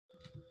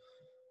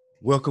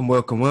Welcome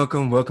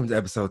to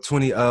episode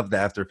 20 of the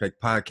After Effect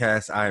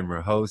Podcast. I am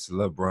your host,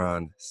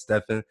 LeBron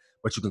Stephen,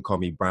 but you can call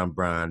me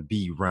Brian,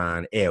 B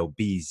Ron,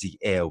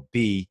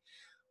 LBZLB,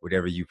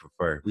 whatever you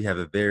prefer. We have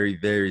a very,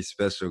 very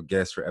special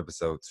guest for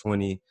episode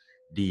 20,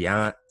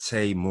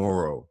 Diauntae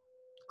Morrow,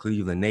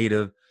 Cleveland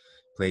native,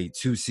 played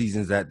 2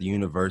 seasons at the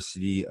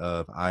University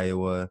of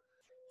Iowa,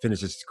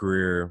 finished his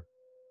career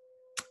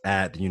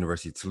at the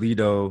University of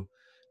Toledo,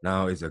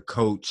 now is a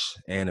coach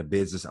and a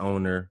business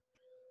owner.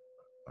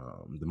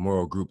 The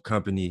Morrow Group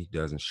company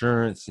does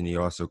insurance, and he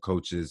also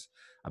coaches,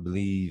 I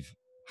believe,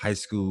 high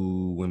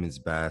school women's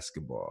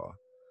basketball.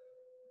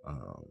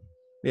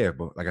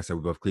 But like I said,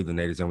 we're both Cleveland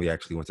natives, and we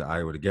actually went to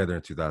Iowa together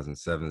in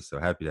 2007. So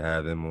happy to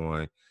have him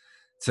on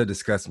to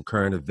discuss some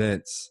current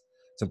events,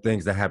 some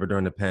things that happened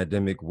during the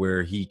pandemic,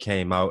 where he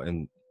came out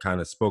and kind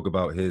of spoke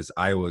about his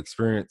Iowa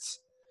experience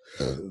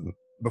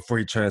before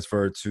he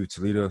transferred to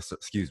Toledo. So,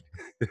 excuse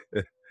me.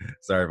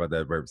 Sorry about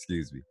that burp.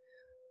 Excuse me.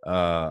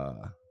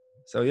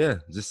 So yeah,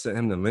 just sent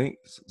him the link,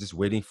 just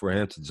waiting for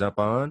him to jump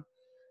on,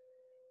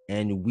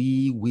 and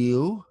we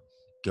will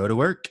go to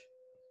work.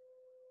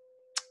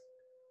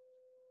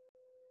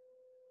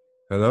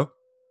 Hello?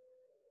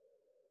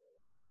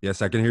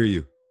 Yes, I can hear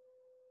you.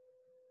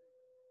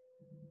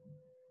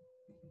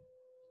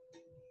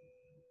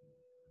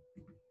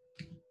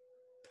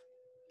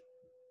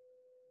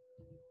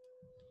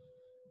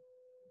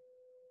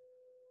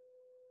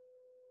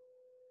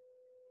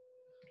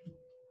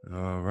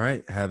 All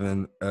right,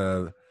 having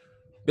a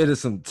bit of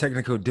some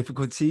technical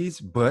difficulties,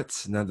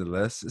 but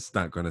nonetheless, it's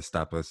not going to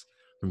stop us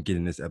from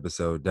getting this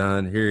episode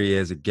done. Here he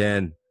is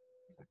again.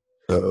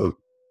 Uh-oh.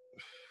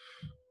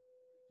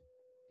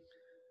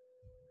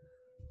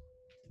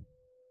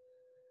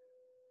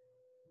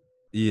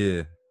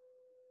 Yeah.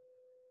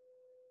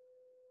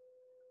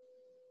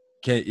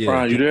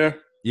 Brian, you there?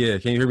 Yeah,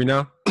 can you hear me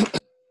now?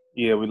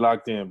 Yeah, we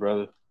locked in,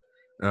 brother.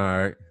 All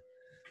right.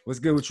 What's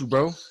good with you,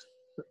 bro?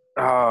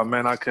 Oh,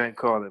 man, I can't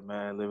call it,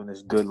 man. Living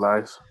this good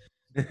life.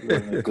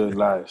 Living a good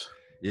life.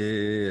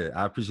 Yeah.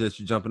 I appreciate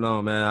you jumping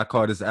on, man. I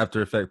call this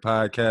After Effect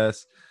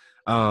Podcast.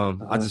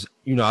 I just,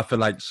 I feel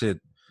like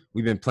shit.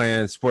 We've been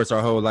playing sports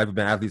our whole life. We've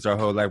been athletes our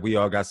whole life. We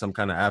all got some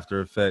kind of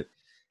after effect.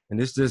 And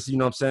it's just, you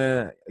know what I'm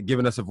saying,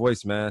 giving us a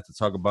voice, man, to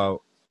talk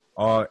about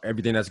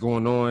everything that's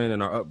going on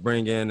and our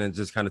upbringing and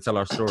just kind of tell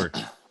our story.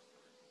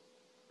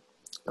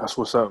 That's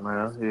what's up,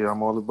 man. Yeah,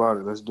 I'm all about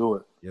it. Let's do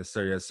it. Yes,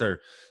 sir. Yes, sir.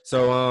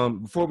 So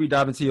before we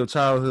dive into your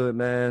childhood,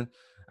 man,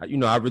 I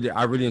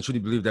really and truly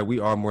believe that we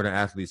are more than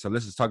athletes. So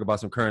let's just talk about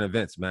some current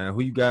events, man.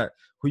 Who you got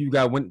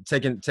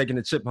taking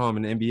the chip home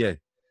in the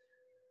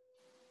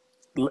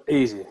NBA?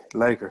 Easy.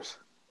 Lakers.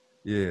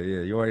 Yeah.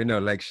 You already know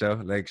Lake Show.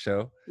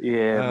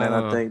 Yeah, man,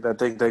 I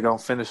think they're going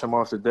to finish them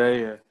off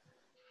today. And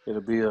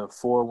it'll be a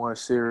 4-1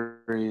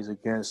 series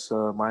against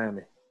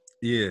Miami.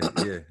 Yeah,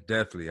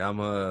 definitely.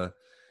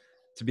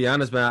 To be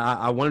honest, man,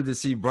 I wanted to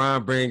see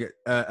Brian bring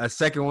a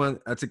second one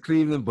to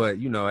Cleveland, but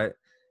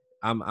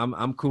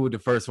I'm cool with the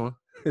first one.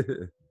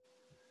 I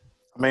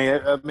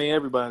mean,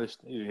 everybody.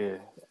 Yeah,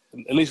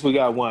 at least we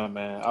got one,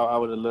 man. I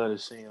would have loved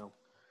to see him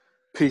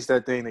piece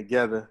that thing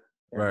together,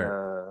 and Right.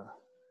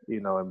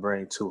 And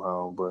bring 2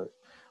 home. But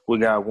we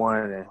got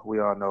one, and we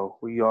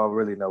all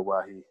really know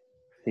why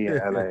he in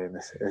LA, and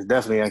it's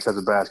definitely ain't because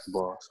of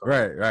basketball. So.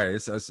 Right.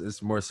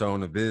 It's more so on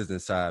the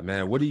business side,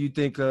 man. What do you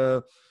think?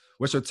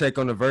 What's your take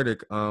on the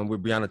verdict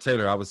with Breonna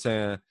Taylor? I was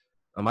saying,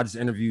 I just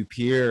interviewed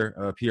Pierre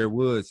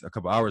Woods a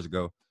couple hours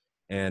ago,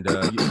 and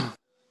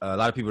a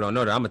lot of people don't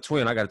know that I'm a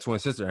twin. I got a twin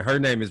sister, and her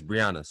name is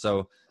Brianna.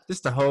 So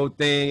just the whole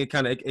thing, it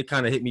kind of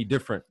hit me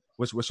different.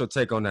 What's your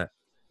take on that?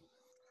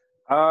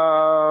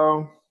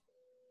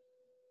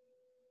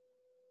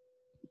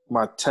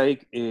 My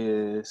take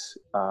is,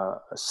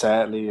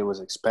 sadly, it was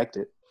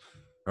expected.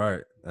 All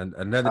right, and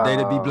another day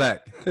to be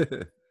black.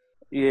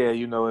 Yeah,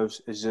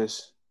 it's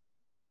just,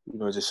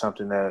 it's just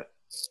something that,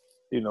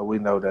 we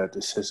know that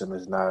the system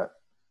is not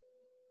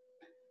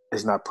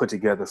put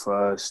together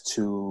for us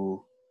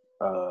to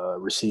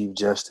receive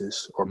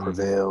justice or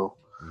prevail.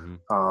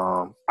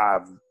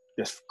 Mm-hmm.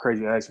 It's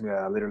crazy to ask me.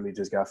 I literally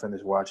just got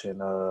finished watching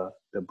the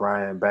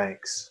Brian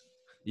Banks.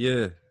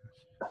 Yeah.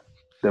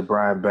 The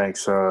Brian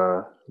Banks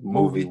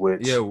movie,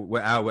 which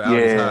with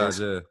Aldous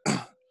Hodge.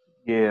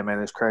 Yeah,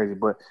 man, it's crazy.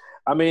 But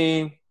I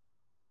mean,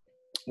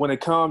 when it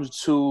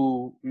comes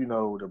to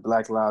the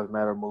Black Lives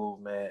Matter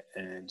movement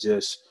and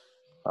just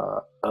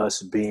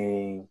us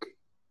being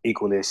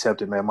equally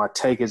accepted, man, my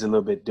take is a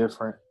little bit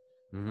different.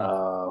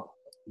 Mm-hmm.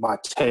 My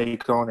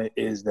take on it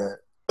is that,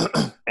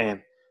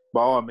 and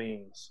by all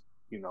means,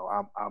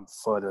 I'm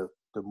for the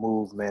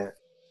movement.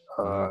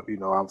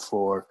 Mm-hmm. I'm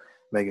for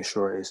making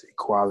sure it's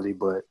equality,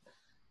 but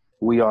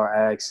we are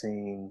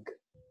asking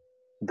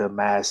the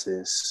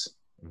masses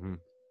mm-hmm.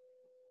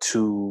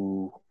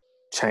 to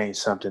change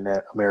something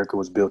that America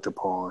was built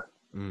upon,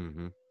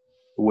 mm-hmm.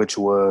 which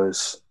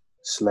was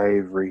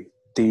slavery,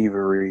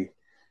 thievery,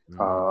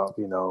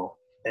 mm-hmm.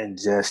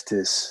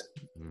 Injustice,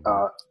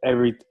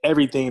 mm-hmm.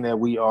 Everything that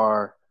we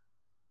are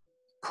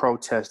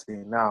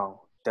protesting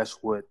now. That's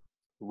what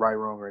right,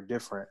 wrong, or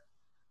indifferent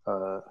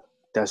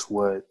that's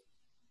what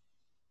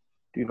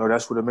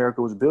that's what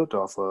America was built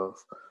off of.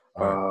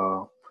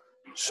 Right.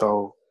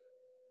 So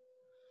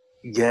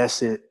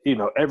yes,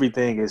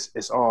 everything is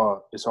it's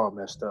all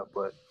messed up,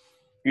 but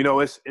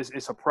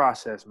it's a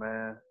process,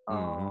 man.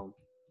 Mm-hmm.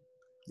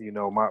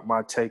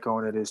 My take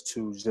on it is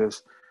to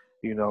just,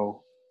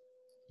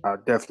 I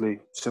definitely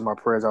send my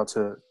prayers out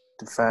to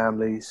the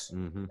families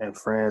Mm-hmm. and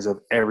friends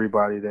of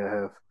everybody that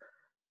have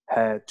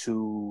had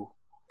to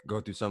Go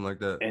through something like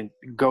that. and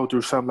go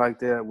through something like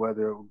that,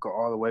 whether it go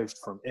all the way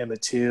from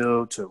Emmett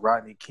Till to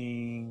Rodney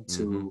King Mm-hmm.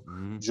 to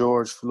Mm-hmm.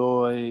 George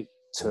Floyd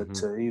to Mm-hmm.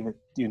 to even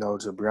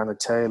to Breonna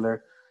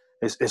Taylor.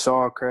 It's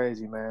all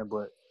crazy, man.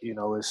 But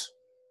it's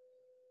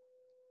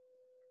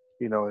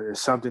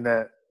something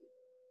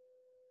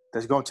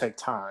that's gonna take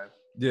time.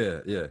 Yeah,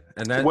 yeah,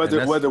 and Whether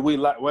that's whether we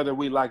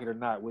like it or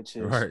not, which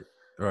is right,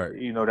 right.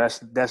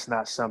 that's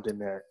not something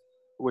that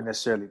we're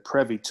necessarily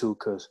privy to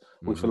because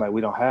we feel Mm-hmm. like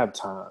we don't have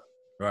time.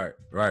 Right,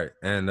 right.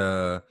 And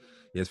yeah,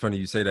 it's funny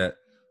you say that.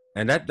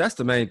 And that's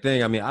the main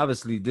thing. I mean,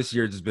 obviously this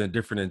year just been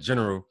different in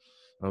general.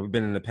 We've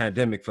been in the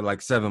pandemic for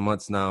like 7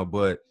 months now,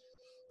 but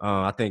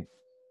I think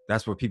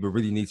that's what people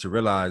really need to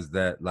realize,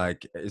 that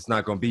like it's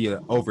not going to be an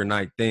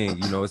overnight thing.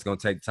 It's going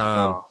to take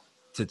time No,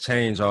 to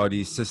change all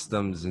these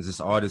systems and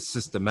just all the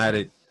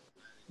systematic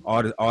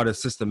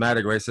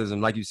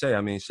racism. Like you say,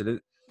 I mean,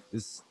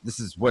 this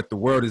is what the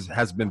world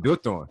has been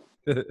built on.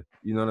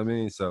 You know what I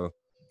mean? So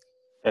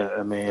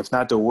I mean, if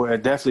not the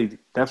world, definitely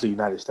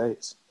United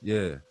States.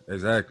 yeah,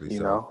 exactly.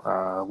 So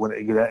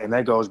And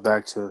that goes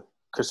back to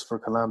Christopher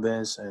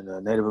Columbus and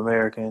Native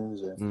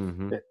Americans and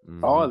mm-hmm,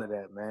 mm-hmm, all of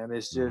that, man.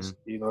 It's mm-hmm, just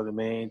what I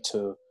mean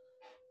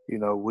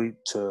we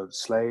to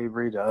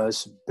slavery, to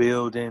us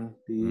building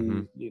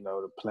mm-hmm.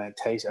 the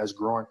plantation, us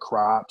growing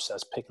crops,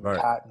 us picking Right,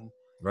 cotton.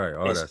 right,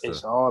 all It's that stuff.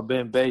 it's all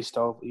been based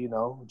off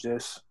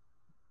just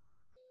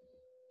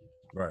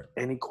Right,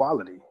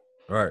 inequality.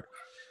 right.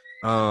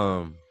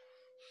 Um,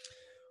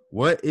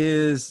 what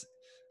is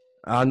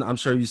I'm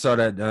sure you saw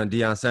that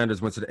Deion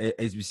Sanders went to the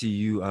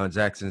HBCU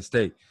Jackson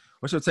State.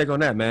 What's your take on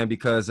that, man?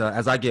 Because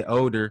as I get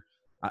older,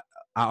 I,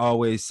 I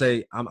always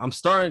say I'm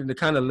starting to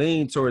kind of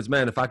lean towards,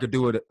 man, if I could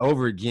do it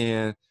over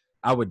again,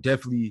 I would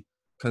definitely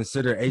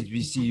consider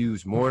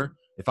HBCUs more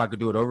if I could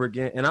do it over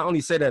again. And I only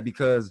say that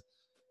because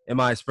in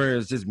my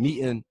experience, just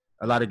meeting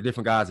a lot of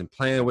different guys and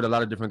playing with a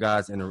lot of different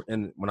guys in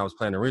when I was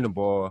playing arena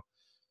ball,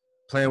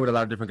 playing with a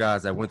lot of different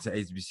guys that went to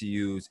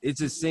HBCUs, it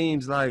just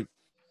seems like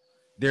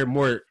they're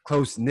more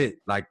close knit.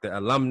 Like the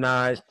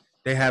alumni,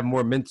 they have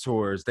more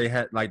mentors. They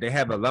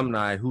have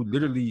alumni who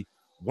literally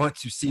want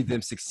to see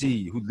them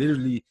succeed, who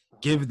literally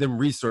give them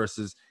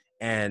resources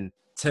and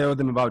tell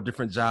them about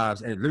different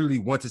jobs and literally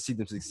want to see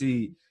them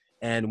succeed.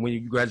 And when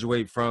you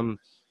graduate from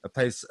a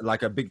place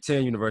like a Big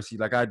Ten university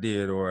like I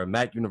did, or a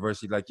MAC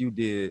university like you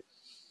did,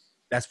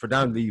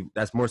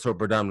 that's more so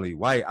predominantly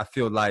white. I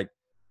feel like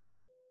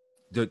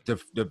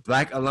the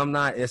black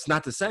alumni, it's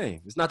not the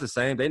same. It's not the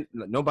same.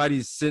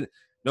 Nobody's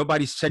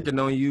checking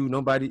on you.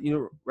 Nobody,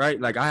 right?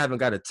 Like I haven't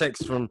got a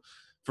text from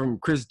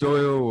Chris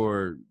Doyle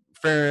or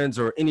Ferens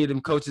or any of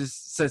them coaches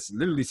since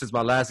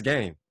my last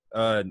game,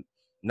 9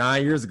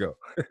 years ago.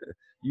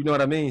 You know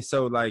what I mean?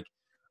 So like,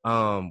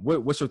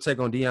 what's your take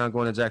on Deion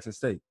going to Jackson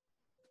State?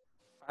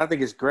 I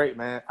think it's great,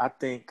 man. I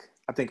think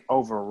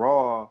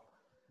overall,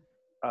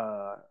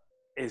 uh,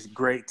 it's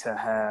great to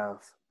have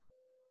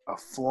a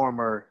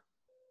former.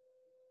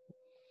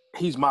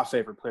 He's my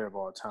favorite player of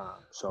all time.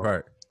 So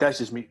Right. that's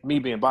just me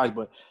being biased,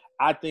 but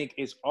I think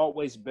it's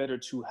always better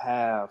to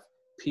have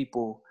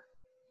people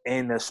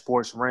in the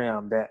sports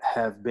realm that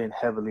have been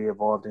heavily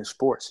involved in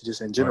sports,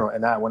 just in Right. general.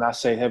 And when I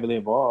say heavily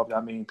involved,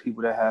 I mean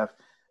people that have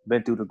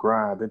been through the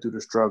grind, been through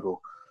the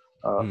struggle,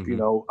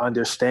 Mm-hmm.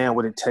 understand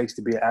what it takes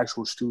to be an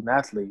actual student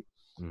athlete.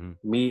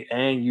 Mm-hmm. Me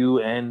and you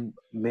and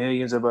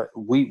millions of us,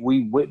 we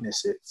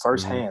witnessed it Mm-hmm.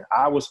 firsthand.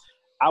 I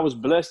was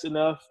blessed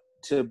enough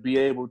to be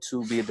able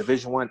to be a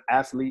Division I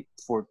athlete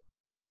for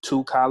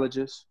two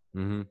colleges,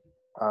 Mm-hmm.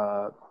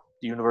 uh,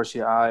 the University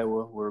of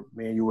Iowa, where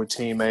me and you were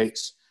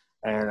teammates,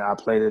 and I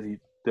played at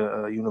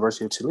the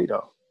University of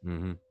Toledo.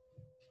 Mm-hmm.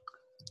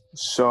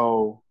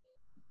 So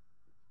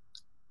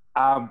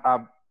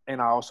I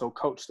also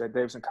coached at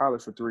Davidson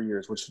College for 3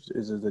 years, which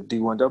is the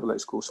D1 AA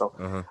school. So,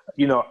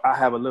 Uh-huh. I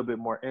have a little bit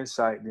more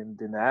insight than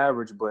the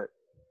average, but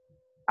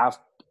I've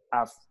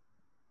I've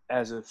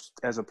as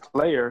a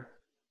player,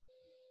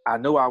 I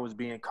knew I was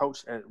being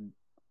coached on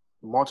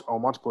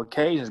multiple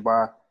occasions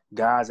by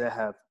guys that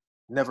have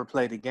never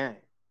played a game.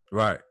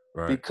 Right.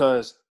 Right.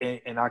 Because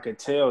and I could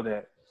tell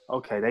that,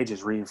 okay, they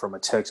just reading from a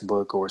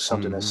textbook or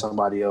something that Mm-hmm.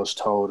 somebody else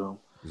told them.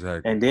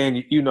 Exactly. And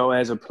then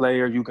as a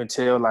player, you can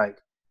tell like,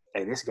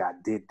 hey, this guy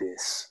did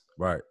this.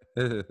 Right.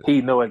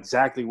 He know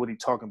exactly what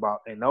he's talking about.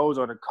 And those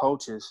are the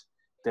coaches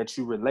that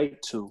you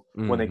relate to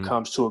when it Mm-hmm.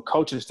 comes to a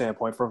coaching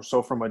standpoint. From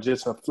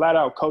just a flat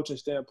out coaching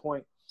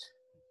standpoint,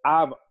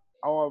 I've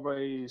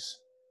always,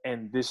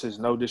 and this is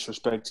no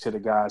disrespect to the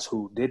guys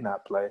who did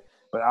not play,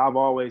 but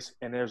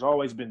there's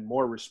always been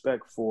more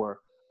respect for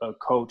a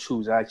coach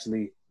who's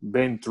actually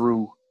been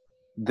through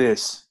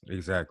this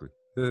Exactly.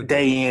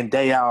 day in,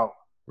 day out,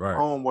 Right.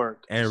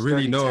 homework, And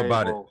really study know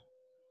about it. table,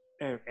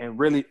 and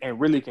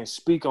really can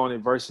speak on it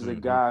versus a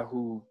guy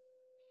who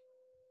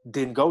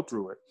didn't go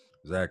through it.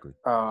 Exactly.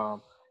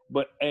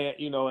 But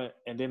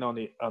and then on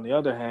the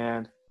other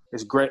hand,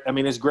 it's great. I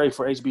mean, it's great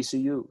for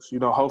HBCUs.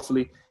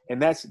 Hopefully,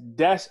 and that's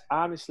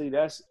honestly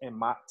that's in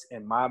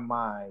my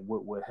mind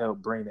what would help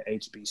bring the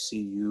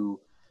HBCU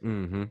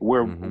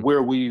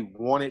where we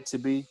want it to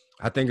be.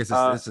 I think it's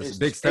a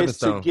big stepping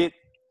stone.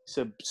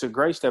 It's a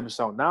great stepping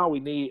stone. Now we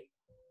need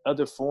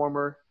other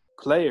former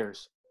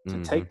players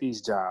to take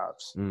these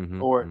jobs,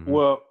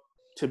 well,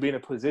 to be in a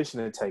position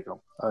to take them.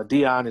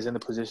 Dion is in a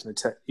position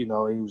to take.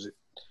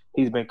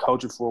 He's been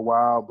coaching for a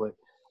while, but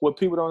what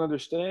people don't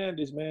understand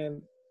is,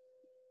 man,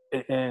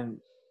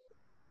 and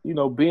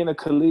being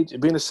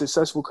a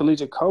successful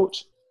collegiate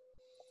coach,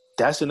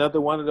 that's another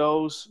one of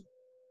those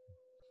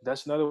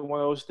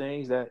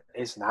things that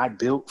it's not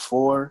built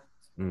for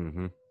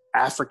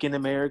African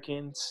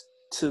Americans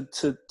to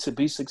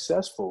be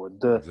successful.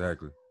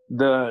 Exactly.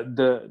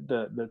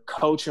 The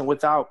coaching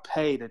without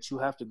pay that you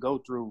have to go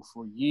through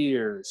for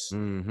years,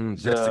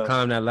 just to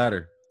climb that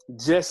ladder.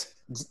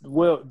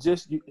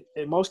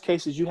 In most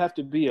cases you have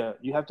to be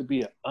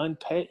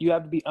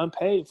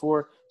unpaid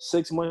for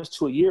 6 months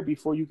to a year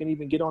before you can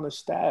even get on the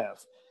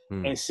staff.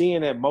 And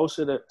seeing that most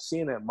of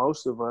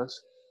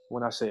us,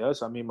 when I say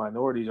us, I mean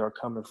minorities, are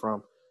coming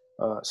from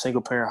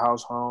single parent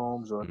house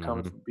homes or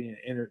coming from the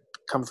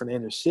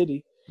inner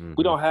city.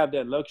 We don't have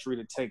that luxury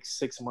to take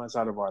 6 months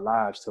out of our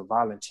lives to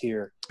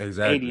volunteer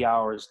 80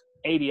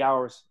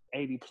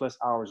 plus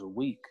hours a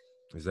week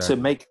to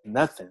make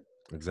nothing.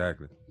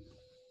 Exactly.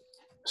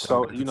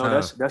 So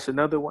that's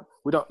another one.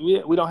 We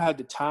don't have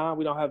the time.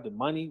 We don't have the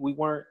money. We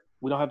don't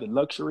have the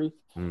luxury.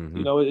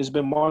 It's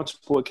been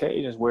multiple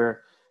occasions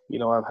where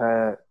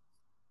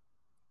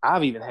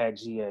I've even had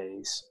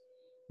GAs.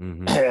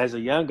 As a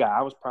young guy,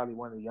 I was probably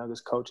one of the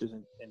youngest coaches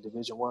in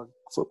Division I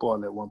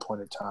football at one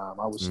point in time.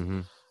 I was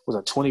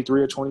a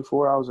 23 or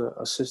 24. I was an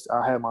assistant.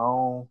 I had my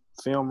own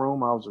film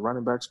room. I was a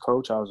running backs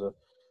coach. I was a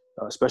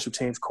special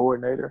teams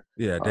coordinator.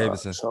 Yeah,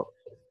 Davidson.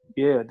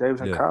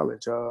 Davidson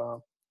College.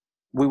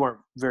 We weren't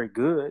very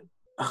good,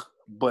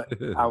 but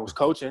I was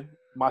coaching.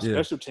 My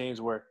special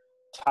teams were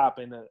top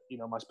in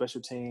my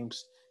special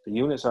teams, the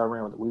units I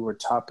ran, we were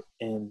top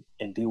in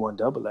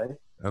D1 AA.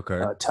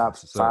 Okay. Top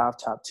 5,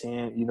 top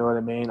 10. You know what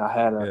I mean? I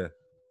had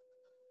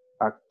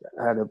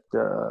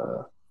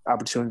the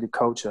opportunity to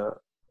coach a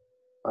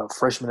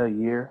freshman of the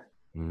year,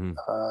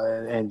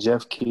 and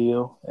Jeff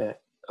Keel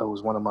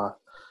was one of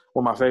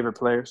my favorite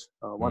players.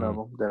 One of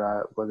them that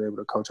I was able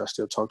to coach. I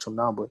still talk to him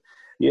now, but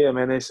yeah,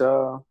 man,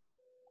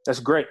 that's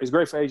great. It's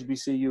great for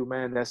HBCU,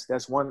 man.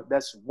 That's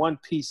one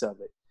piece of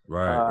it.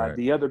 Right.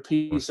 The other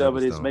piece of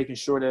it is making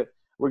sure that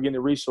we're getting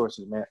the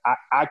resources, man.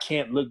 I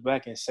can't look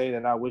back and say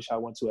that I wish I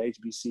went to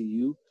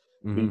HBCU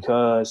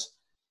because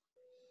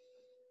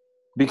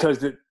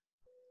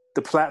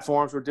the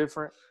platforms were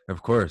different.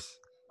 Of course.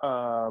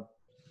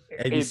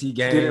 ABC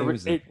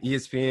games,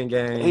 ESPN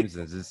games,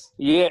 and just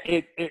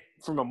it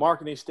from a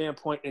marketing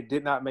standpoint, it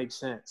did not make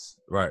sense.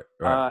 Right.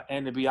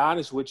 And to be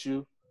honest with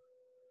you,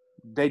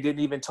 they didn't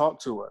even talk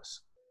to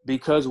us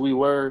because we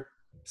were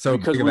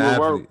quote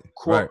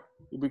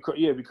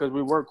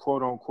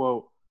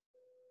unquote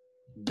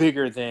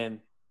bigger than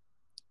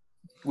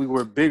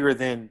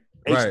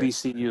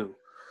HBCU.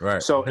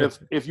 Right. So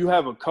if you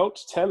have a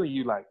coach telling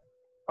you like,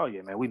 oh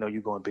yeah, man, we know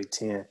you're going Big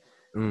Ten,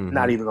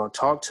 not even going to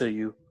talk to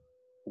you.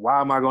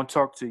 Why am I going to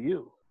talk to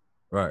you?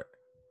 Right.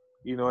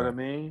 You know what I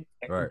mean?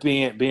 Right.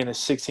 Being a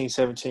 16,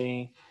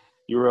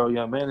 17-year-old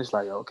young man, it's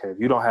like, okay, if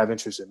you don't have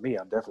interest in me,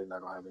 I'm definitely not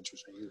going to have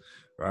interest in you.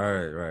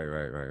 Right.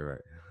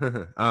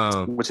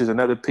 Which is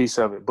another piece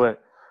of it.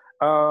 But,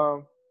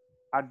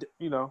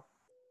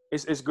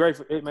 it's great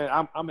for it,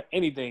 man. I'm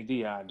anything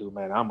Dion do,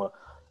 man.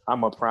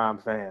 I'm a prime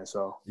fan.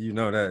 So you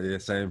know that, yeah,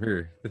 same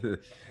here.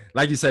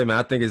 Like you say, man,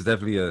 I think it's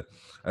definitely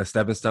a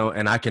stepping stone,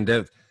 and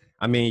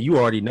you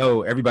already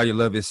know everybody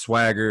love his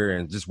swagger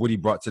and just what he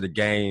brought to the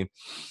game,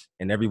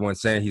 and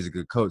everyone's saying he's a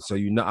good coach. So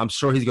I'm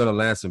sure he's gonna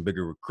land some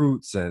bigger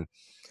recruits, and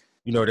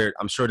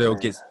I'm sure they'll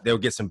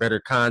get some better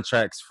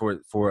contracts for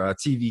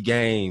TV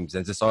games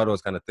and just all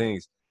those kind of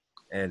things.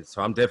 And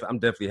so I'm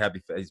definitely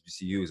happy for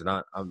HBCUs, and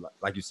I'm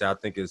like you said, I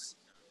think it's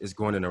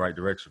going in the right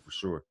direction for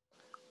sure.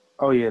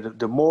 Oh yeah,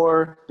 the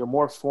more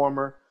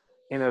former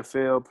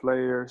NFL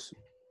players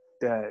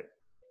that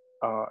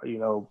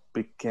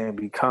can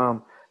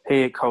become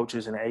head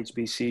coaches in the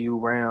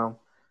HBCU realm,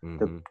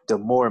 the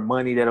more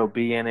money that'll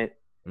be in it,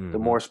 the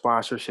more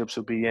sponsorships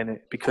will be in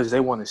it, because they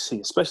want to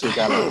see, especially a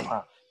guy like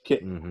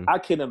Prime. I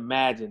can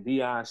imagine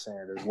Deion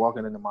Sanders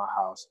walking into my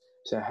house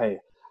saying, "Hey,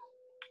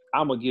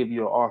 I'm gonna give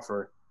you an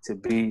offer to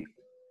be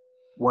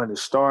one of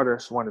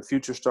the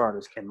future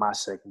starters in my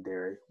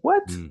secondary."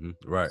 What?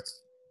 Right.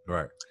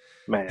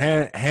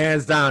 Man,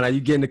 hands down. Are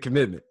you getting the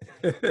commitment?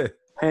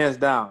 Hands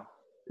down,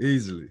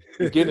 easily.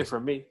 You're getting it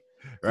from me.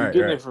 Right.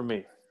 You're getting it from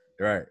me.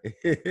 Right.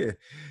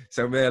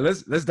 So, man,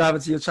 let's dive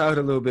into your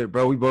childhood a little bit,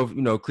 bro. We both,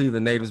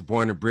 Cleveland natives,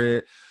 born and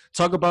bred.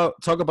 talk about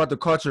the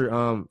culture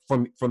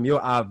from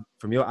your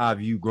eye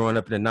view growing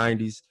up in the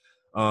 90s.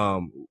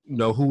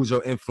 Who was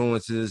your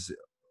influences?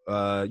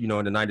 In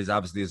the 90s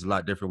obviously it's a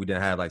lot different. We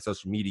didn't have like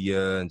social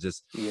media and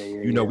just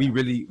Yeah. we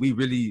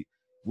really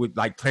would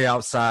like play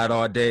outside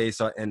all day.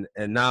 So and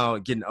now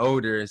getting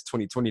older, it's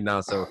 2020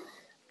 now. So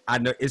I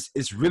know it's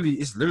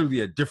literally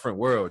a different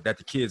world that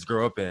the kids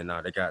grow up in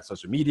now. They got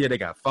social media, they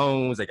got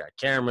phones, they got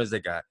cameras, they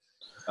got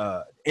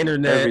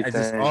internet, and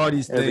just all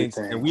these things.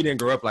 And Everything. we didn't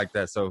grow up like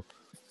that. So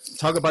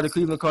talk about the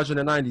Cleveland culture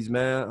in the 90s,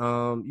 man.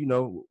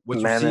 What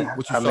you Man, see,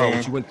 what you I saw, what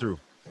mean, you went through.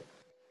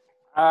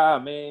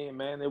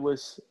 man, it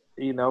was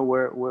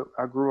where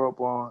I grew up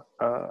on.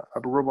 I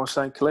grew up on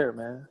St. Clair,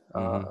 man.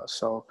 Mm-hmm.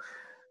 So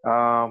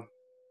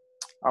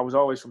I was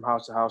always from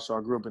house to house. So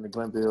I grew up in the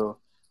Glenville.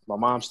 My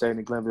mom stayed in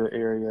the Glenville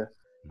area.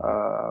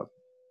 Uh,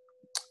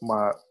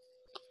 my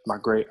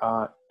great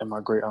aunt and my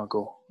great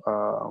uncle,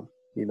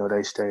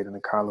 they stayed in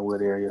the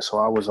Collinwood area. So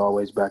I was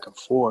always back and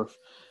forth.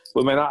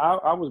 But man,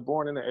 I was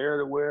born in an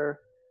area where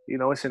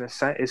it's in a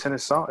song,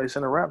 it's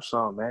in a rap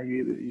song, man.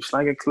 You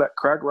slang a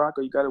crack rock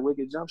or you got a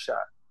wicked jump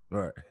shot.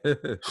 Right.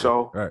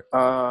 So right.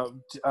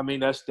 I mean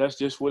that's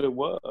just what it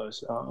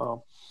was.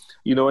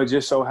 It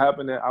just so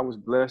happened that I was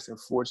blessed and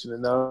fortunate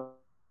enough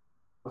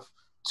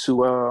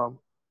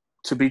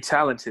to be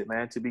talented,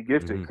 man, to be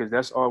gifted, because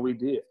that's all we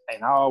did.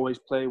 And I always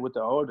played with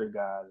the older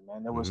guys,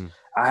 man.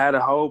 I had a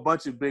whole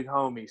bunch of big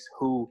homies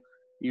who,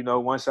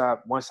 once I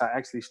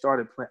actually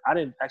started playing, I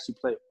didn't actually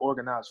play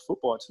organized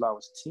football until I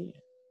was 10.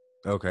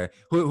 Okay.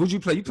 Who'd you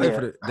play? You played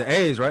for the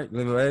A's, right?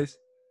 Glenville A's?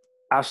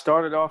 I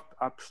started off.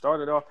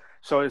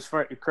 So it's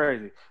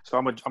crazy. So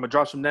I'm gonna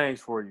drop some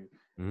names for you.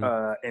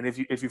 And if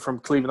you're from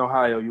Cleveland,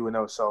 Ohio, you would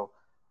know. So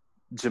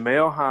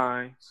Jamel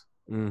Hines.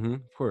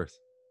 Of course.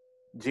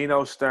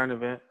 Geno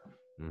Sternevent.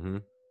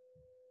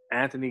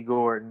 Anthony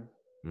Gordon.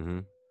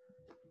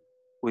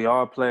 We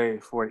all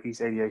played for the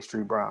East 88th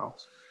Street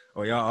Browns.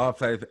 Oh, y'all all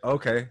played.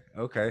 Okay.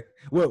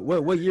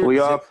 What year?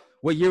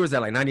 What year was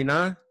that? Like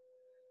 99?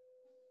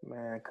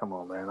 Man, come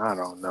on, man. I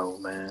don't know,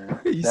 man.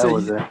 You said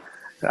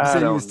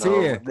you was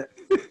 10.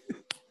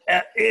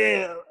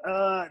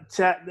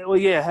 Well,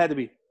 yeah, it had to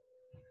be.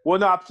 Well,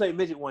 no, I played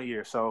midget one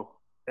year, so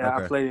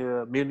I played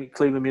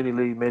Cleveland Muni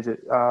League midget.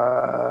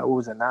 What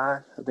was it, 9?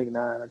 I think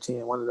 9 or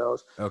 10, one of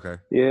those. Okay.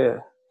 Yeah.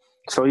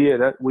 So yeah,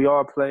 that we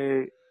all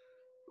played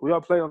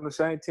on the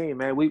same team,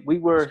 man. We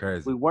weren't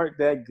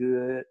that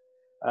good.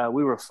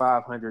 We were a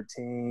 500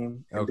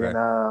 team, and then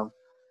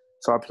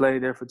so I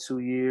played there for 2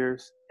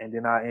 years, and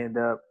then I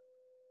ended up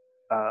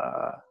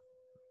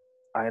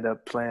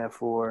playing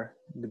for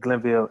the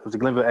Glenville. It was the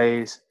Glenville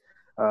A's.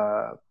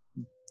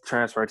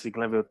 Transferred to the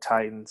Glenville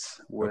Titans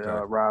with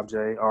Rob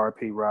J.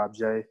 RP Rob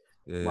J.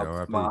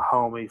 Yeah, my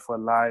homie for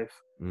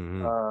life.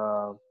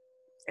 Mm-hmm.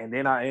 And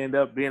then I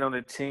ended up being on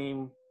the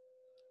team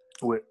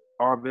with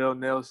Arvell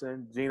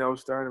Nelson, Geno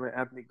Sternman,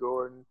 Anthony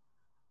Gordon.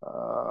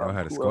 Y'all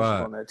had a who squad else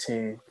was on that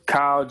team?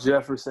 Kyle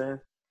Jefferson.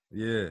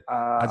 Yeah,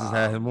 I just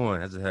had him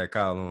on. I just had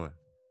Kyle on.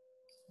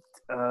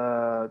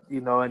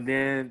 And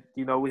then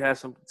we had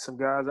some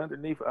guys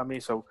underneath. I mean,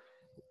 so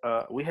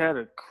we had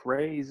a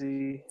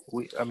crazy.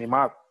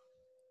 My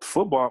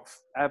football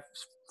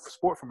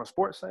sport from a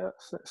sports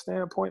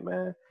standpoint,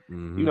 man.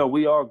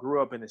 We all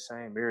grew up in the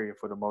same area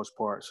for the most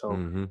part,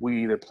 so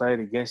we either played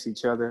against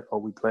each other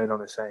or we played on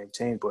the same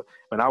team. But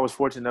when I was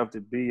fortunate enough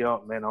to be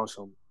up, man, on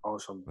some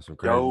crazy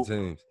dope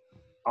teams,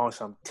 on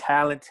some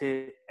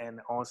talented and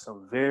on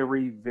some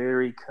very,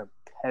 very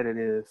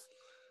competitive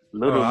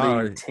little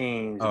league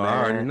teams, man.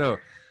 I already know.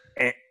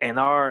 And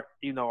our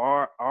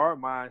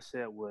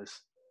mindset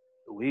was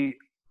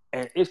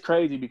and it's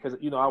crazy because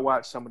I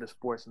watch some of the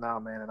sports now,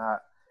 man, and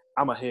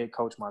I'm a head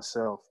coach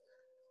myself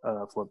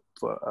for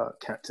a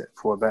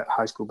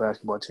high school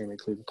basketball team in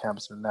Cleveland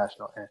Campus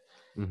International,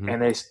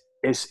 and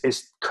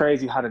it's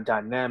crazy how the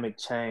dynamic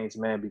changed,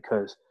 man,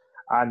 because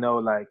I know,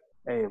 like,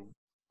 hey,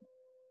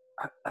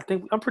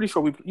 I'm pretty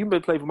sure you've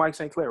been playing for Mike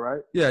St. Clair,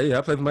 right? Yeah,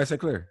 I played for Mike St.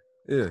 Clair.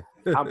 Yeah.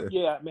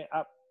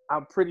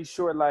 I'm pretty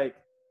sure, like,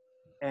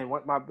 and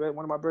one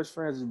of my best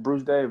friends is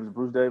Bruce Davis.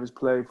 Bruce Davis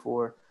played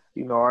for,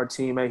 our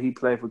teammate. He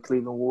played for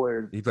Cleveland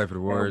Warriors. He played for the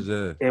Warriors,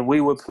 And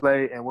we would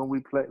play, and when we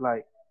played,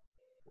 like,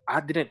 I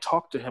didn't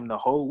talk to him the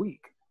whole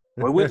week.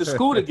 We went to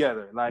school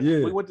together. Like,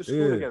 we went to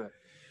school together.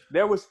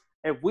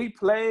 If we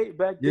played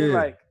back then,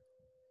 like,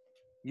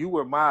 you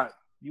were my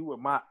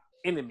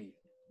enemy.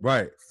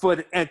 Right.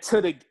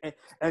 Until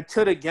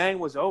the game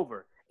was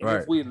over. And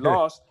right. if we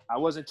lost, I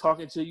wasn't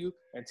talking to you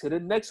until the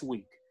next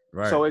week.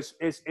 Right. So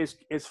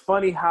it's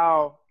funny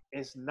how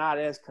it's not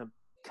as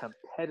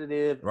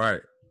competitive.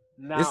 Right.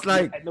 Now, it's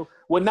like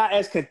not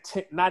as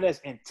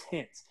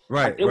intense.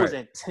 Right. Like, it was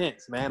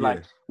intense, man. Yeah.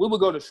 Like, we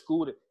would go to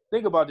school.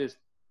 Think about this.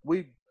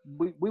 We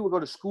would go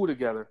to school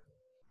together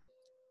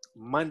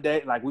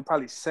Monday. Like, we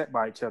probably sat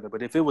by each other.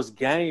 But if it was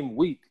game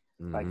week,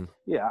 like,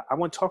 I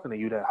wasn't talking to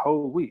you that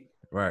whole week.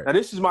 Right. Now,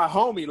 this is my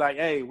homie. Like,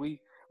 hey, we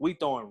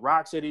throwing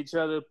rocks at each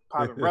other,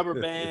 popping rubber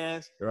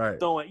bands, right.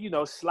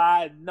 throwing,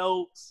 slide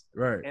notes.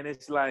 Right. And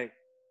it's like,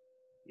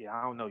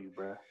 I don't know you,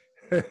 bro.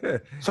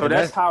 So And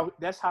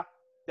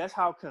that's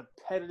how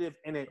competitive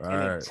and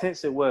right.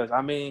 intense it was.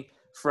 I mean,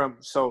 from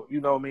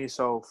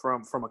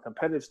a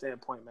competitive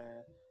standpoint,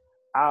 man,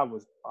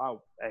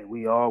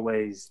 we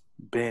always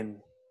been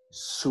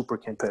super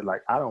competitive.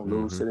 Like I don't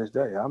lose Mm-hmm. to this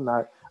day. I'm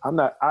not I'm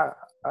not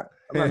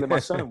letting my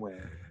son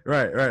win.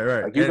 Right.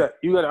 Like And you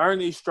got to earn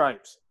these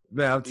stripes.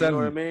 man, I'm You know telling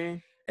what I you,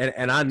 mean?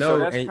 and I So know,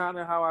 that's and kind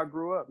of how I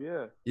grew up.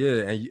 Yeah.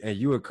 yeah, and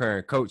you a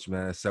current coach,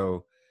 man.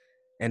 So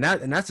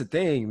that's the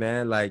thing,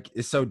 man. Like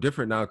it's so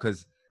different now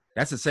because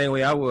that's the same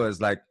way I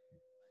was. Like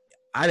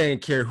I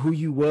didn't care who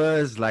you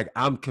was. Like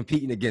I'm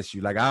competing against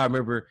you. Like I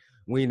remember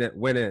winning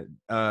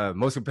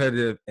most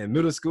competitive in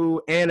middle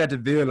school and at the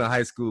Ville in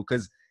high school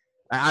because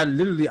I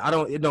literally I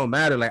don't it don't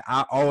matter. Like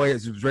I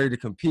always was ready to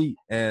compete.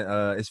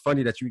 And it's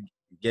funny that you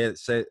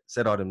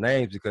said all them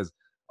names because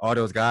all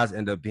those guys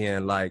end up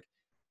being like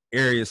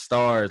area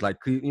stars, like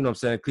you know what I'm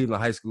saying,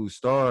 Cleveland high school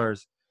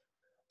stars.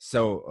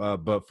 So,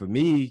 but for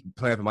me,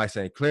 playing for my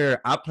St.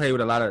 Clair, I play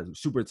with a lot of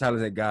super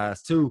talented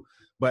guys too.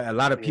 But a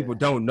lot of people Yeah.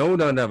 don't know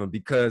none of them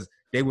because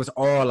they was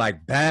all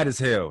like bad as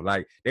hell.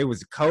 Like they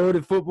was cold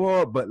at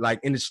football, but like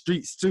in the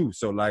streets too.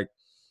 So like,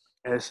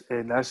 That's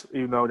that's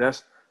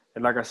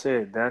and like I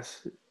said,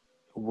 that's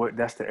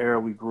the era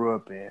we grew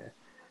up in.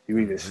 You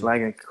either mm-hmm,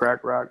 slanging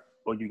crack rock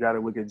or you got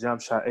a wicked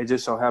jump shot. It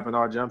just so happened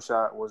our jump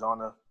shot was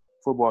on a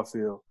football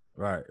field.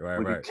 We could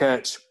right.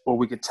 catch or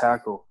we could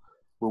tackle,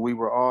 but we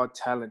were all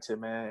talented,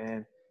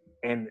 man.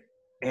 And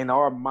in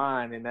our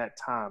mind in that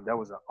time, that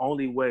was the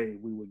only way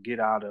we would get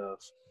out of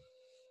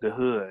the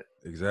hood.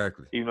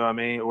 Exactly. You know what I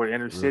mean? Or the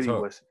inner Real city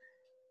talk. was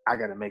I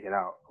got to make it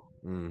out.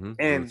 Mm-hmm. Real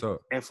And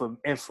talk.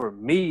 for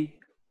me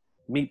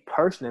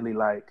personally,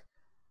 like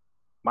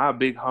my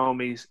big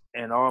homies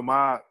and all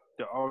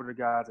the older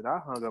guys that I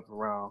hung up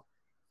around,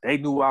 they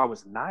knew I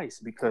was nice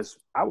because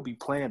I would be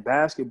playing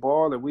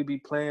basketball and we'd be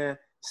playing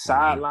Mm-hmm.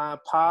 sideline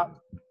pop.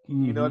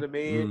 You know Mm-hmm. what I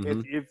mean?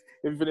 Mm-hmm. If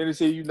you're in the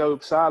city,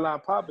 sideline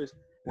pop is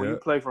when you Yeah.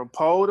 play from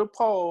pole to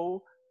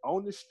pole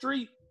on the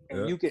street,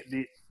 and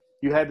Yeah.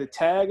 you had the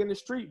tag in the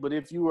street. But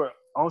if you were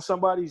on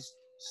somebody's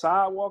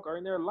sidewalk or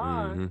in their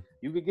line, Mm-hmm.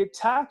 you could get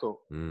tackled.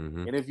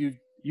 Mm-hmm. And if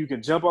you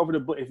can jump over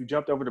if you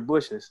jumped over the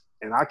bushes,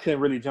 and I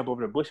couldn't really jump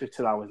over the bushes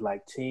till I was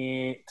like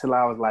 10, till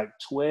I was like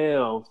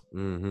 12,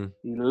 Mm-hmm.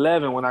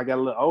 11 when I got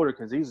a little older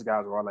because these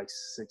guys were all like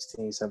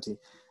 16, 17.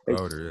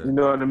 Older, You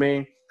know what I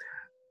mean?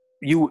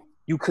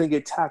 You couldn't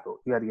get tackled.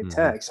 You had to get yeah.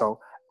 Mm-hmm. tagged. So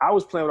I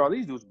was playing with all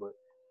these dudes, but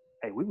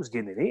hey, we was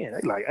getting it in.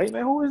 They like, hey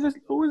man, who is this?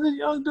 Who is this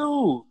young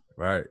dude?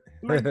 Right.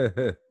 Like,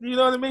 you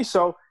know what I mean?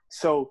 So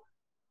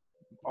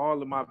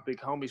all of my big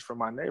homies from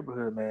my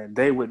neighborhood, man,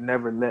 they would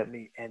never let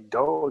me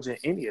indulge in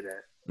any of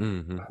that.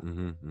 mm-hmm.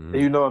 Mm-hmm. Mm-hmm.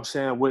 You know what I'm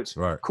saying? Which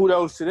Right.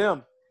 kudos to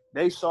them.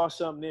 They saw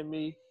something in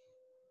me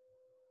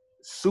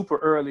super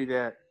early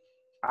that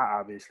I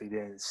obviously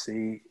didn't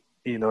see.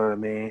 You know what I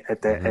mean?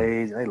 At that Mm-hmm.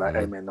 age, and they like,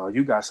 hey man, no,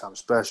 you got something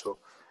special.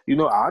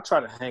 I try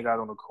to hang out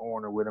on the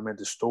corner with them at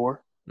the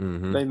store.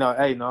 Mm-hmm. They know,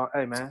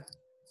 hey man,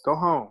 go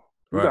home.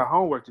 You Right. got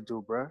homework to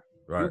do, bro.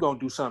 Right. You gonna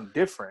do something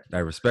different.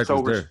 That respect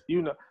was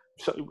there.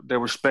 So the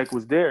respect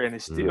was there, and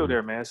it's still mm-hmm.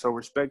 there, man. So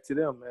respect to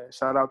them, man.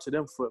 Shout out to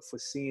them for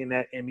seeing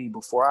that in me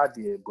before I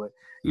did. But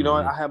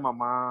Mm-hmm. I had my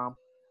mom,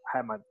 I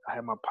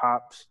had my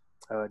pops.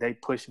 They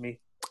pushed me,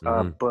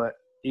 Mm-hmm. but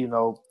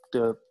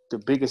the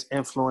biggest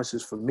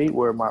influences for me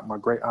were my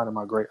great aunt and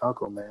my great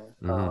uncle, man.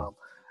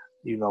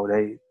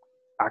 Mm-hmm.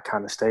 I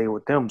kind of stayed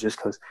with them just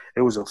because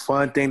it was a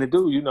fun thing to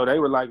do. They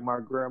were like my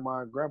grandma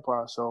and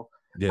grandpa, so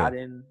Yeah. I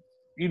didn't.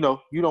 You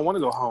don't want to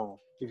go home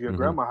if you're at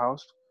Mm-hmm. grandma's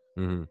house.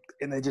 Mm-hmm.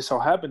 And it just so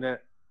happened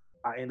that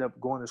I end up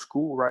going to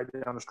school right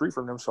down the street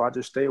from them, so I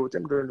just stayed with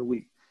them during the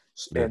week.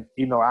 Yeah.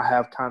 And I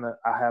have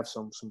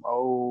some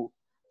old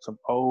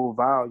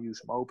values,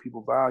 some old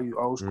people value,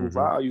 old school mm-hmm.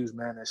 values,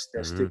 man, that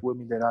mm-hmm. stick with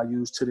me that I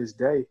use to this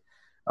day.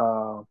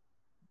 That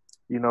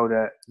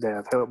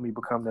have helped me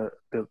become the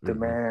mm-hmm.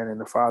 man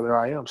and the father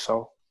I am.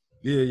 So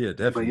yeah,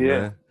 definitely,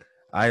 man.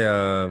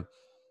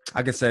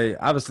 I can say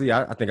obviously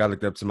I think I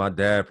looked up to my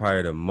dad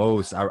probably the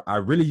most. I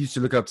really used to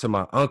look up to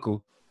my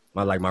uncle,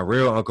 my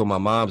real uncle, my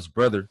mom's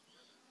brother.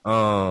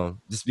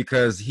 Just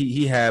because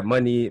he had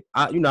money.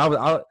 I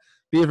was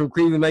being from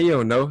Cleveland, man, you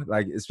don't know.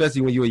 Like,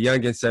 especially when you were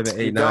young and 7,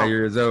 8, 9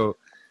 years old.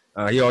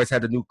 He always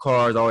had the new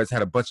cars, always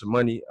had a bunch of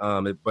money.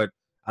 But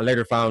I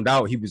later found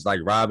out he was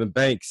like robbing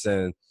banks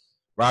and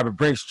robbing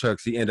Brinks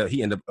trucks. He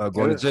ended up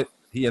going to jail.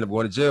 He ended up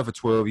going to jail for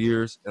 12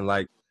 years in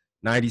like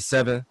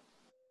 97.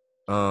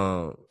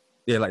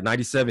 Like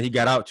 97. He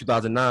got out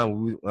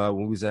 2009 when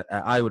we was at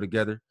Iowa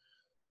together.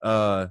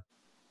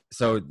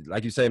 So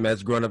like you say, man,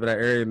 it's growing up in that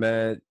area,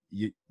 man.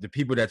 The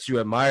people that you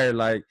admire,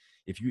 like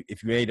if you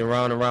ain't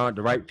around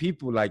the right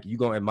people, like you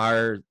gonna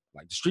admire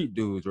like the street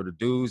dudes or the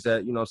dudes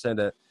that you know what I'm saying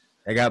that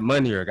they got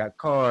money or got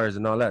cars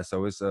and all that.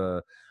 So it's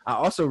I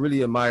also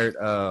really admired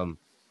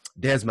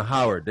Desmond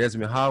Howard.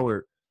 Desmond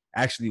Howard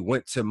actually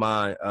went to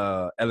my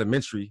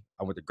elementary.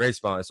 I went to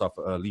Gracebound. It's off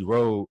Lee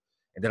Road,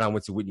 and then I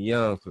went to Whitney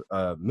Young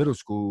for middle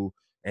school.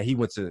 And he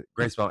went to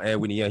Gracebound and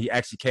Whitney Young. He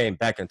actually came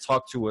back and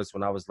talked to us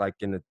when I was like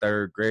in the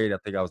 3rd grade. I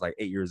think I was like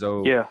 8 years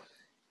old. Yeah.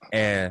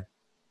 And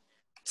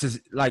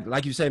to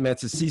like you say, man,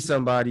 to see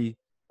somebody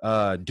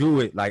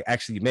do it, like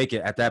actually make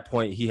it. At that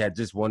point, he had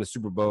just won the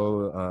Super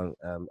Bowl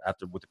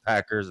after with the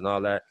Packers and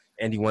all that,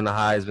 and he won the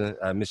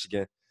Heisman,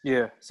 Michigan.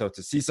 Yeah. So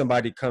to see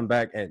somebody come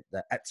back and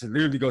to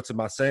literally go to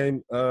my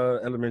same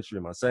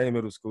elementary, my same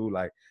middle school,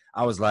 like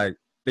I was like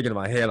thinking in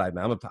my head, like,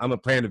 man, I'm gonna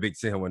play in the Big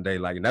Ten one day,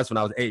 like, and that's when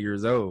I was 8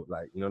 years old,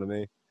 like, you know what I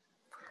mean?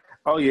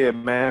 Oh yeah,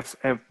 man.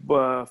 And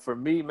for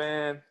me,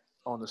 man,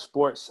 on the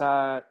sports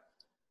side,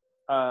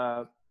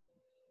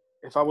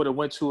 if I would have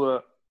went to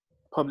a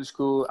public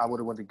school, I would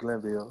have went to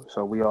Glenville.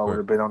 So we all would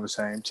have been on the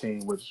same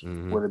team, which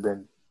would have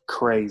been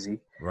crazy.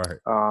 Right.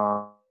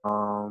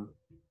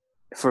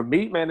 For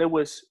me, man, it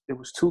was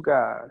two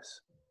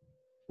guys.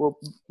 Well,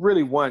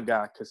 really one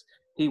guy, because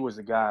he was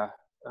the guy,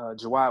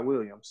 Jawad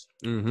Williams.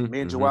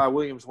 Me and Jawad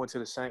Williams went to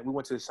the same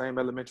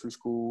elementary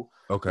school.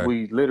 Okay.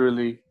 We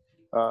literally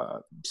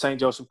St.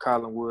 Joseph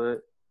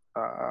Collinwood.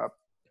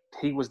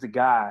 He was the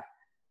guy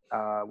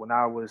when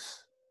I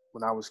was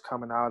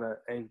coming out of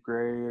 8th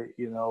grade.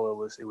 You know, it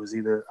was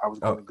either I was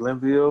going to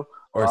Glenville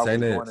or I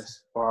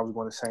was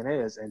going to St.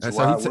 Ed's. And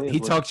Jawad so he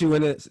talked you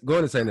into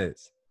going to St.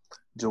 Ed's.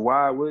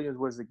 Jawad Williams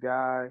was the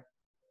guy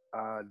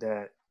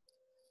that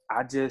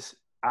I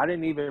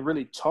didn't even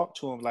really talk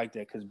to him like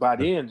that, because by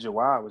then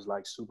Jawad was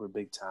like super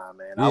big time,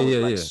 man. I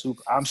was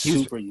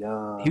super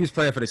young. He was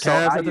playing for the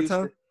Cavs at the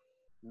time?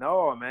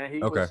 No,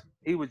 man.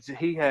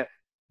 Jawad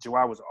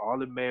was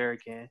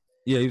All-American.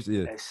 Yeah, he was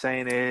at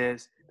St.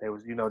 Ed's. There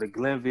was, the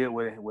Glenville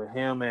with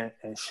him and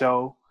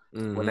Show.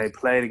 When they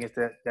played against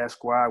that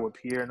squad with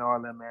Pierre and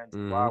all that, man,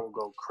 Jawad would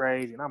go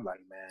crazy. And I'm like,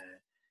 man.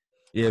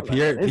 Yeah,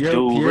 Pierre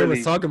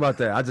was talking about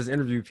that. I just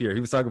interviewed Pierre. He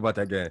was talking about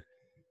that game.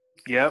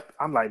 Yep.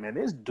 I'm like, man,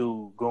 this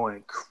dude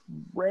going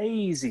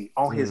crazy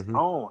on his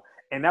own.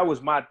 And that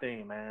was my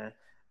thing, man.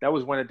 That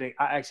was one of the things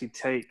I actually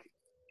take,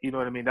 you know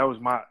what I mean? That was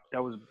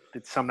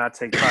something I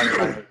take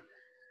pride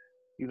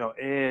in. Like,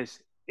 Edge,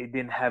 it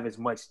didn't have as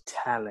much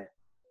talent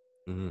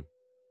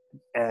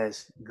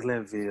as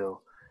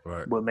Glenville.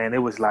 Right. But, man,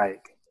 it was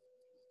like,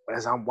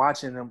 as I'm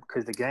watching them,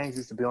 because the games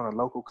used to be on the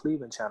local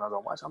Cleveland channels,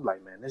 I'm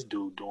like, man, this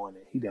dude doing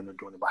it. He done been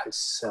doing it by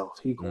himself.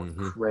 He going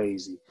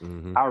crazy.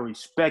 I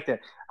respect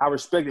that. I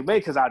respect it,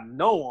 because I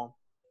know him.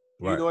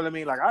 You know what I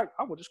mean? Like, I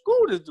went to school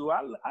with this dude.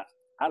 I lived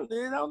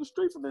out on the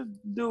street from this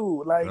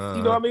dude. Like,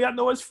 you know what I mean? I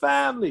know his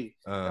family.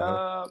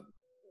 So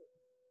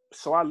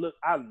I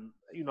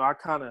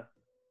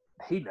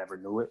he never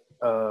knew it.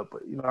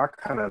 But,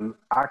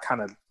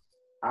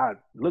 I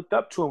looked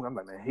up to him. I'm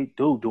like, man, he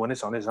doing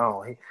this on his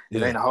own.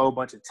 It ain't a whole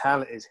bunch of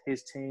talent. It's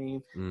his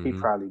team. He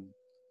probably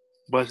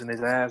busting his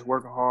ass,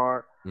 working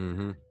hard.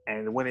 And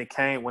when it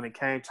came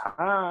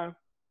time,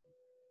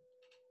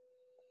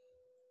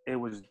 it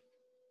was,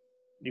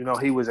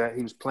 he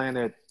was playing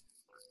at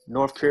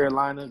North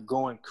Carolina,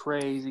 going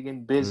crazy,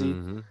 getting busy.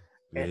 Yeah,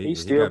 and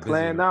he's still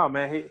playing now,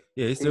 man.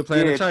 He's still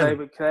playing in China.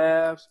 David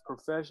Cavs,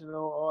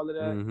 professional, all of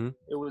that.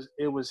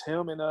 It was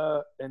him and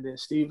then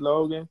Steve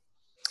Logan.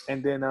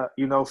 And then,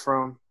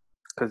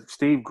 because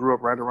Steve grew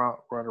up right around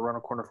the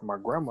corner from my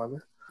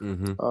grandmother.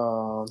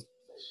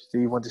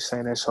 Steve went to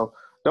St. Ed. So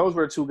those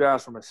were two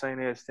guys from a St.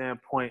 Ed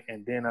standpoint.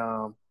 And then,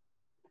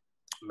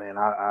 man,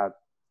 I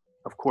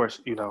of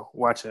course,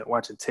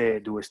 watching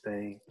Ted do his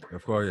thing.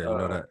 Of course, yeah, you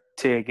know that.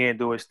 Ted again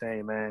do his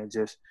thing, man.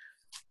 Just,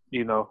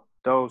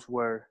 those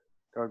were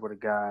the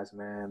guys,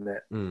 man,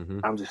 that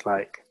I'm just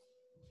like,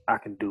 I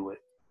can do it.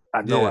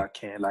 I know I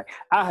can. Like,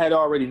 I had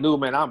already knew,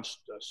 man,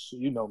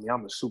 you know me,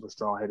 I'm a super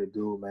strong-headed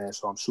dude, man,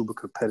 so I'm super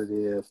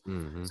competitive.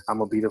 I'm going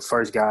to be the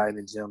first guy in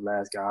the gym,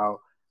 last guy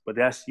out. But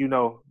that's, you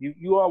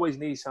always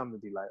need something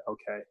to be like,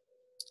 okay.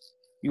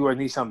 You always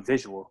need something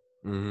visual.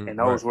 And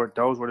those were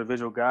the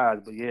visual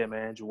guys. But, yeah,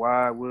 man,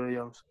 Jawad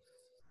Williams,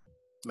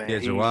 man. Yeah,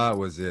 Jawad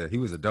was, he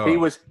was a dog. He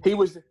was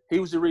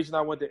the reason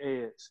I went to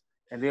Ed's.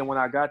 And then when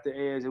I got to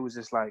Ed's, it was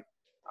just like,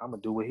 I'm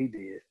going to do what he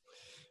did.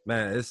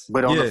 Man,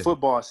 But on the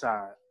football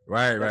side.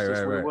 Right.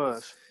 It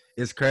was.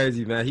 It's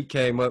crazy, man. He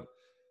came up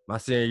my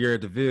senior year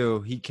at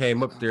DeVille. He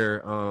came up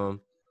there.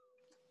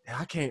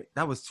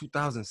 That was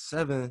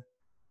 2007.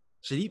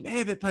 Shit, he may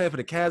have been playing for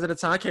the Cavs at the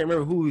time. I can't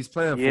remember who he was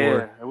playing for.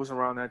 Yeah, it was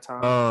around that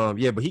time. But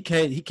he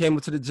came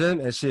up to the gym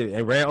and shit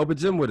and ran open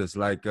gym with us.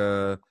 Like,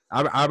 I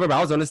remember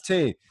I was on his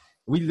team.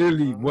 We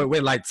literally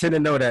went like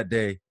 10-0 that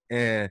day,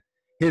 and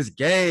his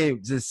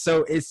game just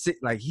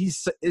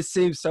it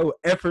seemed so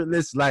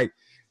effortless, like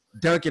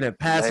dunking and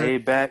passing.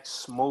 Laid back,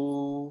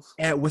 smooth.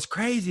 And what's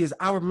crazy is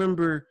I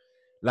remember,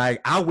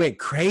 like, I went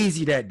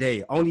crazy that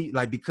day only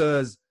like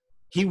because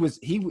he was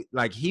getting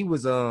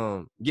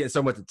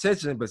so much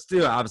attention, but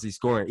still obviously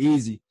scoring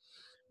easy.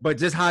 But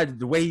just how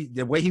the way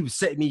he was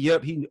setting me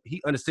up, he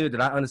understood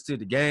that I understood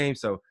the game.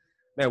 So,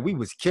 man, we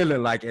was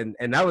killing, like, and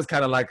that was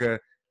kind of like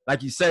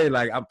like you say,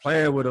 like, I'm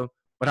playing with him,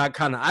 but I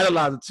kind of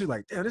idolized him too.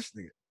 Like, damn, this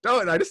nigga,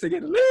 like, this nigga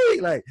in the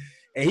league, like,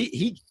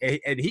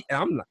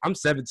 and I'm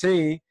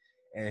 17.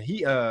 And he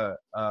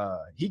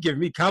giving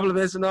me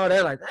compliments and all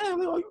that, like, damn,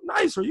 you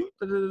nice, or you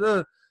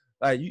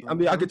like, you, I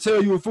mean, I could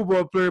tell you a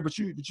football player, but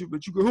you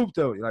can hoop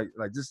though, like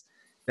just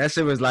that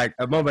shit was like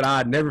a moment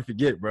I'd never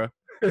forget, bro.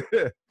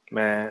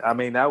 Man, I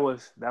mean that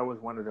was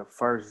one of the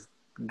first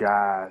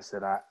guys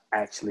that I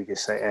actually could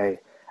say, hey,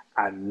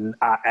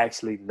 I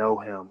actually know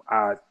him.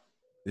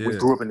 We Yeah,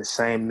 grew up in the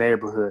same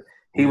neighborhood.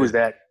 He yeah, was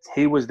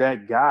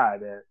that guy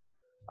that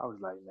I was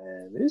like,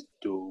 man, this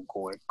dude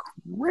going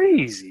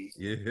crazy.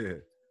 yeah,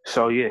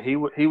 So yeah, he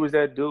was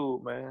that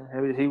dude,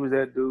 man. He was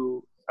that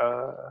dude.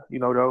 You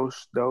know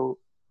those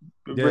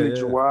yeah, really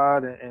yeah.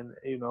 Jawad and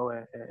you know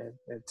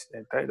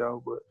and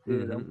Tato, but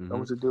yeah, that Mm-hmm.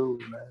 was a dude,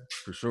 man.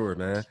 For sure,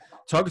 man.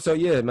 So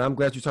yeah, man. I'm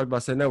glad you talked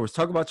about St. Edwards.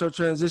 Talk about your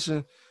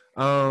transition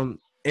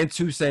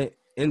into St.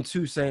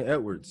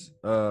 Edwards.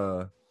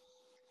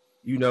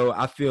 You know,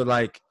 I feel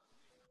like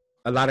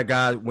a lot of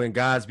guys, when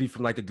guys be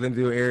from like the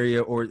Glenville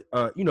area or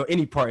you know,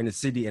 any part in the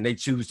city, and they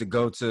choose to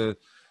go to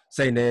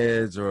St.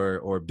 Ed's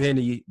or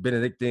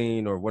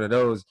Benedictine or one of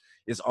those,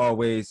 it's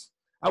always,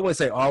 I wouldn't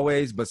say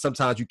always, but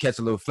sometimes you catch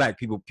a little flack.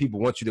 People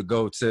want you to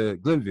go to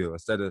Glenville Oh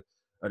instead of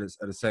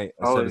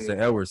yeah,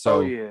 St. Edwards.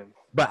 oh So, yeah,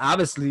 but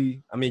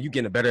obviously, I mean, you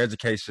getting a better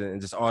education and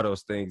just all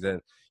those things,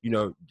 and you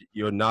know,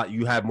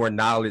 you have more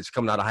knowledge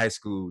coming out of high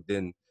school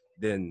than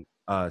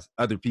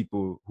other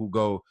people who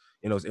go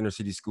in those inner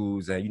city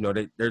schools, and you know,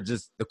 they're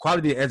just, the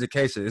quality of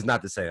education is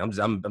not the same. I'm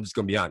just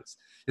gonna be honest,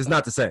 it's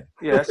not the same.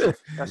 yeah.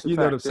 That's a You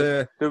know what I'm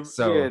fact. saying?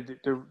 So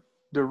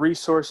The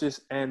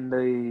resources and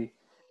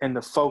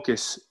the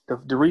focus,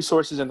 the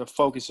resources and the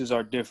focuses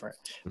are different.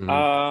 mhm.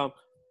 Um,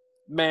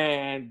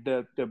 Man,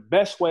 the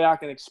best way I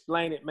can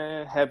explain it,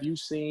 man. Have you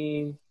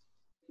seen?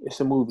 It's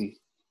a movie.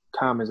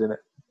 Comments in it.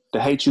 The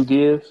Hate You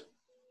Give.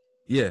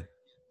 Yeah,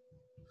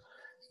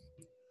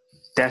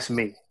 That's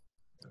me.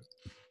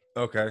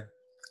 okay,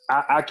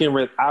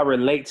 I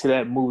relate to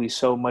that movie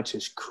so much.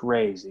 It's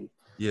crazy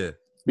yeah,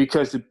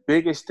 because the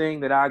biggest thing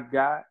that I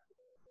got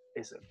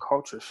is a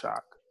culture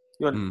shock.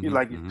 You mm-hmm,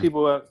 like mm-hmm.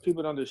 people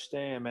don't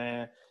understand,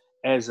 man.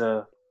 As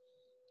a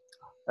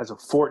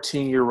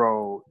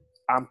 14-year-old,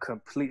 I'm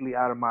completely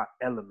out of my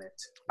element.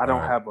 I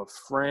don't Right, have a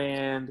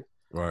friend.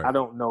 right, I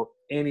don't know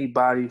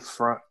anybody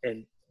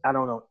and I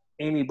don't know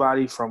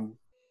anybody from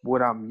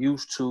what I'm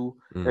used to.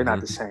 They're not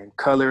mm-hmm, the same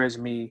color as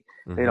me.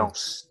 They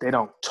mm-hmm.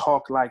 don't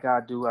talk like I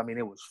do. I mean,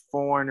 it was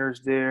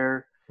foreigners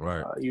there.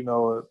 Right, You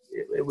know,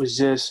 it was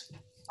just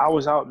I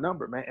was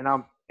outnumbered, man.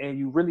 And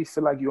you really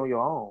feel like you're on your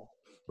own,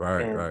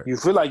 right, and right, you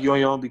feel like you're on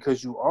your own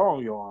because you are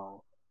on your own.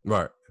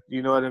 right.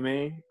 You know what I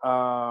mean?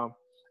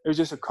 It was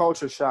just a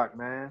culture shock,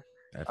 man.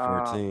 At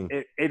 14,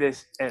 It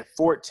is at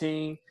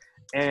 14, it's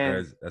and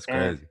crazy. That's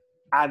and crazy.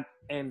 I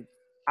and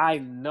I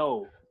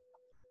know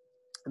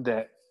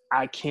that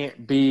I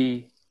can't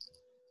be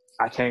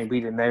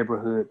the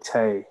neighborhood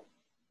Tay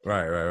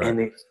Right, right,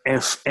 right.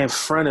 in in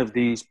front of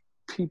these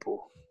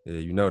people. Yeah,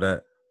 you know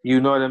that.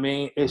 You know what I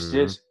mean? It's Mm-hmm.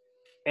 just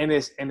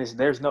it's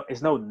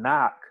it's no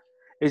knock.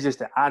 It's just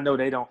that I know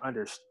they don't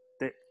understand.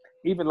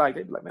 Even like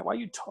they be like, man, why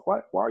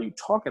are you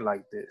talking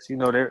like this? You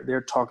know,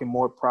 they're talking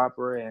more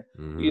proper, and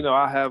Mm-hmm. you know,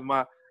 I have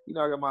I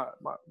got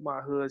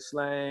my hood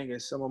slang,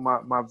 and some of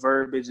my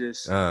verbiage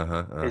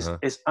Uh-huh. Uh-huh.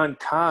 is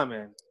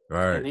uncommon,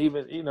 Right. and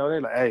even you know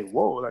they're like, hey,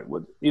 whoa, like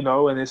what, you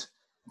know, and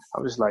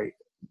I'm just like,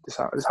 this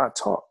how I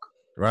talk,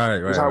 Right,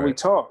 this right, how we right.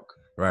 talk,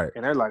 Right.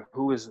 and they're like,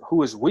 who is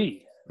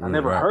we? I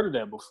never Right. heard of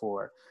that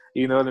before.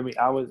 You know what I mean?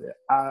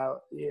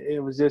 It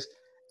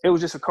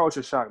was just a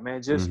culture shock,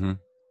 man. Just Mm-hmm.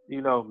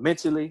 you know,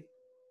 mentally,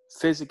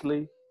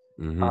 physically,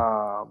 Mm-hmm.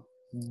 um,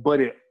 but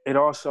it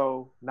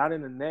also not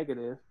in a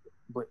negative,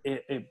 but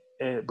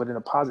but in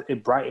a positive.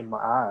 It brightened my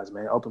eyes,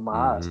 man. It opened my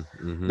eyes.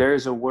 Mm-hmm. Mm-hmm. There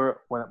is a world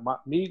when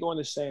me going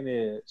to St.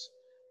 Ed's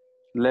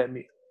let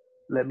me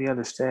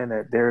understand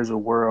that there is a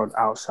world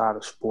outside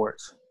of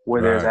sports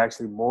where there's Right.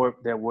 actually more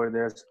that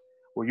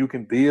where you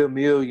can be a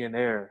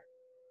millionaire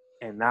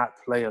and not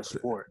play a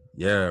sport,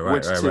 Yeah, right,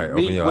 which right, to right.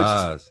 Open me, your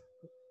eyes.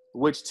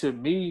 which to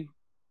me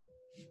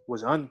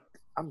was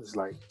I'm just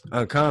like,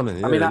 Uncommon. I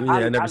Yeah, mean, yeah.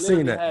 I never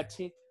seen that.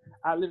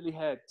 I literally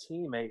had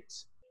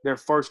teammates. Their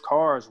first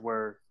cars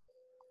were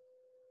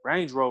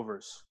Range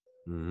Rovers,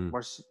 Mm-hmm.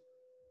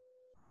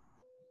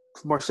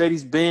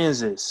 Mercedes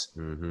Benzes,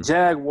 Mm-hmm.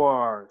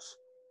 Jaguars,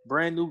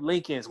 brand new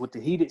Lincolns with the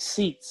heated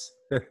seats.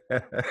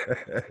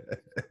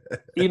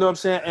 You know what I'm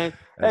saying? And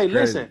That's hey,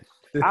 listen,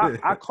 crazy.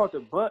 I caught the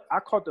bus. I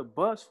caught the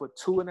bus for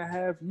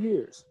 2.5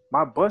 years.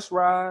 My bus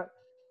ride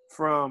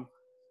from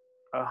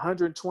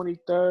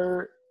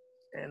 123rd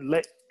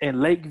and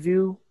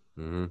Lakeview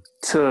Mm-hmm.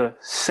 to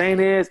St.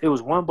 Ed's. It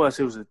was one bus.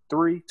 It was a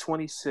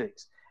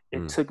 326. It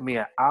Mm. took me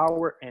an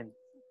hour and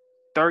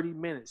 30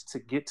 minutes to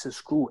get to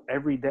school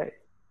every day.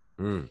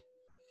 Mm.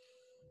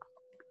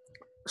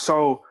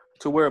 So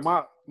to where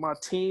my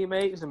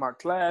teammates and my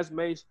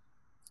classmates,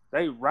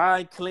 they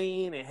ride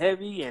clean and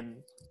heavy and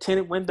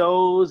tinted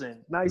windows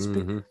and nice.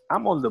 Mm-hmm.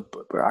 I'm on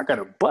bro, I got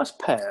a bus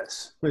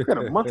pass. I got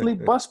a monthly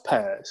bus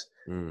pass.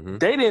 Mm-hmm.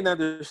 They didn't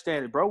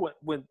understand it, bro.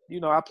 When you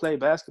know I played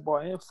basketball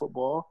and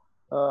football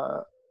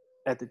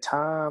at the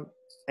time,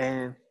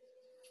 and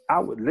I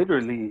would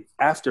literally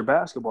after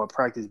basketball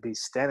practice be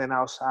standing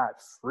outside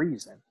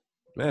freezing.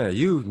 Man,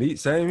 me,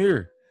 same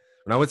here.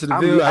 When I went to the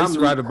I'm Ville, I used to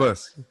I'm ride the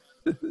bus.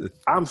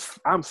 I'm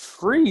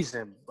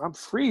freezing. I'm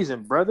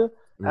freezing, brother.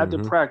 After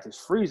Mm-hmm. practice,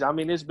 freezing. I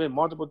mean, there's been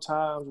multiple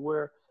times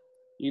where,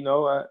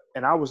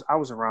 and I was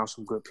around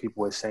some good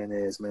people at St.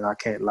 Ed's, man. I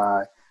can't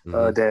lie.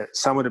 Mm-hmm. That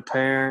some of the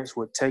parents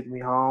would take me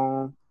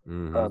home.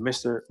 Mm-hmm.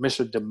 Mr.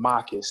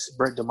 DeMarcus,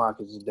 Brett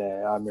DeMarcus'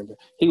 dad. I remember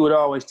he would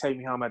always take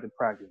me home after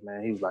practice,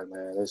 man. He was like,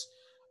 man,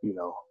 you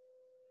know,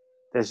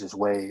 that's just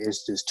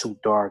it's just too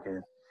dark.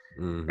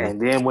 Mm-hmm. And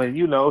then when,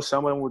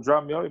 some of them would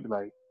drop me off, they'd be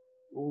like,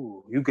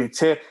 ooh, you could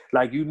tell,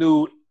 like you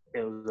knew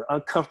it was an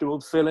uncomfortable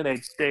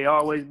feeling. They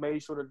always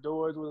made sure the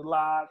doors was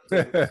locked,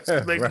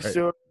 making Right.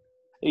 sure,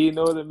 you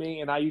know what I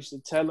mean? And I used to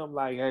tell them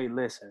like, hey,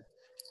 listen,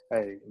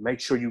 hey, make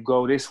sure you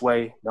go this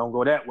way. Don't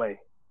go that way.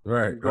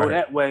 Right. You go Right.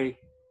 that way,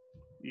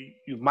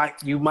 you might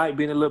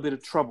be in a little bit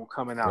of trouble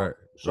coming out. Right.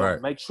 So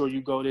Right. make sure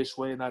you go this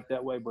way, not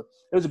that way. But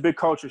it was a big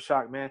culture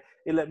shock, man.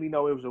 It let me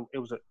know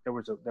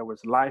there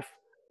was life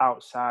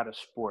outside of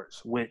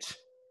sports, which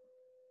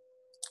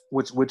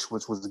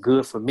was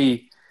good for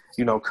me,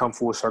 come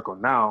full circle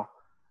now.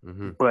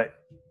 Mm-hmm. But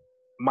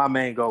my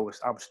main goal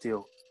was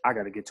I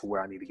got to get to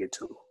where I need to get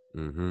to.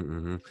 Mm-hmm.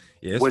 Mm-hmm.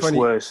 Yeah, it's which funny.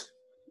 was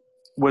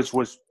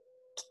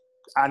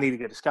I need to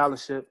get a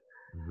scholarship,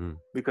 Mm-hmm.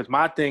 because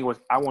my thing was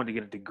I wanted to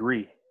get a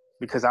degree,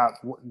 because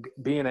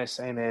being at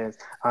St. Anne's,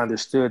 I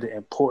understood the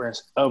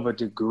importance of a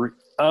degree,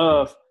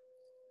 of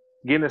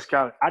getting a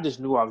scholarship. I just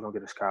knew I was gonna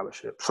get a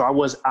scholarship, so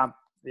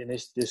and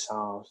this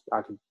sounds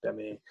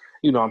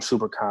I'm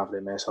super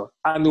confident, man. So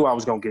I knew I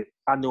was gonna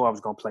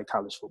play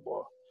college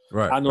football.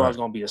 Right. I knew I Right. was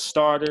gonna be a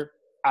starter.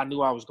 I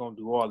knew I was gonna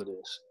do all of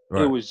this. It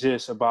Right. was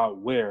just about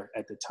where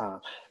at the time.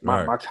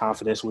 Right. My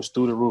confidence was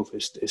through the roof.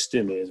 It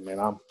still is, man.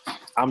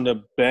 I'm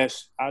the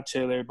best. I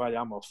tell everybody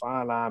I'm a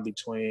fine line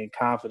between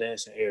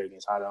confidence and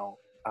arrogance.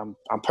 I'm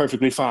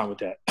perfectly fine with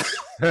that.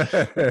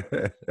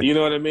 You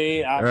know what I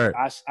mean? Right.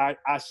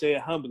 I say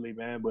it humbly,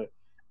 man, but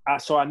I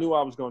knew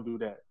I was gonna do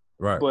that.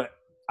 Right. But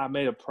I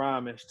made a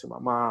promise to my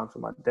mom, to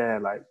my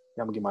dad, like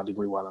I'm gonna get my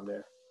degree while I'm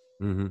there.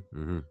 Mm-hmm.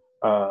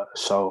 Mm-hmm.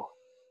 So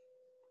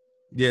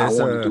Yeah. I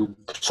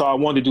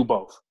wanted to do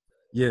both.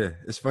 Yeah.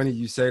 It's funny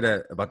you say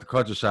that about the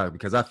culture shock,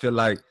 because I feel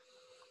like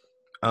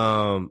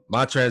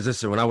my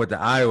transition when I went to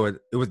Iowa,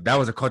 that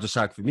was a culture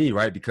shock for me,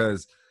 right?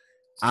 Because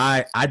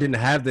I didn't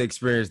have the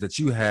experience that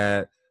you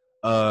had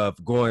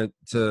of going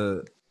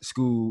to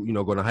school,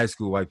 going to high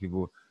school, white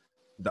people.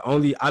 I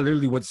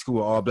literally went to school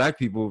with all black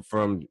people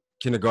from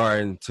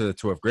kindergarten to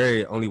 12th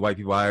grade. Only white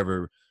people I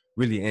ever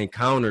really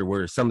encountered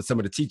were some of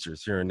the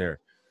teachers here and there.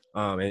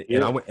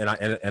 And I went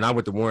and I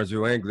went to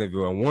Warrensville and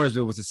Glenville, and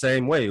Warrensville was the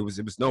same way. It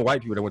was no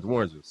white people that went to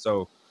Warrensville.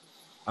 So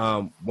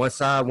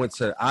once I went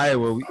to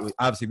Iowa,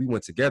 we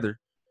went together.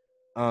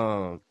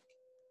 I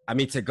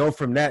mean, to go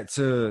from that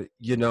to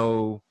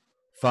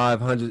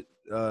 500,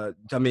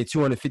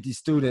 250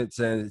 students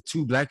and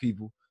 2 black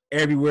people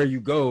everywhere you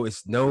go,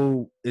 it's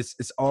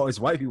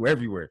white people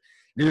everywhere.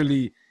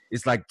 Literally,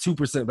 it's like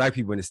 2% black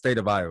people in the state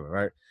of Iowa,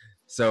 right?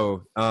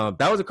 So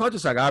that was a culture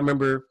shock. I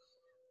remember,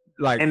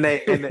 like, but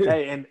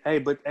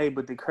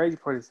the crazy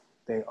part is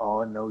they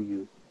all know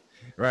you.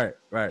 right.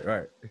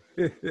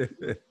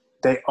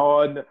 They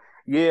all know,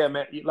 yeah,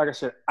 man. Like I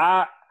said,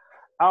 I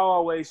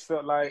always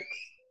felt like,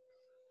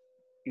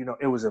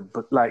 it was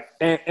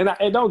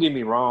and don't get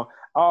me wrong,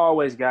 I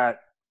always got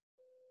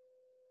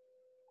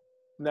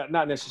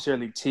not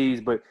necessarily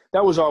teased, but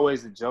that was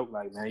always the joke.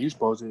 Like, man, you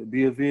supposed to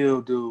be a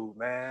Ville dude,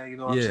 man. You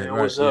know what I'm Yeah, saying?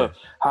 right. What's Yeah, up?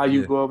 How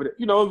you yeah, go over there?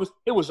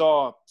 It was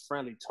all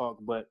friendly talk,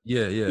 but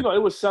yeah, yeah.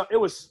 it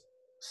was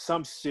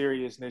some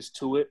seriousness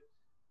to it.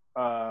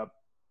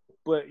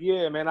 But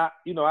yeah, man, I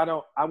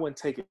wouldn't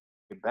take it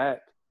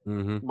back.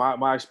 Mm-hmm.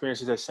 My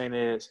experiences at St.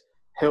 Ed's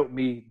helped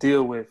me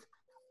deal with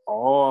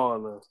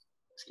all the,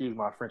 excuse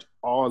my French,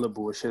 all the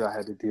bullshit I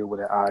had to deal with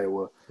at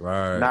Iowa.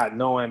 Right. Not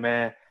knowing,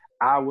 man,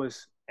 I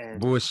was, and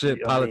Bullshit I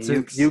mean,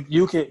 politics. you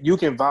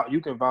can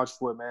vouch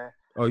for it, man.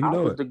 Oh, you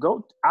know it.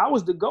 I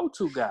was the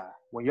go-to guy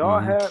when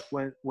y'all Mm-hmm.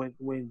 had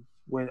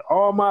when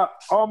all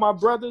my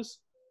brothers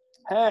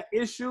had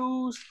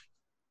issues.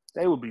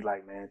 They would be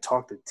like, man,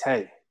 talk to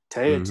Tay.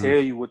 Tay will tell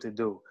you what to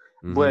do.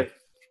 Mm-hmm. But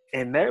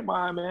in their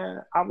mind,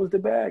 man, I was the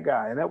bad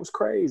guy, and that was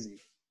crazy.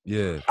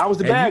 Yeah, I was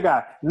the bad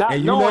guy. Not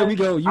knowing we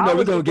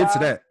gonna get to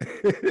that.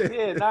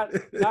 Yeah,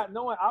 not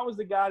knowing I was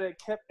the guy that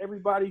kept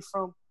everybody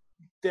from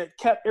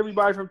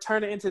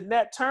turning into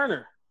Nat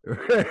Turner.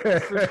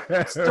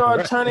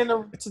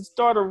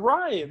 Start a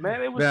riot,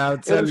 man. It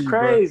was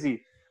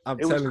crazy.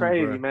 It was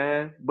crazy,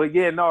 man. But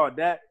yeah, no,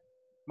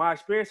 my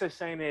experience at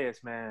St.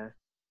 Ed's, man,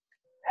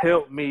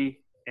 helped me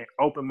and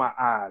opened my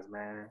eyes,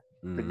 man.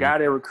 Mm-hmm. The guy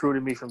that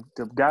recruited me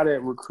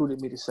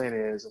to St.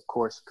 Ed's, of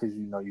course, because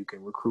you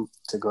can recruit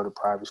to go to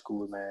private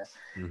school, man.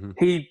 Mm-hmm.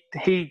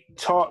 He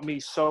taught me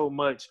so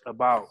much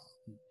about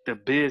the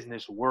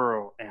business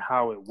world and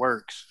how it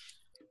works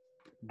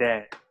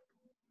that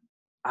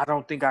I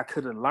don't think I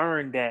could have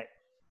learned that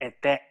at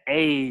that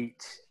age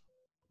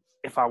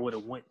if I would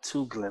have went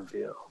to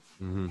Glenville.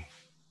 Mm-hmm.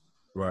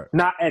 Right.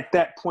 Not at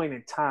that point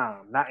in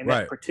time, not in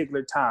that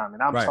particular time.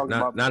 And I'm talking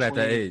about not at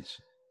that age.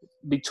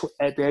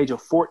 at the age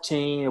of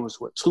 14, it was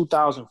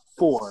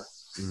 2004.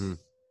 Mm-hmm.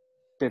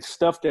 The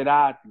stuff that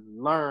I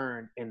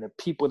learned and the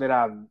people that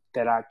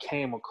I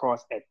came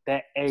across at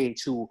that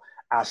age who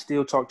I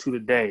still talk to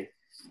today,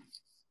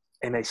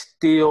 and they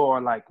still are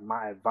like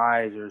my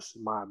advisors,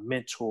 my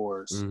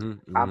mentors.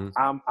 Mm-hmm.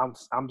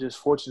 Mm-hmm. I'm just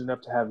fortunate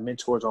enough to have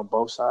mentors on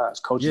both sides.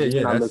 Coach Yeah,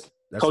 Again, that's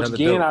Coach hella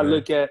Again, dope, I man.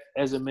 look at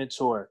as a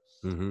mentor.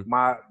 Mm-hmm.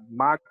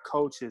 My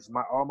coaches,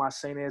 all my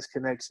St. Anne's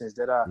connections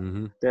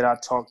Mm-hmm. that I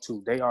talk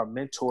to, they are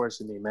mentors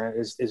to me, man.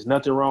 It's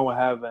nothing wrong with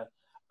having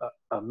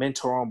a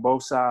mentor on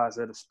both sides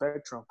of the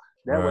spectrum.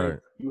 That way Right.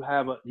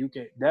 you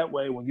can that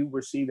way when you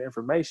receive the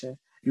information,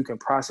 you can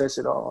process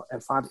it all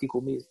and find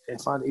equal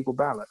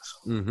balance.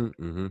 Mm-hmm.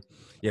 Mm-hmm.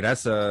 Yeah,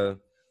 that's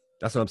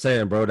what I'm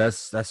saying, bro.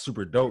 That's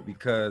super dope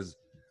because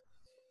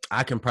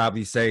I can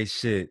probably say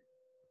shit.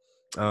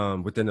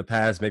 Within the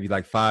past maybe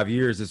like 5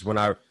 years is when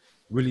I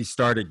really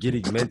started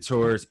getting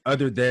mentors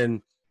other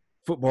than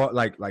football,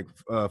 like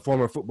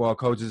former football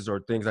coaches or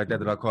things like that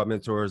that I call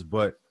mentors,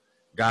 but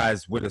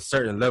guys with a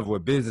certain level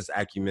of business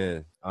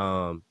acumen.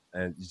 And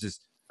it's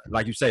just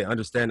like you say,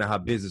 understanding how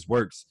business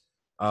works.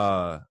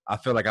 I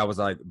feel like I was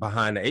like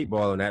behind the eight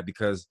ball on that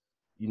because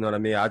you know what I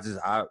mean.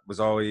 I was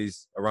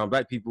always around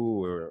black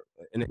people or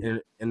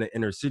in the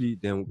inner city,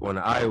 then going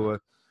to Iowa,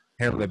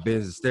 handling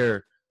business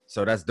there.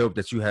 So that's dope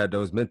that you had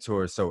those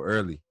mentors so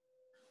early.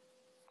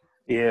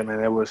 Yeah,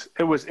 man, it was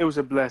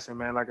a blessing,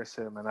 man. Like I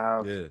said, man,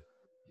 Yeah,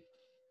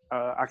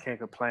 I can't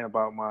complain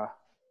about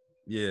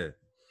yeah,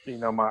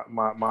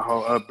 my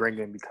whole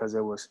upbringing because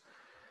it was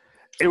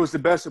the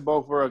best of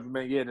both worlds,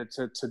 man. Yeah,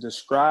 to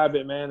describe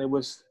it, man, it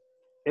was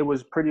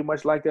pretty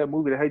much like that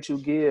movie, The Hate You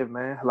Give,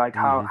 man. Like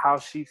mm-hmm, how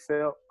she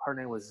felt. Her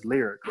name was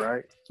Lyric,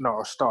 right? No,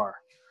 or Star.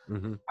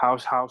 mm-hmm,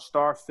 How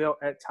Star felt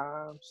at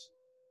times,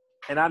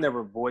 and I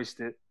never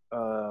voiced it,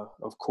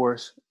 of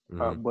course,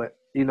 mm-hmm. but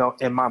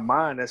in my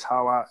mind, that's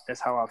how I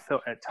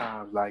felt at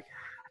times. Like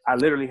I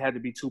literally had to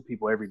be two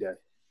people every day,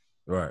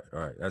 Right,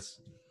 right. That's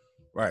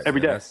right,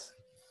 every man. day.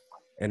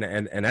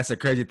 And that's a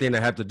crazy thing to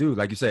have to do,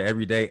 like you say,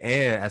 every day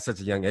and at such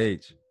a young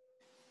age.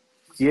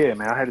 Yeah,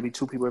 man, I had to be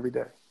two people every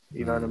day.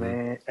 You know what I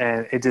Mm-hmm. mean?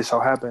 And it just so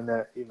happened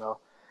that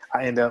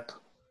I end up,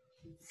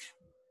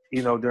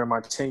 during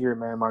my tenure,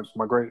 man,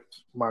 my great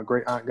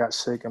aunt got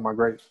sick and my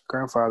great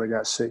grandfather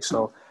got sick,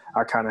 so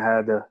I kind of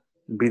had to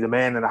be the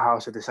man in the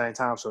house at the same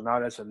time. So now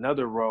that's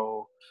another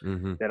role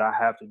Mm-hmm. that I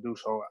have to do.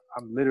 So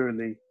I'm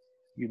literally,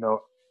 you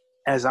know,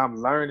 as I'm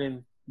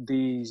learning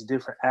these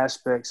different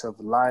aspects of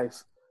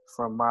life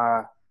from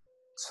my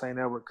St.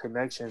 Edward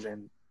connections,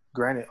 and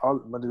granted,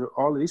 all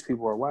of these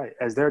people are white,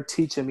 as they're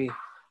teaching me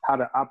how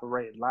to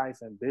operate life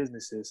and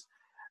businesses,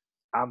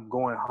 I'm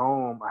going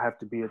home. I have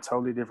to be a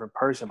totally different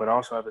person, but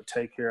also have to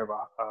take care of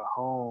a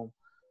home.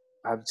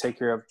 I have to take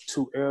care of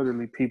two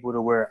elderly people to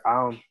where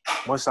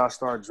once I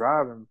start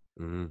driving,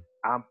 Mm-hmm.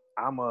 I'm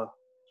I'm a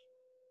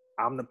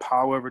I'm the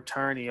power of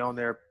attorney on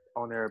their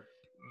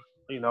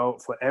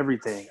for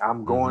everything. I'm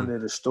Mm-hmm. going to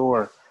the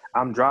store.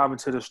 I'm driving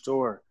to the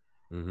store,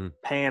 Mm-hmm.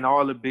 paying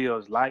all the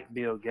bills, light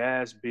bill,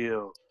 gas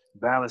bill,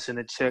 balancing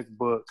the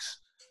checkbooks.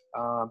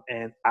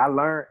 And I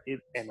learned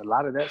it, and a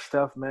lot of that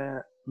stuff,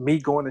 man, me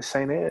going to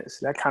St. Ed's,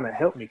 that kind of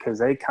helped me because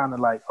they kind of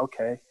like,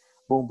 okay,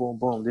 boom, boom,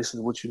 boom, this is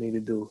what you need to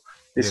do.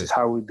 This Yeah. is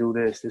how we do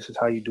this. This is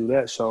how you do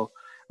that. So,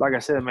 like I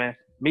said, man,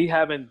 me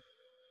having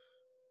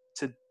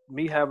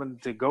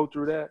to go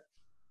through that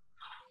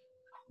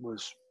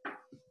was,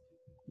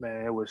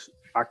 man,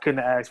 I couldn't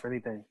ask for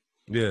anything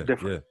Yeah.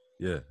 different.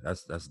 Yeah. Yeah.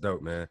 That's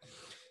dope, man.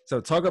 So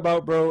talk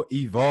about, bro,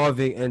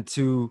 evolving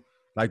into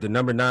like the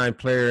number 9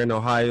 player in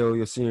Ohio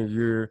your senior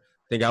year.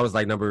 I think I was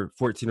like number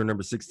 14 or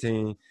number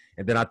 16.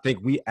 And then I think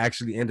we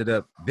actually ended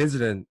up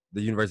visiting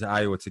the University of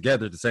Iowa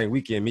together the same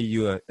weekend. Me,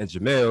 you, and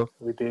Jamel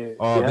We did.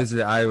 all Yeah.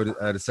 visited Iowa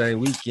the same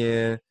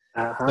weekend.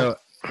 Uh-huh. So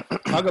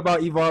talk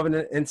about evolving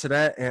into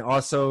that, and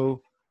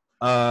also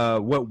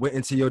what went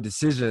into your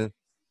decision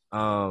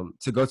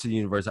to go to the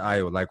University of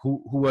Iowa. Like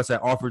who else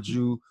that offered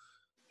you?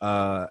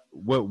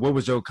 What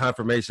was your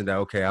confirmation that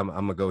okay, I'm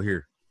gonna go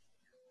here?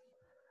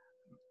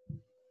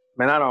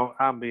 Man,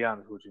 I'm be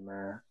honest with you,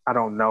 man. I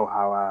don't know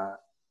how I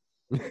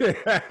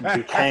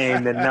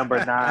became the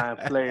number 9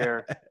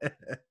 player.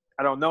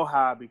 I don't know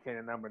how I became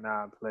the number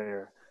 9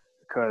 player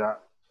because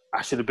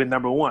I should have been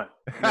number 1.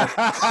 You know?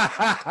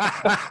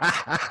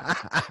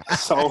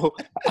 so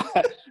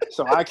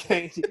so I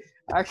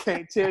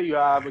can't tell you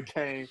how I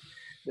became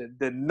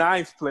the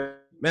 9th player.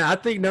 Man, I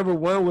think number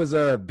 1 was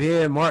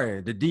Ben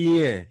Martin, the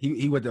DN.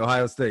 He went to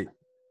Ohio State.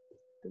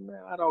 Man,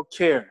 I don't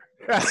care.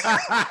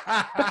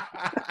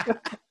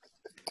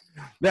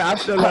 Man, I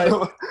feel like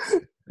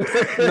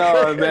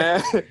no,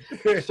 man.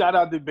 Shout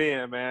out to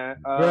Ben, man.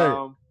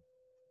 Right.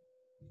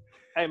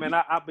 Hey, man,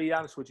 I'll be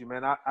honest with you,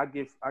 man. I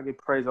give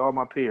praise to all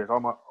my peers, all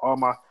my,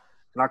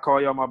 and I call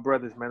y'all my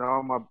brothers, man.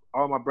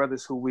 All my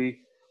brothers who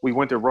we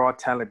went to Raw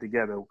Talent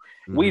together.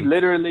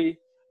 Mm-hmm.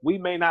 We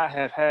may not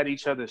have had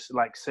each other's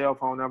like cell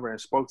phone number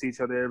and spoke to each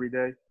other every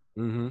day,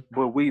 mm-hmm.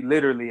 but we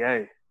literally,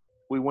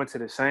 we went to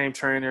the same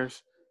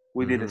trainers,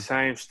 we did the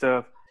same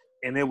stuff,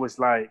 and it was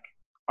like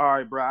all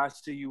right, bro, I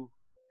see you.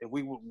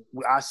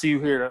 I see you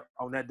here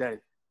on that day.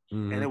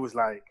 Mm-hmm. And it was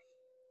like,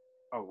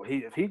 oh, well,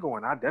 if he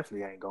going, I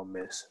definitely ain't gonna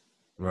miss.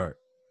 Right.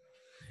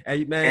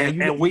 Hey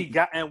man, And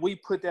we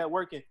put that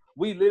work in.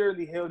 We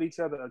literally held each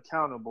other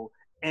accountable.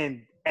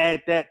 And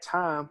at that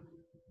time,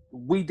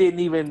 we didn't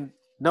even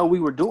know we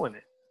were doing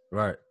it.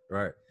 Right.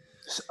 Right.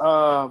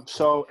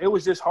 So it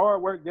was just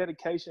hard work,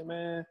 dedication,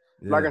 man.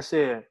 Yeah. Like I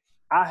said,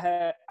 I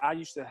had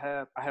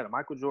a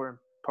Michael Jordan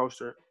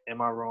poster in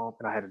my room,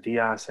 and I had a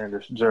Deion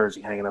Sanders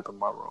jersey hanging up in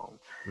my room.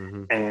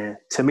 Mm-hmm. And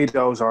to me,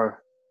 those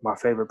are my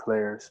favorite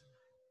players.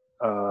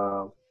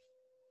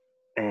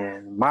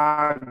 And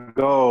my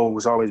goal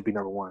was always be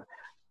number one.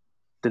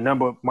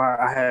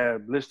 I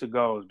had list of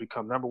goals: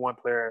 become number one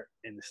player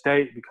in the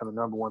state, become the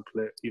number one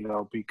player,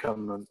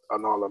 become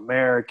an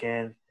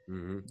All-American.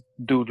 Mm-hmm.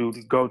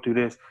 Go through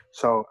this.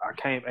 So I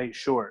came 8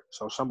 short.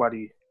 So I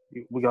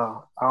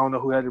don't know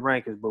who had the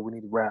rankings, but we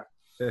need to rap.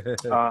 It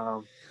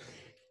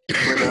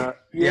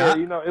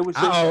was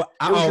just I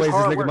always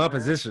just look at my man.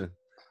 position.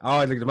 I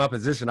always looked at my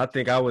position. I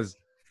think it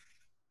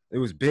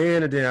was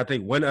Ben, and then I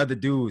think one other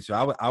dude.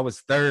 So I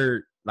was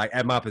third, like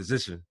at my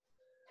position.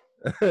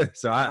 I'm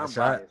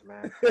biased,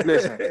 man.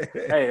 Listen,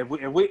 hey,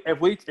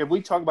 if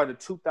we talk about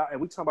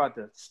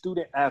the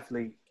student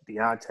athlete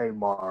Diauntae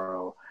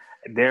Morrow,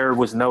 there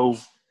was no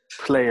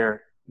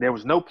player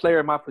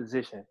in my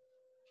position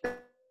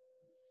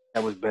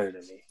that was better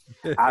than me.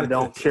 I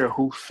don't care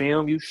who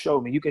film you show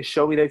me. You can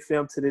show me their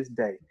film to this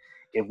day.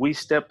 If we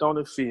stepped on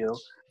the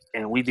field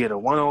and we did a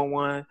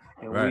one-on-one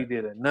and we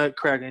did a nut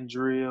cracking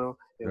drill,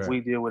 we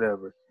did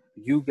whatever,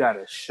 you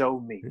gotta show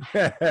me.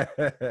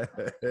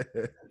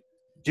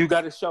 You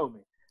got to show me.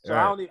 So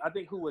I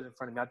think who was in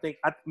front of me? I think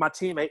my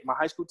teammate, my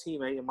high school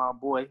teammate, and my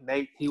boy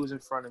Nate, he was in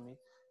front of me.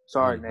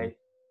 Sorry, Nate.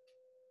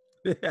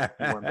 He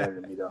wasn't better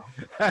than me though.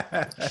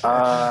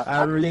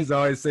 I remember you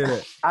always say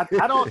that. I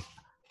don't.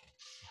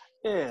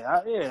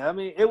 Yeah. I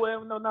mean, it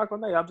wasn't no knock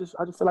on Nate. I just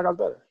feel like I was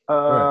better.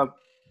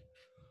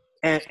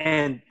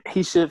 And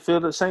he should feel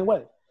the same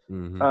way.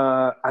 Mm-hmm.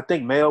 I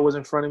think Mayo was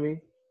in front of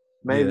me,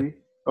 maybe,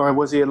 or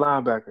was he a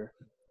linebacker?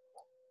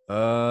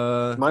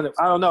 I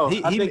don't know.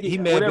 I think he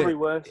may whatever he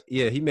was.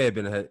 Yeah, he may have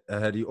been ahead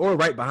of you, or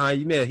right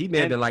behind you. He may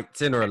have been like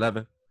 10 or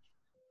 11.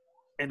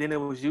 And then it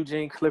was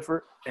Eugene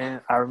Clifford,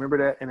 and I remember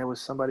that, and it was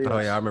somebody else. Oh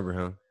yeah, I remember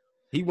him.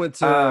 He went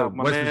to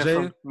West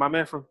Virginia. My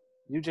man from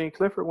Eugene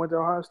Clifford went to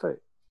Ohio State.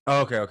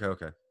 Oh,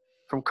 okay.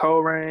 From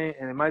Coleraine,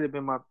 and it might have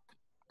been the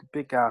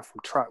big guy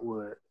from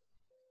Trotwood.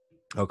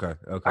 Okay.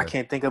 I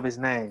can't think of his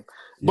name,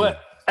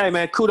 but hey,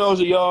 man, kudos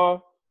to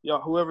y'all,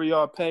 whoever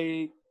y'all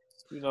paid,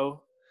 to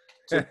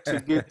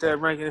get that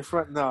ranking in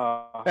front.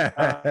 No,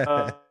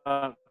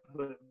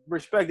 but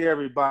respect to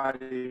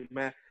everybody,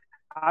 man.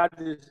 I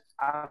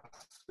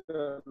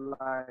feel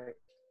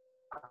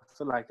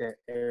like that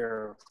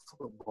era of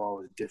football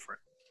was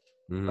different,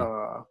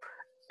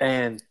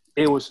 and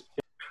it was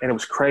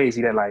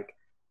crazy that like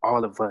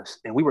all of us,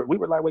 and we were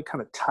like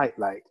kind of tight,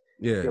 like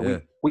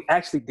we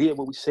actually did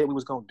what we said we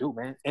was gonna do,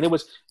 man. And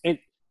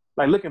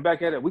like looking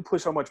back at it, we put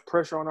so much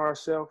pressure on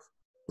ourselves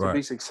to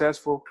be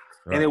successful.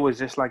 Right. And it was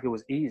just like it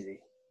was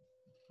easy.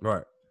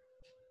 Right.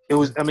 It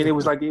was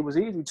like it was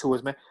easy to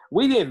us, man.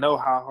 We didn't know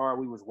how hard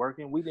we was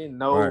working. We didn't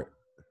know. Right.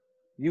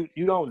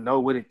 You don't know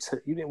what it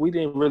took. We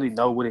didn't really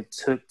know what it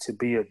took to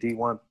be a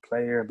D1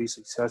 player and be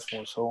successful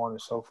and so on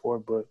and so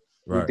forth. But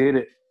we did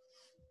it.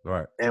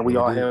 Right. And we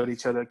all held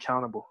each other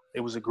accountable.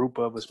 It was a group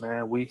of us,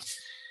 man.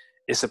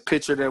 It's a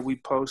picture that we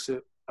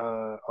posted.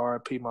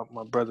 RIP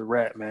my brother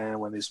Rat, man.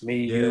 When it's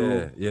me,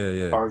 you,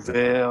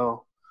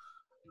 Arvell.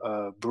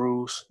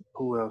 Bruce,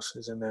 who else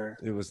is in there?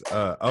 It was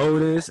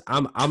Otis,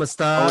 I'm a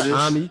star,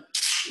 Ami.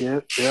 Yeah.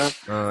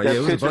 It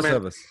was a bunch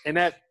of us. And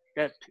that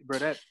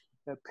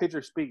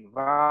picture speak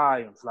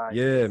volumes. Like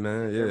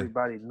man,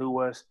 everybody knew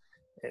us.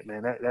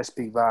 Man, that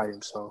speak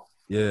volumes. So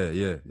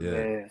yeah.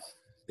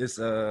 It's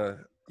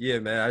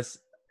man.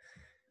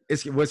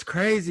 It's what's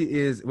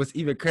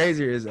even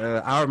crazier is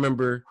I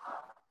remember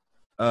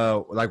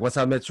like once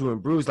I met you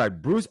and Bruce,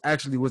 like Bruce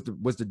actually was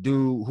the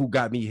dude who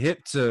got me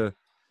hip to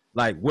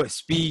like what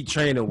speed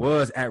training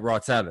was at Raw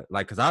Talent.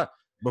 Like, cause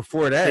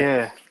before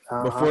that,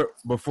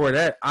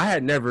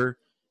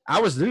 I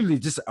was literally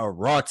just a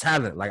raw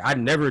talent. Like I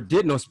never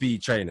did no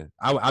speed training.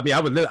 I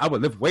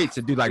would lift weights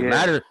and do like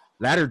ladder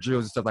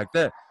drills and stuff like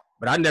that.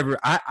 But I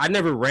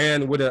never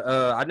ran with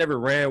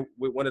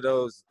one of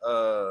those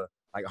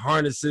like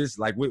harnesses,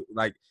 like with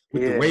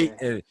the weight,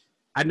 and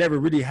I never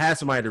really had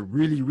somebody to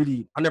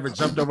really, I never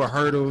jumped over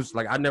hurdles.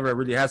 Like I never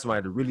really had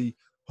somebody to really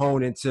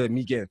hone into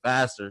me getting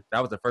faster. That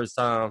was the first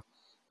time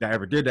that I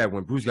ever did that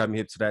when Bruce got me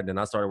hip to that. And then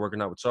I started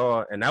working out with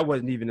y'all. And that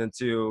wasn't even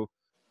until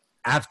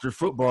after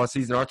football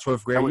season, our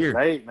 12th grade year. That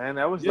was late, man.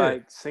 That was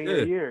like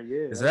senior year.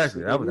 Yeah,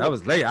 exactly. That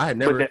was late. I had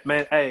never.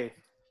 Man, hey,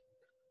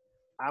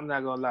 I'm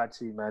not going to lie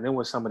to you, man. It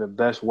was some of the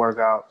best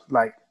workouts,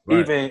 like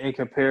even in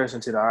comparison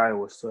to the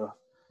Iowa stuff.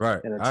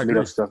 Right. And the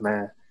Toledo stuff,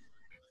 man.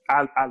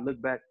 I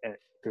look back at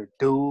the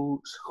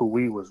dudes who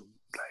we was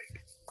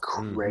like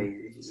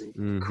crazy.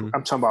 Mm-hmm.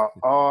 I'm talking about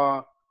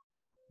all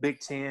Big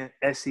Ten,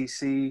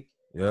 SEC,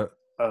 Yep.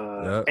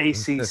 Yep.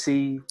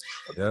 ACC,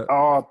 Yep.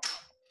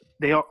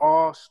 they are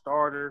all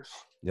starters.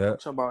 I'm Yep.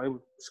 talking about it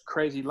was a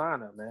crazy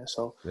lineup, man.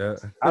 So Yep.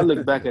 I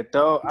look back at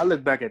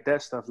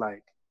that stuff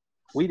like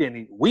we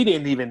didn't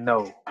even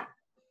know.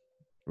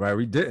 Right,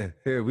 we didn't.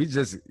 We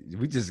just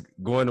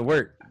going to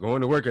work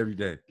every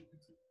day.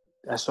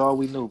 That's all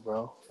we knew,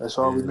 bro. That's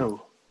all we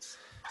knew.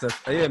 So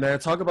yeah, man,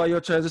 talk about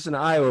your transition to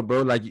Iowa,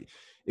 bro. Like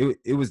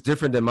it was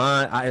different than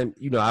mine. I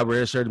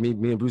redshirted.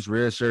 Me and Bruce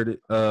redshirted.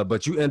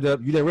 But you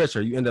didn't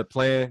redshirt. You end up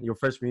playing your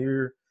freshman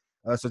year.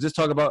 So just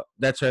talk about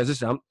that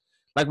transition.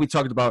 Like we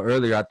talked about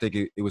earlier, I think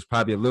it was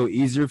probably a little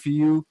easier for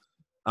you,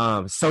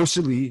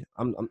 socially.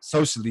 I'm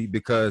socially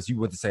because you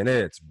went to St.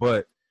 Ed's.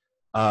 But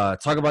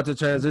talk about the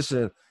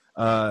transition.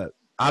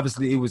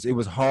 Obviously, it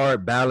was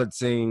hard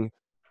balancing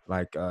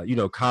like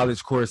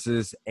college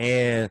courses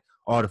and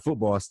all the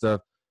football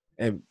stuff,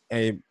 and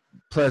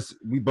plus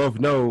we both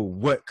know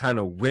what kind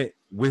of went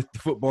with the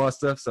football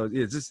stuff. So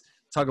yeah, just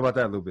talk about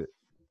that a little bit.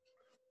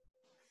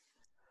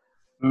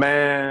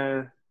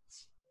 Man,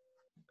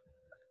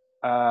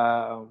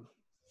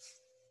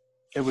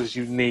 it was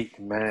unique,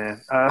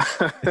 man.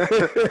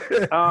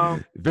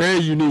 Very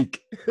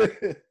unique.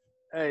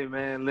 Hey,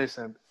 man,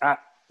 listen.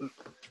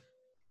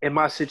 In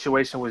my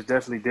situation was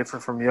definitely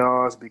different from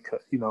y'all's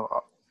because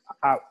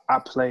I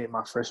played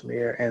my freshman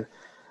year, and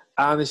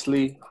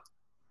honestly,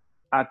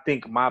 I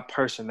think my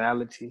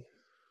personality,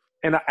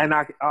 and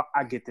I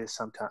get this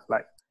sometimes.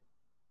 Like,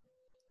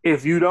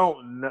 if you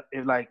don't know,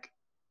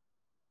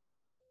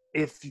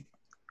 if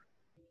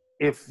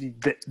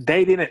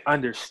they didn't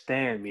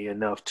understand me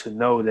enough to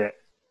know that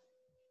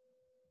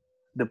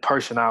the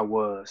person I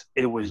was,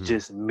 it was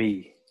just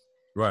me.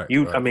 Right.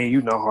 I mean,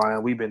 you know how I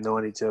am. We've been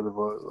knowing each other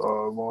for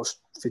almost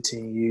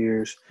 15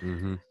 years.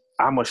 Mm-hmm.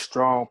 I'm a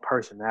strong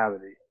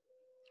personality.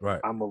 Right.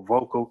 I'm a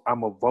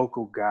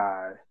vocal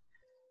guy.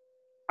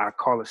 I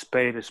call a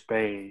spade a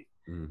spade.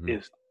 Mm-hmm.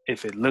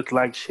 If it look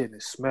like shit and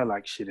it smell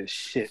like shit, it's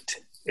shit.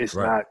 It's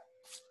not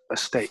a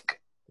steak.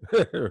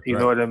 You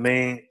know what I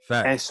mean?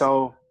 Facts. And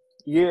so,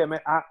 yeah,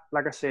 man.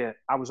 Like I said,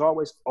 I was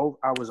always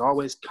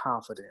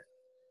confident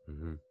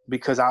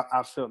because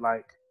I felt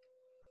like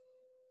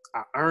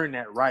I earned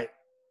that right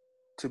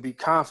to be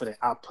confident.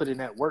 I put in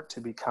that work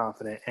to be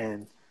confident,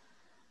 and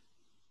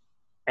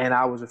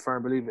I was a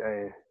firm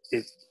believer.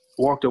 It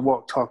walk the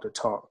walk, talk the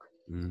talk,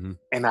 and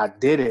I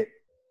did it.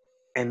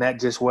 And that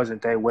just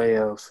wasn't their way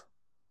of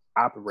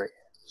operating.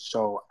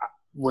 So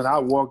when I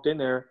walked in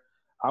there,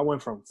 I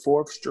went from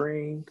 4th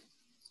string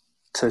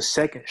to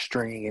 2nd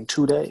string in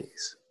 2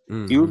 days.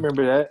 You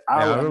remember that?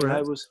 I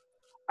was.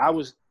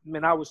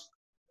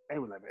 They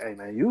were like, "Hey,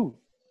 man, you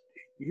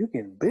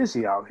getting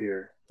busy out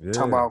here." Yeah.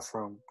 Talking about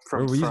from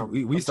we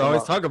used to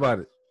always talk about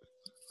it.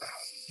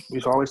 We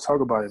used to always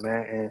talk about it,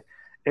 man, and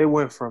it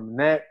went from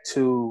that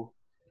to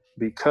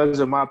because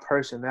of my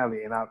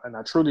personality, and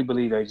I truly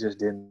believe they just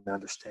didn't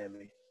understand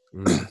me.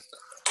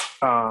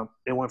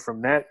 It went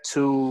from that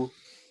to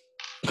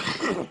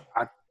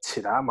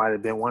I might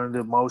have been one of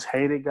the most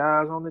hated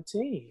guys on the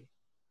team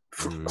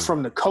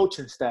from the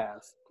coaching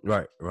staff.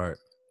 Right.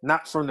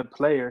 Not from the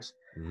players,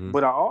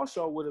 but I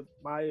also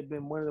might have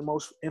been one of the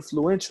most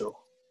influential,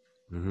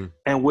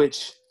 and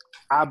which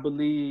I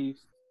believe,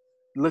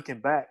 looking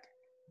back,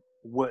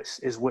 what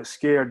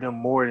scared them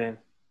more than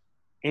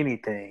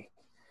anything.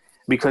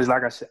 Because,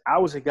 like I said, I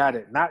was a guy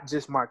that not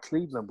just my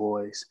Cleveland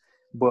boys,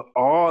 but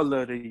all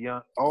of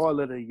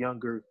the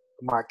younger,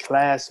 my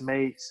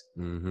classmates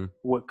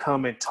would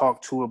come and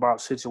talk to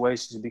about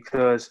situations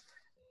because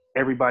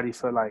everybody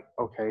felt like,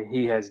 okay,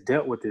 he has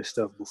dealt with this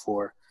stuff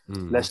before.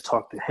 Let's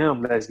talk to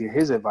him. Let's get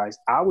his advice.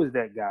 I was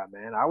that guy,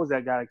 man. I was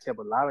that guy that kept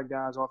a lot of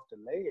guys off the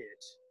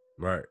ledge.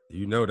 Right.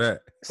 You know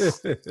that.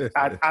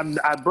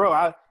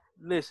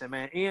 Listen,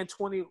 man.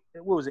 N20,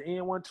 what was it?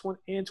 N120,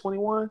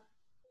 N21?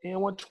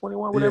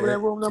 N121, whatever that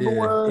room number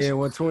was.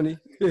 N120.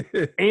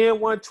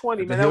 N120,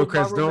 man. The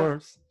Hillcrest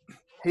dorms.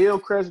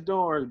 Hillcrest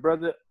dorms,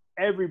 brother.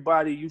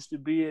 Everybody used to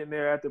be in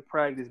there after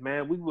practice,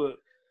 man.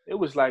 It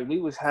was like we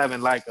was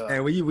having like a.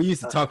 And we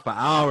used to talk for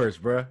hours,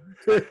 bro.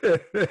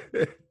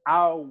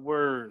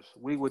 Hours.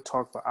 We would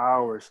talk for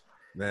hours,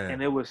 man.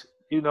 And it was,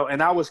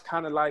 and I was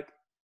kind of like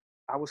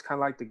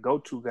the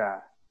go-to guy,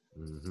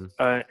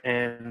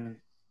 and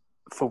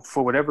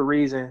for whatever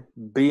reason,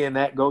 being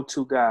that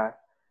go-to guy.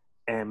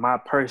 And my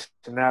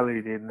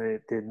personality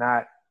didn't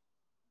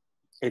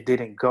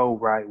go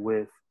right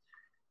with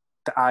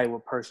the Iowa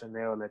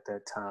personnel at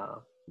that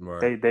time.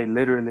 Right. They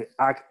literally,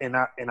 I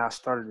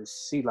started to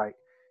see like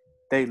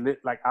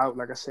like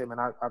I said, man,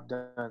 I've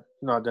done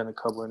a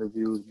couple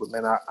interviews, but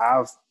man,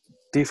 I've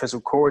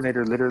defensive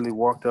coordinator literally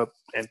walked up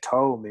and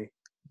told me,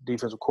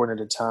 defensive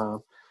coordinator at the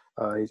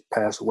time, he's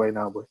passed away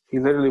now, but he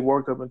literally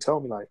walked up and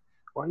told me like,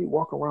 why are you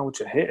walking around with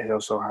your head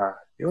held so high?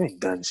 You ain't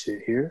done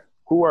shit here.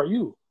 Who are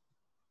you?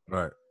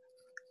 Right.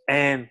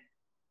 And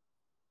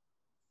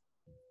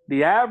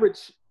the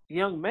average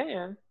young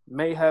man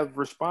may have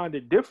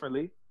responded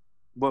differently,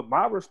 but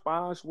my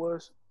response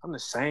was, I'm the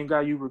same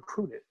guy you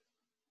recruited.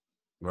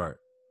 Right.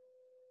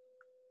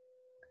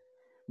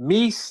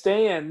 me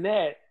saying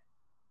that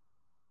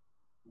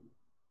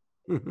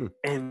and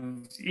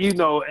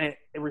and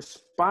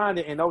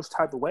responding in those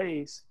type of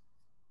ways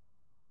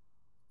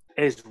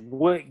is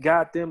what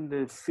got them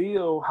to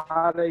feel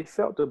how they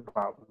felt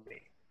about me.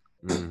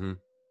 Mm-hmm.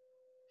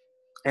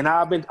 And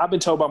I've been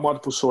told by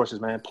multiple sources,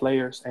 man,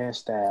 players and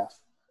staff,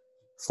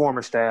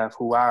 former staff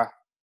who I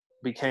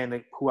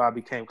became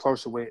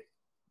closer with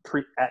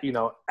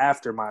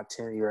after my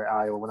tenure at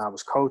Iowa when I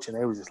was coaching.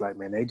 They was just like,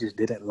 man, they just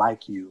didn't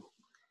like you.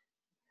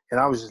 And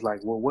I was just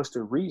like, well, what's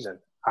the reason?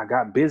 I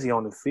got busy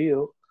on the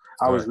field.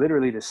 I was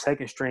literally the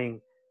second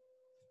string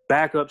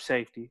backup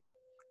safety,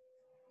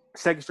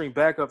 second string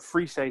backup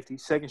free safety,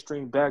 second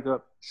string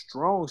backup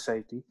strong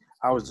safety.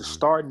 I was the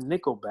starting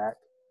nickel back.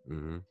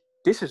 Mm-hmm.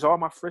 This is all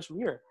my freshman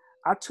year.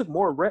 I took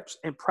more reps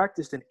in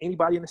practice than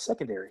anybody in the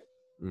secondary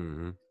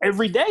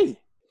every day.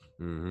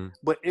 Mm-hmm.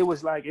 But it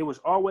was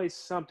always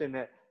something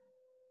that,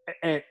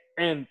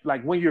 and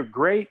like when you're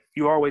great,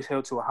 you're always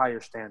held to a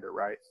higher standard,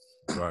 right?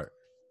 Right.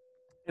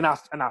 And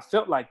I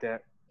felt like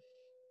that,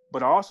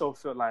 but I also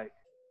felt like,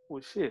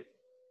 well, shit.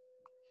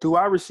 Do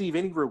I receive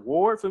any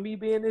reward for me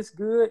being this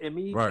good and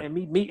me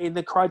meeting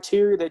the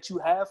criteria that you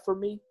have for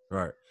me?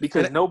 Right.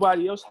 Because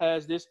nobody else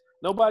has this.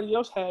 Nobody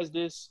else has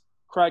this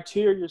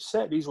criteria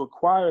set, these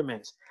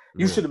requirements.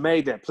 You should have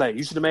made that play.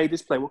 You should have made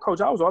this play. Well,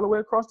 coach, I was all the way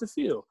across the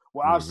field.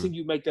 Well, I've seen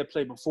you make that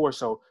play before.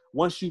 So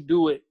once you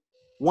do it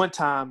one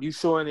time, you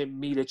showing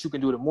me that you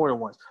can do it more than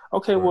once.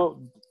 Okay,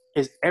 well,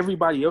 is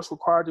everybody else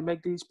required to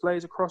make these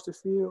plays across the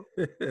field?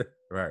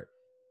 Right.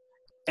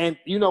 And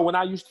when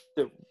I used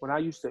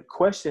to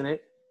question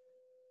it,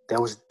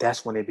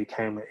 that's when it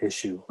became an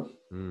issue.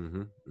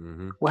 Mm-hmm.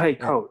 Mm-hmm. Well, hey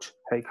coach,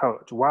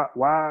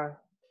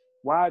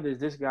 why does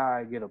this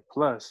guy get a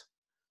plus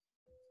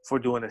for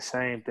doing the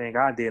same thing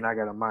I did and I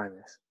got a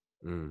minus?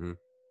 Mm-hmm.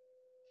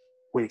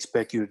 We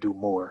expect you to do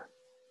more.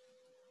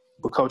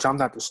 But coach, I'm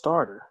not the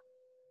starter.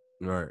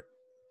 Right.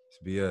 It's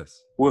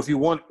BS. Well, if you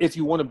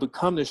want to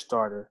become the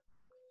starter,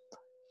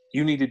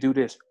 you need to do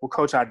this. Well,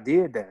 coach, I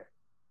did that.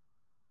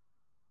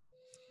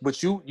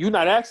 But you're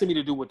not asking me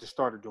to do what the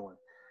starter doing.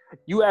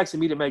 You asking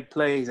me to make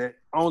plays that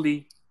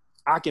only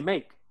I can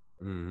make.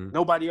 Mm-hmm.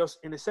 Nobody else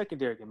in the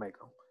secondary can make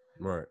them.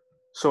 Right.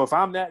 So if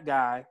I'm that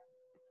guy,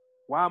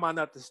 why am I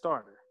not the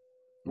starter?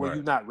 Well,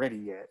 you're not ready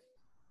yet.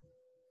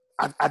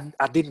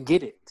 I didn't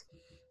get it.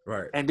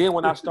 Right. And then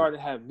when I started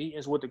to have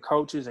meetings with the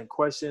coaches and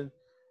question,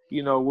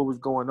 what was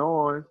going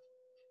on,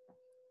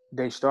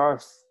 they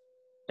start,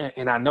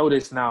 and I know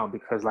this now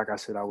because, like I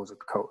said, I was a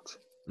coach.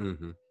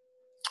 Mm-hmm.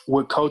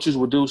 What coaches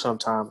will do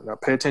sometimes, now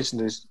pay attention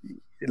to this,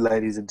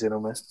 ladies and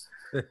gentlemen,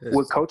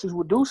 what coaches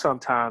will do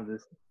sometimes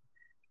is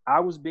I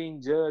was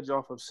being judged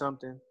off of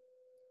something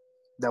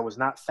that was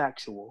not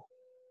factual.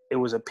 It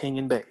was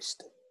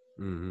opinion-based.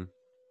 Mm-hmm.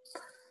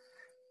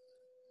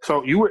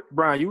 So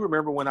Brian, you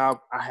remember when I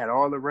had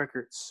all the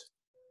records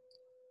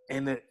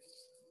and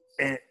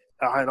I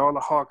had all the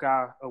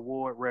Hawkeye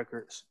Award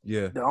records.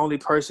 Yeah. The only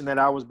person that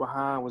I was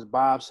behind was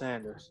Bob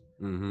Sanders.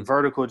 Mm-hmm.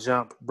 Vertical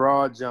jump,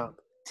 broad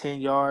jump,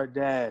 10-yard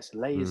dash,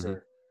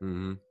 laser.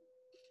 Mm-hmm.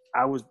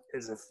 I was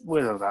a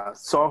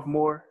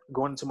sophomore,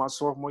 going into my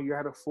sophomore year, I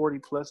had a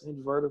 40-plus inch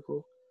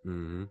vertical.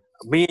 Mm-hmm.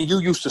 Me and you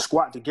used to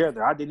squat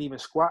together. I didn't even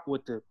squat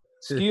with the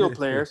skill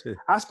players.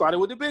 I squatted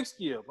with the big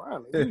skill.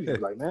 Brian, you was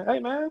like, man, hey,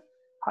 man,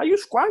 how you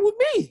squat with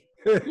me?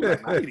 You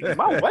like, I need to get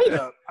my weight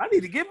up. I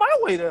need to get my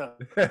weight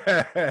up. You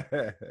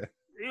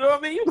know what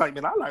I mean? You like,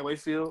 man, I like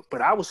Wakefield,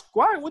 but I was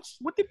squatting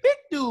with the big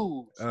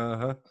dudes.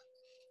 Uh-huh.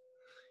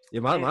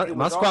 Yeah,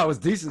 my squat was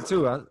decent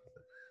too. I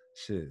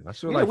should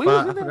like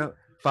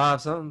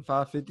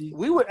 550.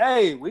 We was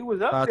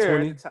up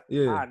there at the time.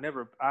 Yeah.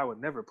 I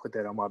would never put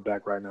that on my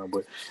back right now,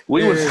 but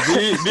me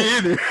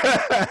either.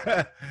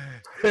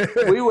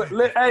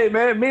 Hey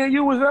man, me and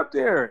you was up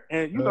there,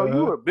 and you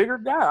were a bigger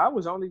guy. I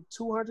was only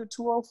 200,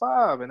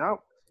 205, and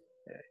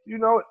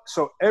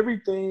so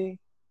everything.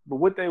 But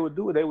what they would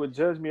do, they would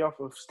judge me off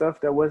of stuff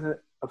that was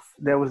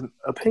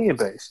opinion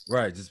based.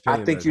 Right, just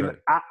opinion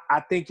based.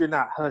 I think you're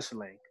not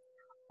hustling,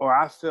 or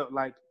I felt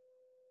like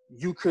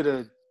you could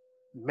have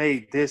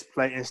made this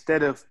play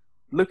instead of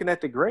looking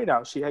at the grade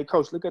out sheet. Hey,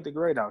 coach, look at the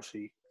grade out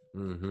sheet.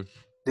 Mm-hmm.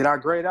 Did I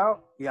grade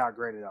out? Yeah, I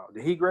graded out.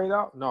 Did he grade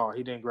out? No,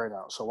 he didn't grade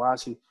out. So why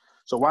is he?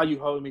 So why are you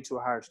holding me to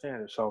a higher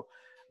standard? So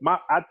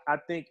I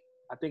think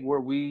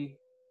where we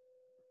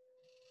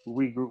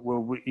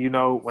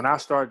when I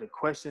started to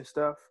question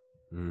stuff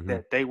mm-hmm.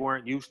 that they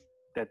were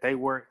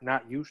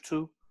not used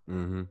to,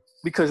 mm-hmm.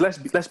 because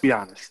let's be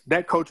honest,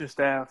 that coaching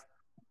staff,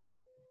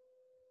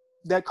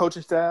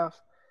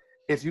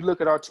 if you look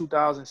at our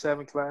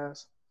 2007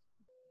 class,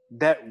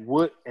 that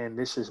would, and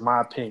this is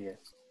my opinion,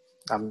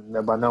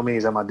 by no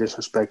means am I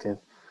disrespecting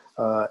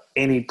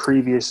any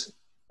previous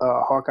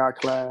Hawkeye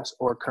class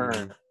or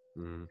current.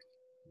 Mm-hmm.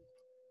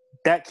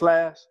 That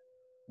class,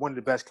 one of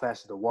the best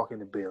classes to walk in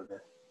the building.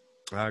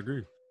 I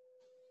agree.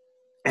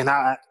 And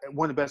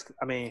one of the best,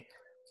 I mean,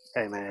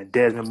 hey man,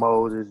 Desmond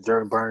Moses,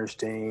 Jordan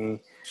Bernstein,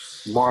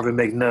 Marvin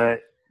McNutt,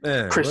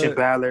 Christian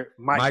Ballard,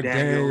 Mike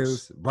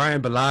Daniels,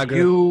 Brian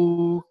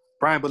Balaga.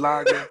 Brian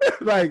Balaga.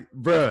 Like,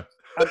 bruh.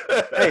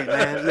 Hey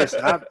man,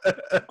 listen.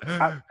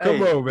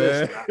 Come on,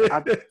 man.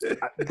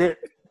 Listen.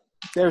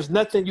 There's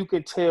nothing you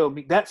can tell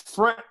me. That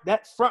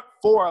front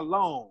four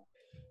alone,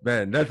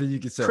 Man, nothing you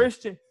can say.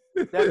 Christian.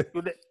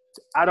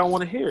 I don't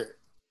want to hear it.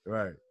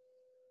 Right.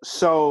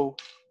 So,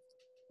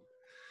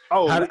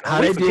 we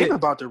forgetting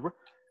about the run.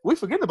 We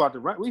forgetting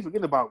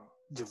about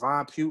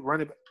Javon Pugh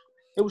running back.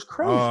 It was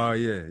crazy. Oh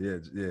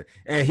yeah.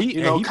 And he,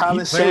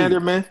 Colin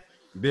Sanderman.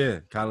 Yeah,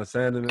 Colin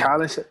Sanderman.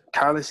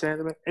 Colin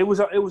Sanderman. It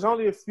was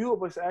only a few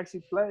of us that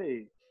actually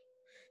played.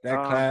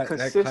 That class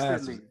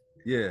consistently.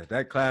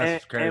 That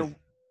class was crazy.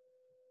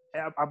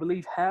 And I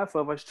believe half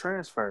of us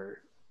transferred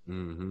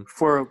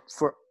for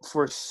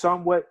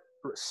somewhat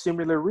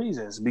similar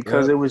reasons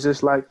because it was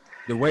just like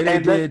the way they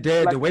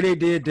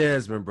did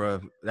Desmond,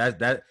 bro.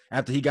 That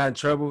after he got in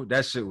trouble,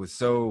 that shit was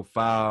so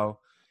foul.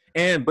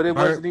 And but it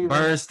wasn't even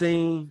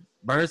Bernstein.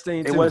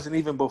 It wasn't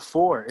even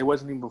before.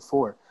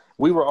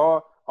 We were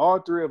all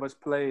three of us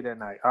played that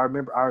night. I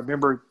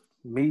remember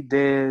me,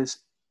 Dez,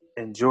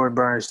 and Jordan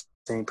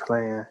Bernstein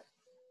playing.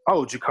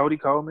 Oh, Jacody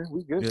Coleman.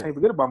 We good. Yeah. Can't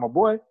forget about my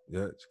boy.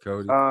 Yeah,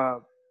 Jacody.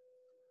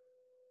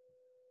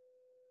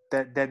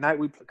 That night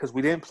because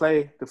we didn't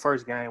play the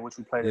first game, which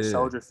we played at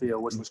Soldier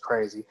Field, which was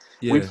crazy.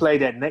 Yeah. We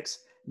played that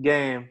next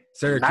game,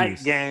 Syracuse.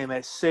 night game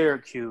at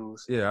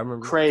Syracuse. Yeah, I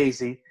remember.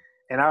 Crazy.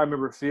 And I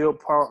remember Phil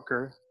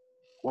Parker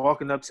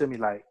walking up to me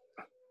like,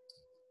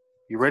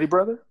 "You ready,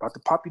 brother? About to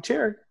pop your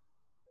cherry."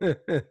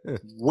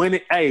 Went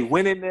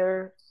in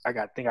there. I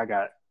got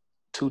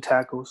 2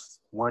 tackles,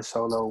 1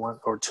 solo, 1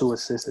 or 2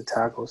 assisted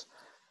tackles,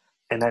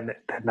 and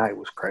that night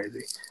was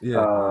crazy.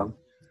 Yeah.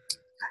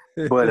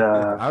 But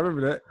I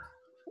remember that.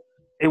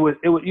 It was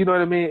you know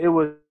what I mean? It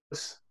was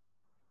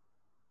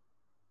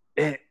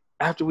and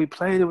after we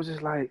played, it was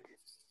just like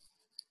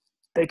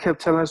they kept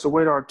telling us to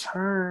wait our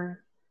turn,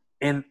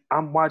 and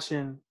I'm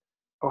watching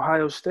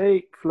Ohio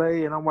State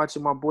play, and I'm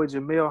watching my boy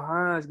Jamel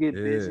Hines get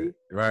busy.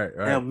 Right.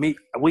 And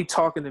we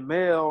talking to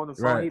Mel on the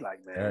phone. Right. He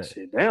like, man,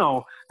 shit, they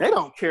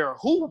don't care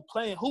who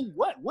playing who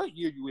what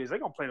year you is. They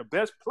gonna play the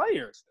best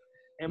players.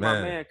 And my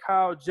man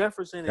Kyle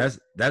Jefferson is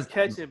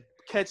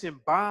catching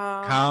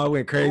bombs. Kyle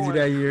went crazy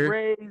that year.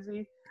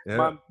 Crazy.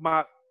 Yeah.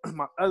 My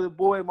other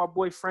boy, my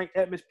boy Frank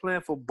Edmonds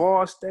playing for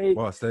Ball State.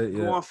 Going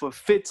for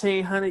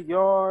 1,500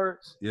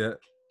 yards. Yeah.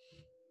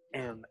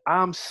 And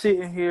I'm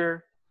sitting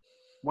here,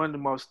 one of the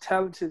most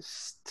talented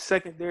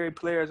secondary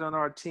players on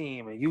our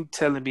team, and you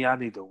telling me I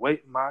need to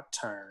wait my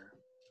turn.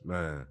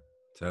 Man,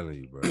 telling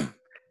you, bro.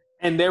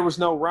 And there was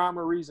no rhyme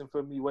or reason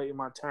for me waiting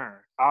my turn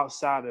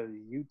outside of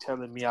you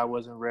telling me I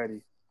wasn't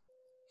ready.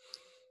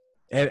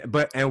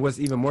 And what's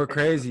even more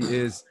crazy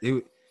is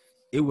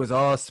it was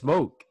all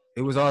smoke.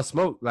 It was all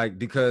smoke, like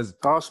because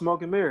all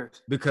smoke and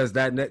mirrors. Because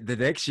the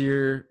next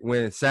year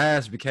when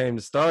Sash became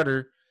the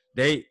starter,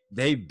 they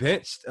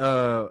benched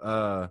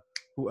number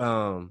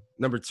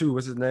 2,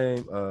 what's his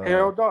name?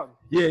 Harold Dalton.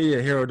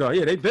 Yeah, Harold Dalton.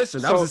 Yeah, they benched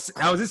him. That was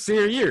his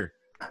senior year,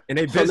 and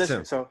they benched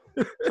him. So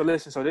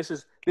listen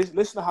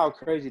to how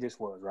crazy this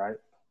was, right?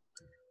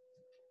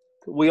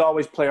 We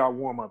always play our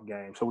warm-up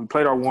games. So we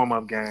played our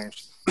warm-up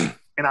games,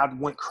 and I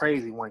went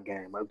crazy one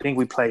game. I think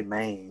we played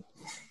Maine.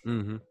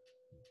 Mm-hmm.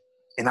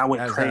 And I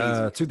went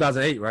crazy.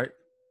 2008, right?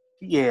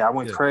 Yeah, I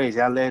went crazy.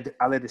 I led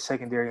the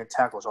secondary in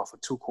tackles off of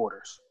 2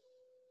 quarters.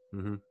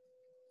 Mm-hmm.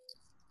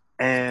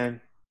 And,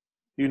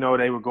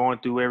 they were going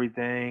through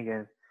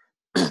everything.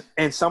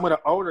 And some of the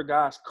older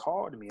guys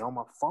called me on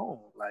my phone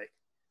like,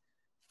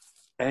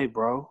 "Hey,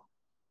 bro,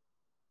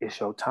 it's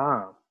your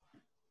time.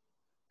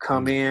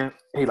 Come in."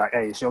 He like,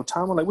 "Hey, it's your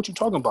time." I'm like, "What you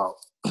talking about?"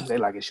 They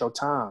like, "It's your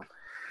time."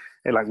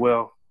 They like,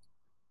 "Well,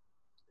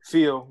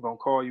 Phil gonna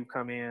call you,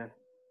 come in.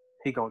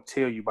 He gonna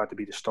tell you about to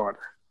be the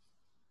starter.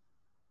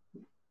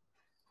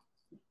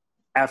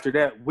 After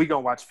that, we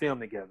gonna watch film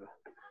together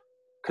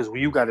because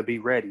you got to be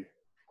ready."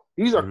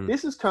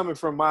 This is coming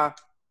from my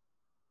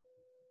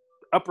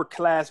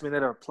upperclassmen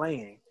that are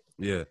playing.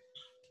 Yeah.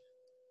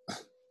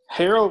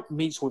 Harold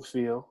meets with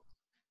Phil.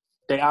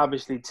 They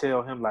obviously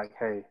tell him like,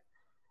 "Hey,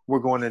 we're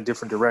going in a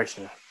different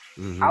direction."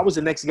 Mm-hmm. I was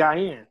the next guy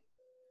in.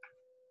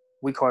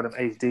 We called him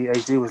HD.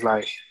 HD was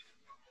like,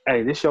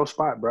 "Hey, this your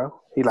spot, bro."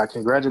 He like,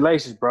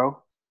 "Congratulations,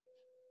 bro."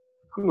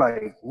 I'm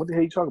like, "What the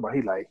hell you talking about?"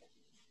 He like,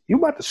 "You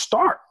about to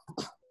start."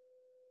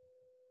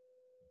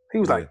 He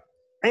was like,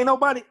 "Ain't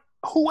nobody,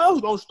 who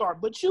else gonna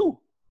start but you?"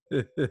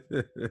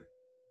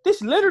 This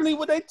literally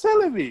what they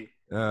telling me.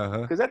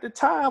 Because at the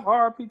time,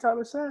 RP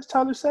Tyler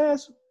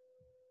Sass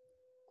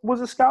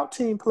was a scout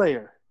team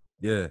player.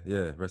 Yeah.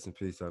 Rest in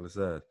peace, Tyler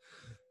Sass.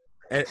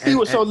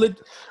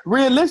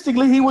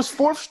 Realistically, he was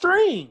 4th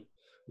string.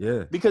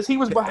 Yeah. Because he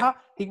was behind.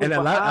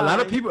 A lot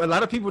of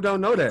people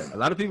don't know that. A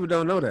lot of people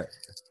don't know that.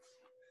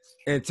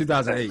 In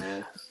 2008. Hey,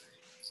 man.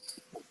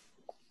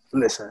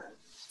 Listen.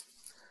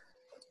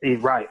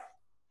 He's right.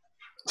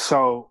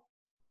 So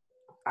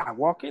I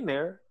walk in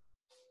there,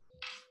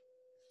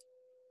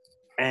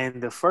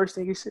 and the first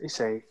thing he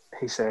said,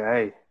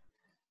 "Hey,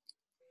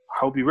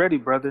 hope you're ready,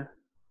 brother.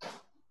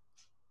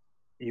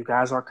 You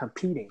guys are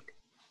competing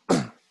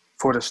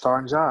for the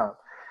starting job."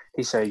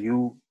 He said,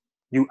 you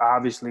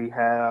obviously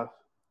have,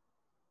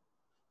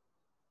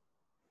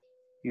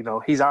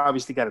 he's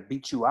obviously got to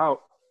beat you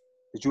out,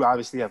 because you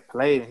obviously have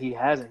played and he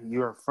hasn't.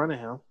 You're in front of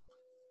him.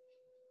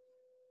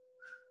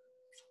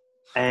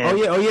 And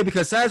oh yeah,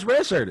 because Sash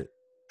redshirted.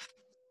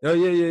 Oh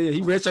yeah.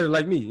 He redshirted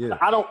like me. Yeah.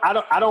 I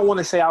don't want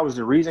to say I was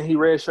the reason he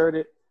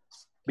redshirted,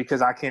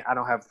 because I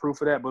don't have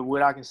proof of that. But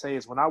what I can say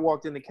is, when I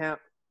walked into camp,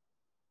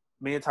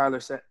 Tyler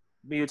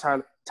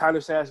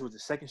Sash was the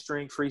second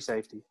string free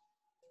safety.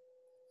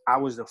 I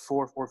was the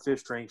fourth or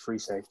fifth string free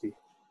safety.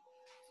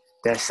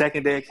 That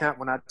second day of camp,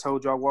 when I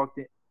told you I walked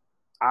in,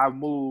 I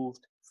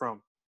moved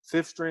from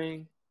fifth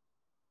string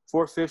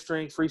free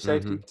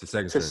safety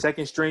to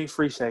second string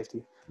free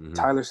safety. Mm-hmm.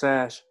 Tyler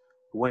Sash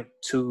went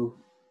to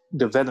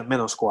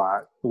developmental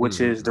squad,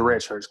 which is the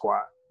redshirt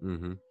squad.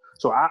 Mm-hmm.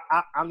 So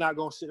I'm not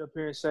going to sit up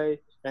here and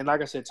say, and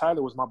like I said,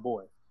 Tyler was my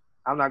boy.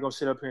 I'm not going to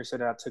sit up here and say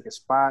that I took a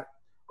spot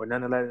or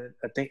none of that,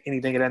 I think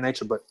anything of that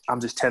nature, but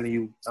I'm just telling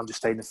you, I'm just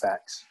stating the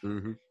facts.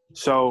 Mm-hmm.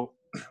 So,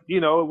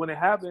 when it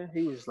happened,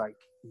 he was like,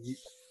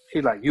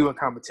 you in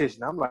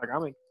competition. I'm like,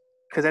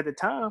 because at the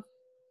time,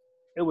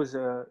 it was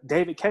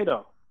David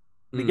Cato,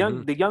 the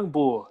young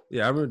bull.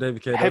 Yeah, I remember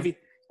David Cato.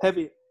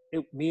 Heavy.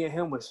 Me and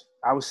him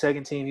I was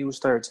second team, he was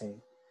third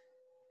team.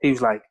 He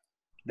was like,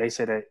 they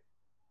said that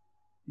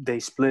they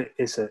split.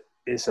 It's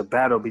a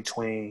battle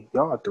between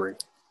y'all three.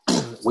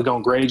 We're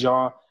gonna grade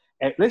y'all.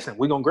 And listen,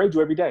 we're gonna grade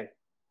you every day.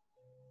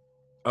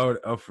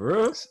 Oh, for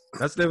real? That's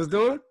what they was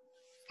doing?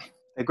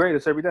 They grade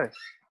us every day.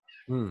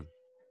 Hmm.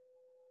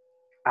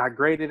 I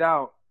graded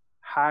out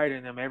higher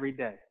than them every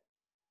day.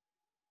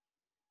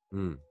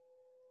 Hmm.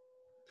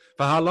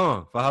 For how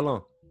long?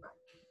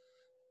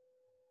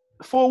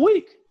 For a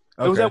week.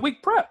 Okay. It was that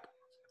week prep.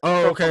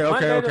 Oh, so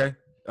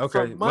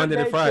okay. Monday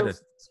to Friday.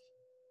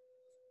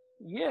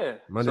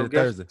 Monday to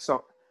Thursday.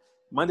 So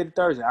Monday to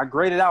Thursday, I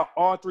graded out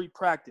all three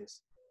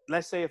practice.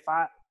 Let's say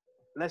I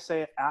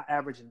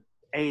average an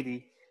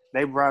 80,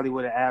 they probably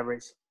would have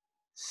averaged.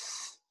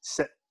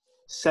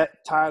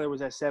 Tyler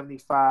was at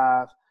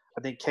 75.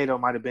 I think Cato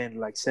might have been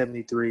like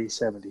 73,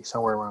 70,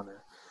 somewhere around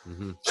there.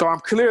 Mm-hmm. So I'm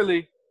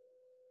clearly,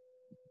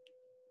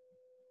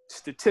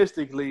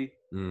 statistically,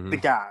 the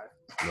guy.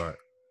 Right.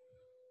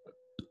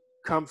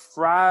 Come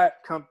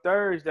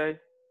Thursday,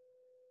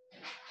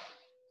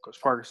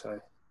 Coach Parker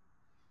said,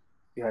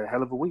 you had a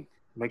hell of a week.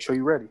 Make sure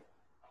you're ready.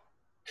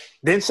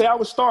 Didn't say I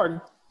was starting.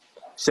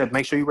 Said,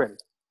 make sure you're ready.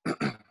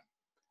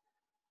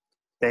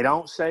 They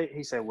don't say,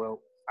 he said,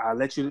 well, I'll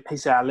let you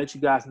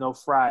guys know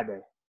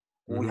Friday.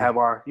 When we have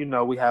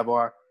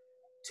our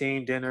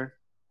team dinner,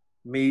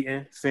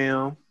 meeting,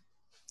 film,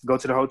 go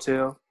to the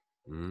hotel.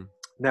 Mm-hmm.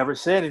 Never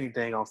said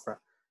anything on Friday.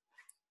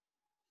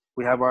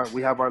 We have our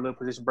little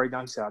position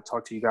breakdown. He said, I'll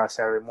talk to you guys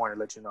Saturday morning,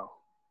 let you know.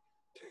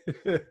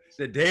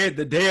 the day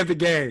of the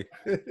game.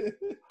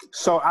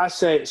 So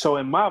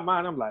in my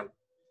mind, I'm like,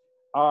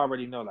 I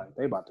already know, like,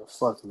 they about to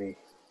fuck me.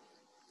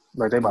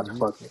 Like, they about to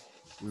fuck me.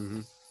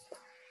 Mm-hmm.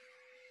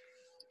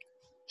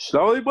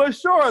 Slowly but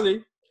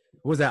surely.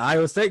 What was that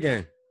Iowa State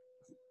game?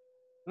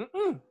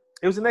 It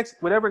was the next,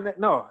 whatever.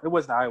 No, it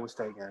wasn't the Iowa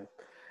State game.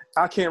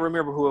 I can't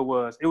remember who it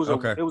was. It was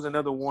it was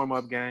another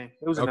warm-up game.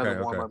 It was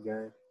another warm-up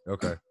game.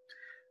 Okay.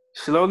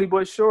 Slowly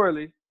but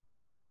surely,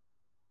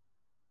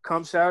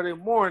 come Saturday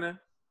morning,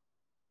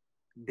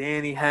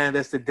 Danny handed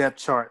us the depth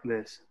chart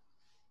list.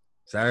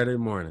 Saturday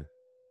morning,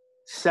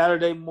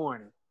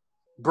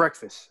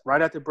 breakfast,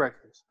 right after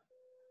breakfast.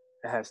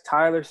 It has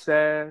Tyler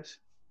Sash,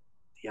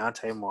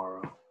 Diauntae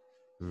Morrow.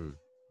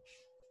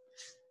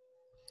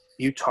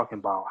 You talking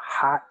about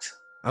hot?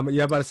 I'm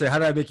about to say, how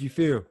did that make you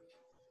feel?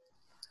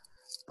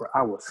 Bro,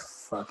 I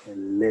was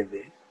fucking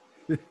livid.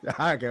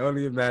 I can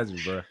only imagine,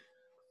 bro.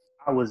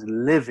 I was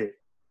livid.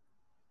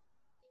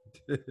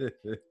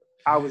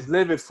 I was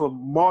livid for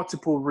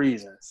multiple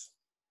reasons,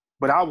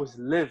 but I was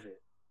livid.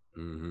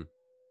 Mm-hmm.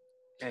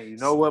 And you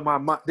know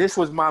what? This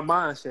was my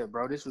mindset,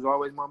 bro. This was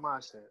always my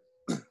mindset.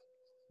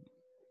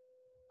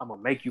 I'm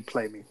gonna make you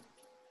play me.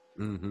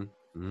 Mm-hmm.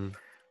 Mm-hmm.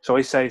 So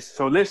he say,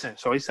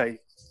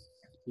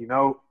 you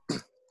know,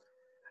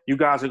 you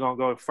guys are gonna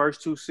go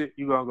first two.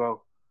 You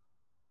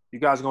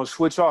guys are gonna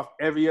switch off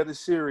every other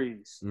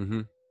series.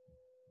 Mm-hmm.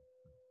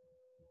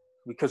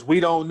 Because we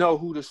don't know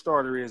who the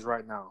starter is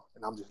right now.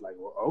 And I'm just like,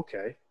 well,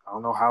 okay. I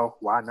don't know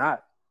why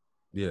not?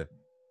 Yeah.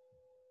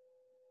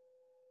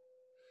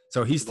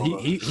 So he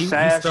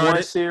Sash started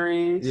one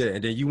series. Yeah,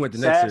 and then you went the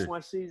next series. Sash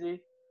one season.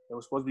 It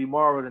was supposed to be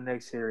Morrow the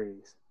next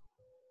series.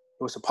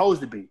 It was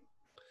supposed to be.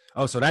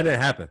 Oh, so that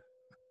didn't happen.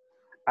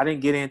 I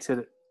didn't get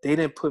they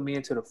didn't put me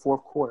into the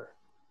fourth quarter.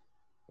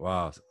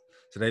 Wow.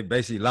 So they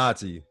basically lied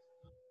to you.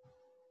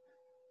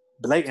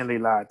 Blatantly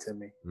lied to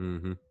me.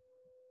 Mm-hmm.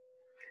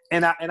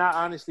 And I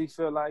honestly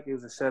feel like it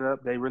was a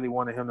setup. They really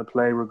wanted him to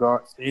play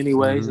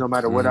anyways, no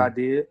matter what I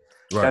did.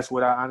 Right. That's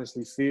what I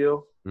honestly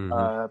feel.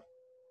 Mm-hmm.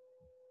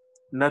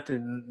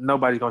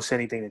 Nobody's gonna say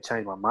anything to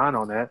change my mind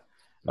on that.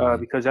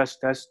 Because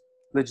that's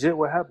legit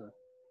what happened.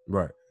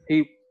 Right.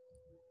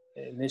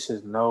 And this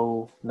is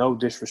no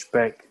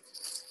disrespect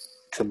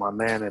to my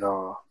man at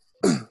all.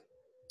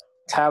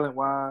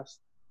 talent-wise,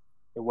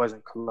 it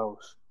wasn't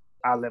close.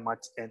 I let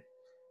and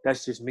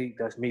that's just me.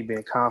 That's me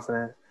being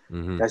confident.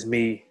 Mm-hmm. That's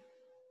me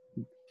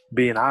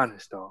being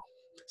honest, though.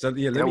 So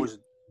yeah,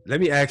 let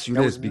me ask you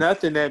there this. was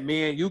nothing that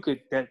me and you could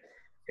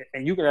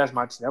and you could ask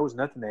my. There was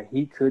nothing that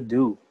he could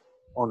do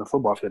on the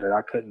football field that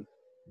I couldn't.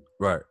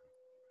 Right.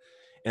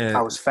 And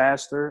I was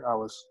faster. I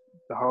was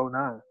the whole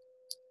nine.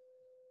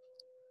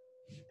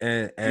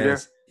 And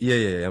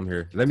yeah, I'm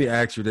here. Let me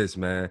ask you this,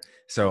 man.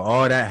 So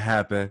all that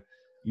happened,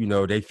 you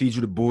know, they feed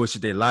you the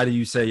bullshit. They lie to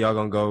you, say y'all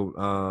gonna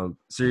go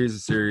series to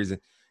series,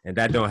 and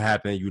that don't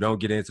happen. You don't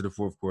get into the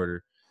fourth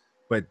quarter.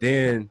 But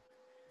then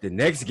the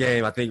next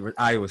game, I think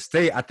Iowa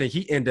State, I think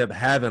he ended up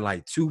having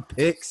like 2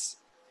 picks.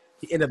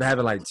 He ended up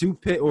having like 2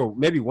 picks, or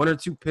maybe 1 or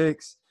 2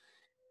 picks.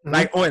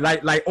 Mm-hmm.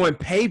 Like on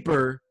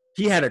paper,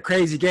 he had a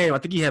crazy game. I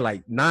think he had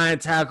like 9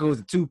 tackles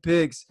and 2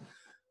 picks.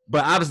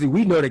 But obviously,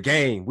 we know the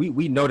game.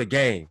 We know the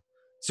game.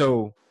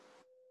 So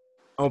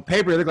on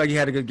paper, it looked like he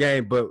had a good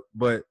game. But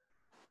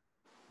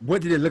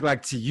what did it look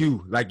like to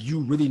you? Like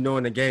you really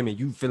knowing the game and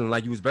you feeling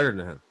like you was better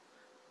than him?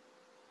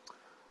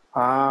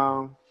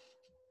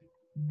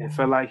 It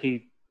felt like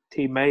he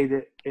made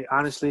it.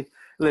 Honestly,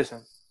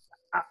 listen,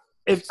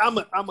 if I'm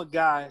a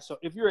guy, so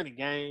if you're in a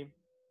game,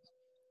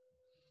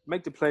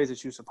 make the plays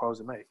that you're supposed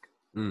to make.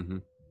 Mm-hmm.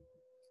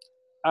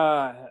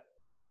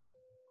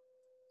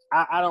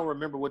 I don't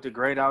remember what the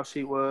grade out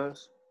sheet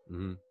was,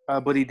 mm-hmm.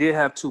 But he did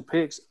have 2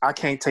 picks. I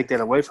can't take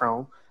that away from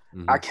him.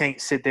 Mm-hmm. I can't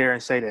sit there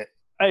and say that,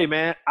 hey,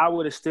 man, I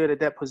would have stood at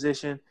that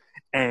position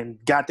and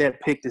got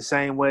that pick the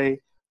same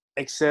way,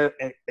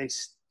 except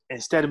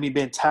instead of me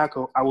being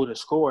tackled, I would have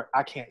scored.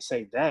 I can't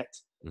say that.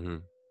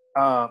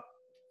 Mm-hmm.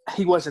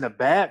 He wasn't a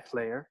bad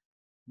player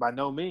by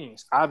no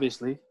means.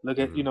 Obviously, look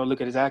at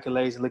look at his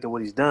accolades and look at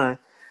what he's done.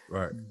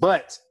 Right.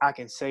 But I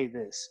can say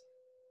this.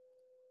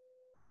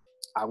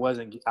 I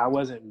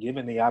wasn't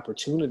given the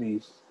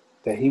opportunities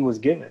that he was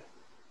given.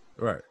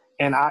 Right.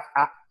 And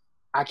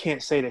I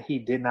can't say that he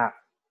did not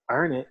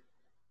earn it,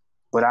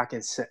 but I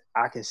can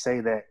say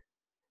that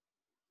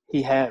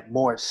he had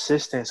more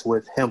assistance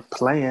with him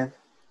playing.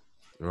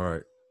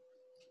 Right.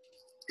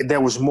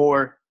 There was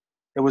more.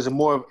 It was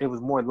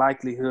more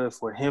likelihood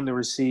for him to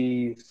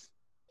receive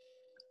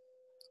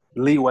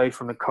leeway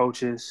from the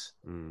coaches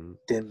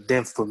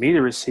than for me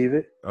to receive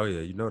it. Oh yeah,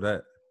 you know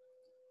that.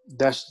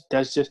 That's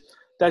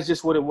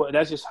just what it was.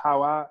 That's just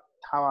how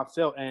I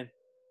felt, and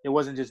it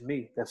wasn't just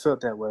me that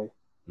felt that way.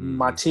 Mm-hmm.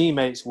 My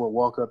teammates would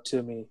walk up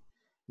to me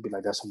and be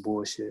like, "That's some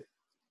bullshit."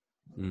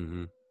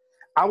 Mm-hmm.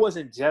 I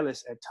wasn't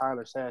jealous at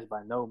Tyler Sash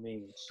by no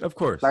means. Of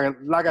course,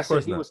 like I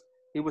said,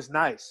 he was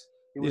nice.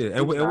 And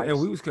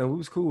we was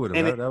cool with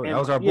him. That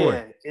was our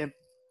boy.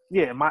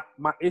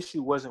 My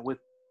issue wasn't with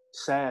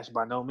Sash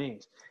by no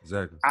means.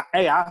 Exactly.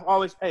 I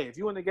always, if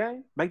you in the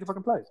game, make the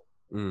fucking play.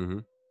 Mm-hmm.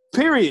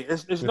 Period.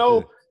 There's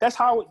no. That's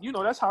how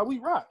That's how we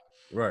rock.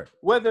 Right.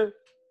 Whether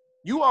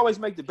you always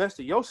make the best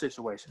of your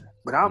situation,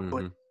 but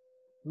but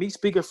me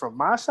speaking from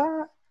my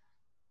side,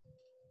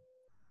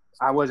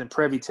 I wasn't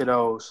privy to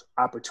those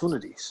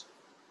opportunities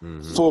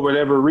for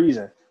whatever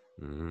reason.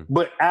 Mm-hmm.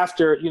 But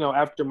after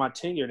my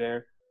tenure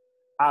there,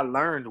 I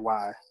learned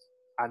why.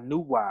 I knew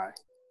why.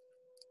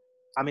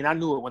 I mean, I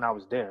knew it when I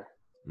was there,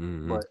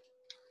 but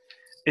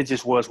it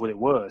just was what it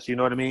was. You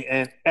know what I mean?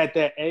 And at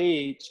that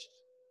age,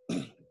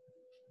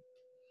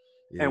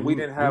 and we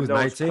didn't have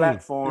those 19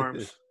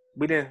 platforms.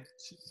 We didn't,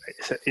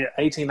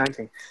 18,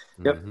 19.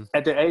 Yep.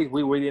 At the age,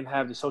 we didn't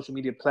have the social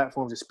media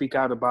platforms to speak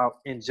out about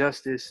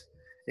injustice,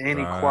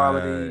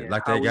 inequality,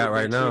 like they got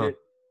right now.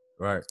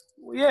 Right.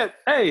 Yeah.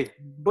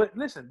 But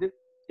listen,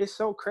 it's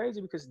so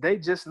crazy because they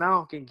just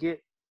now can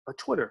get a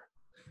Twitter.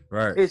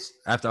 Right. It's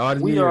after all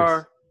the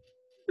years.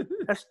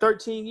 That's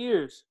 13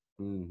 years.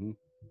 Mm-hmm.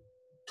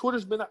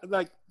 Twitter's been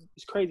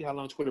it's crazy how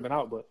long Twitter been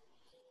out, but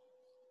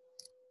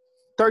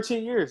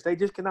 13 years. They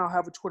just can now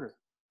have a Twitter.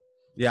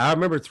 Yeah, I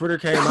remember Twitter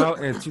came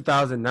out in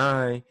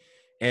 2009,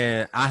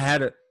 and I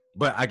had it,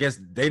 but I guess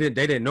they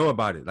didn't know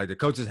about it. Like the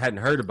coaches hadn't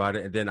heard about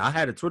it, and then I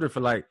had a Twitter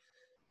for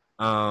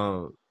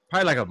probably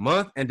like a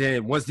month, and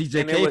then once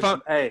DJ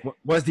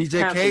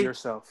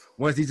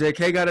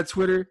K got a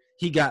Twitter,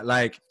 he got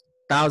like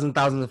thousands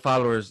of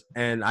followers,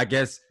 and I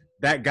guess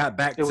that got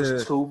back to. It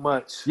was too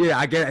much. Yeah,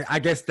 I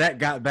guess that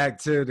got back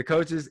to the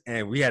coaches,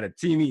 and we had a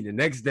team meeting the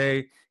next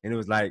day, and it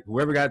was like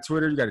whoever got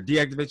Twitter, you got to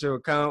deactivate your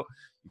account.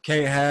 You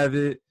can't have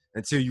it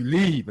until you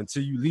leave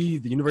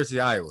the University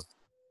of Iowa.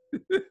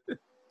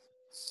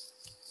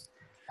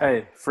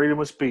 Hey, freedom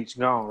of speech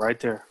gone right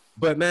there.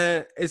 But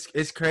man,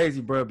 it's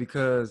crazy, bro,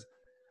 because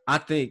I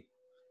think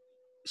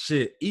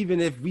even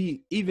if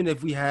we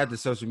had the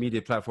social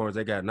media platforms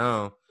they got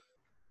now,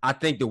 I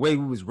think the way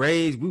we was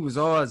raised, we was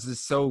all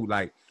just so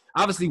like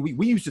obviously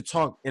we used to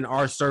talk in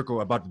our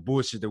circle about the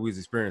bullshit that we was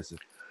experiencing.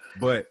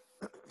 But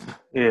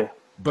yeah.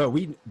 But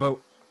we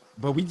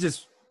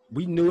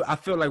knew. I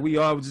feel like we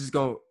all was just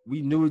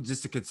we knew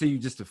just to continue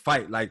just to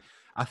fight. Like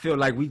I feel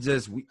like we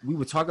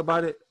would talk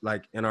about it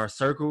like in our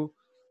circle,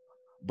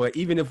 but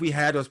even if we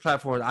had those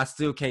platforms, I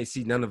still can't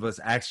see none of us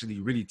actually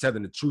really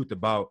telling the truth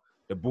about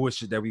the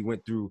bullshit that we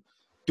went through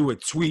through a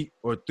tweet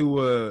or through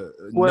a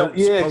Well, notes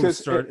yeah, because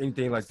post or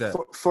anything like that.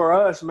 For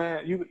us,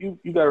 man, you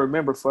got to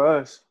remember, for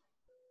us,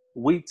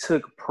 we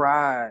took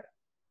pride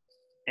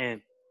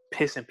in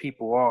pissing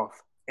people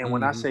off. And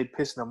when I say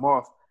pissing them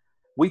off,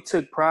 we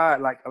took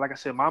pride. Like I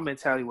said, my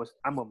mentality was,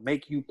 I'm gonna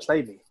make you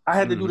play me. I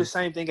had to do the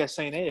same thing at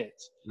St.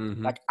 Ed's.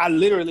 Like I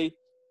literally,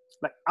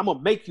 like, I'm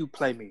gonna make you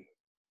play me.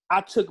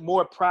 I took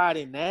more pride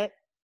in that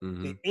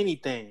than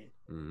anything.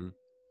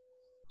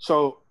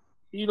 So,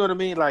 you know what I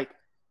mean? Like,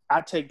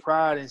 I take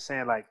pride in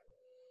saying, like,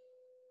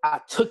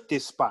 I took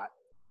this spot.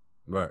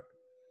 Right.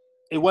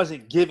 It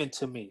wasn't given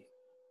to me.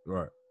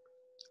 Right.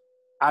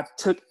 I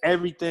took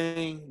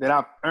everything that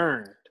I've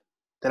earned,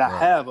 that I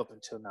have up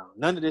until now.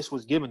 None of this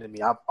was given to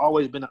me. I've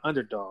always been an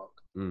underdog.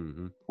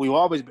 We've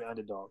always been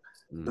underdog.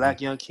 Black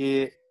young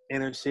kid,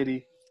 inner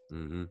city,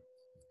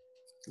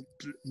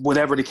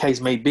 whatever the case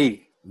may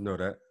be. Know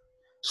that.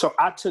 So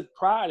I took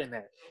pride in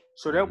that.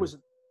 So that was,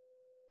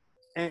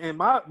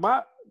 and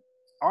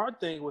our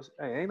thing was,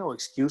 hey, ain't no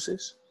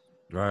excuses.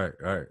 Right.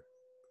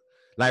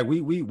 Like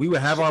we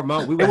would have our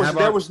moments.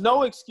 There was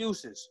no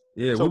excuses.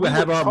 Yeah, so we would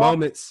have our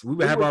moments. We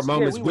would have our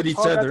moments with each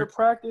other. After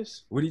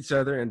practice. With each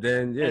other, and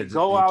then and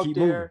go out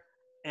there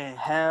and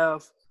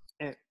have.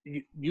 And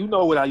you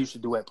know what I used to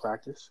do at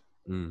practice.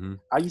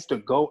 I used to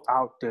go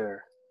out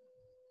there,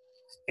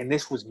 and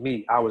this was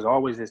me. I was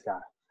always this guy.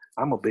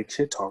 I'm a big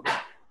shit talker.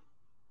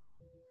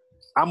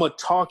 I'm gonna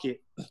talk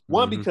it.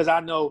 One, because I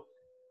know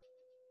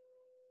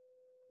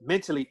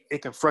mentally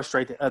it can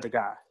frustrate the other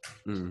guy.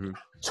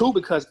 Two,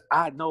 because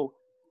I know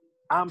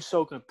I'm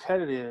so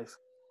competitive,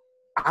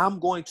 I'm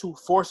going to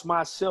force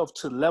myself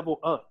to level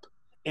up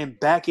and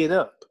back it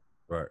up.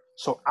 Right.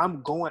 So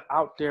I'm going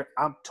out there,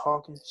 I'm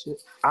talking shit,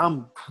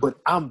 but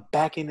I'm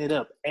backing it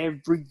up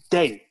every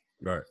day.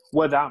 Right.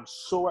 Whether I'm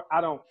sore,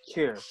 I don't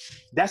care.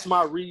 That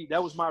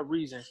was my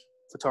reason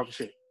for talking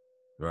shit.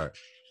 Right.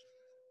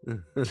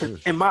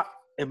 in my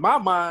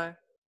mind,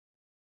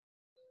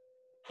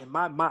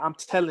 I'm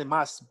telling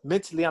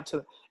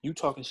you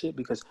talking shit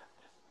because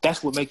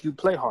that's what make you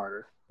play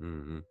harder.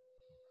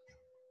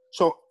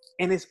 So,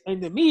 and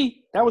to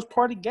me, that was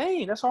part of the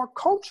game. That's our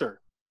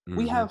culture.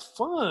 We have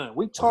fun.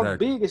 We talk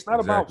big. It's not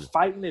about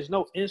fighting. There's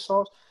no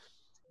insults.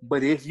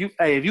 But if you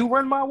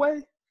run my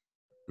way,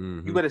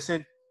 you better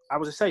send. I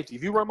was a safety.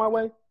 If you run my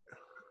way,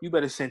 you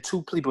better send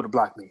 2 people to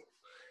block me.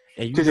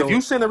 Because if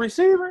you send a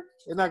receiver,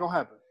 it's not gonna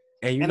happen.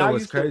 And I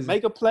used to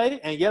make a play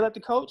and yell at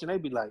the coach, and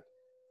they'd be like,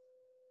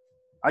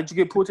 "How'd you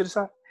get pulled to the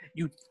side?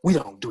 We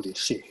don't do this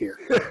shit here."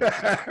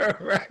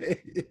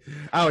 Right.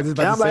 I was just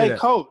about and to say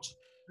that.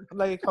 I'm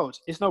like, hey,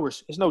 coach, it's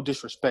no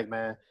disrespect,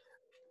 man.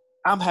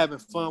 I'm having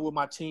fun with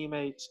my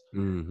teammates.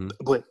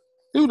 But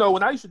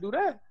when I used to do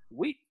that,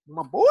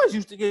 my boys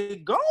used to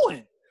get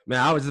going. Man,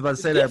 I was just about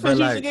to say that, bro.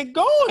 Used to get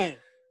going.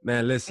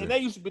 Man, listen. And they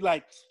used to be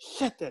like,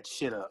 shut that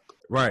shit up.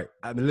 Right.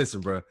 I mean, listen,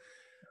 bro.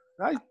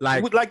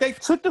 Like they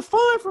took the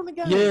fun from the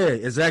game. Yeah,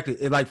 exactly.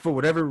 Like for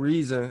whatever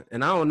reason,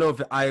 and I don't know if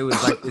Iowa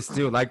is it's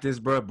still like this,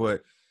 bro.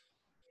 But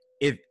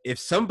if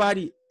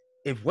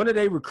one of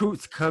their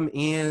recruits come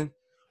in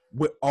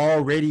with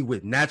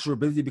natural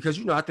ability, because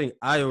I think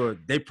Iowa,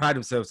 they pride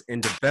themselves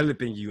in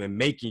developing you and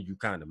making you,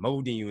 kind of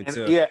molding you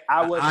into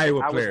I was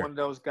player. one of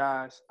those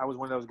guys. I was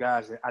one of those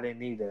guys that I didn't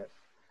need that.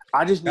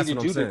 I just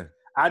needed you to.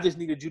 I just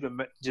needed you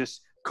to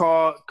just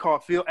call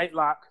Phil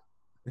 8-lock.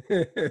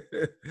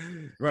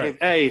 Right.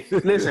 Hey,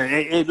 listen.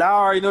 I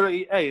already know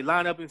that. Hey,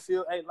 line up and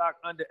Phil 8-lock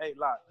under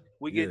 8-lock.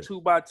 We get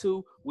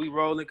 2x2. We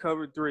roll and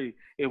cover 3.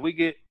 If we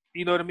get,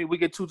 you know what I mean, we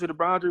get 2 to the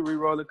boundary. We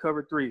roll and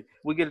cover 3.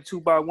 We get a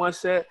 2x1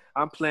 set.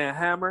 I'm playing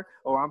hammer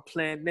or I'm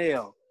playing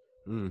nail.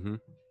 And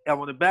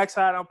on the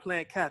backside, I'm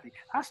playing Kathy.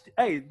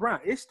 Hey,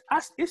 Brian, it's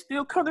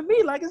still come to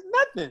me like it's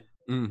nothing.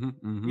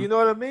 You know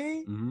what I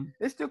mean?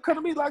 It still come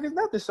to me like it's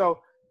nothing.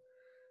 So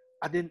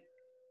it didn't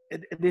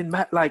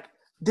matter. Like,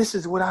 this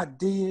is what I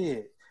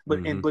did.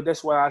 But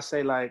that's why I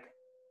say, like,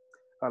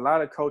 a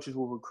lot of coaches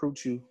will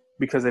recruit you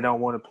because they don't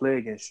want to play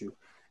against you.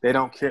 They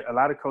don't care. A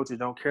lot of coaches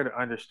don't care to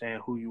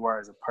understand who you are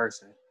as a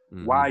person,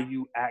 why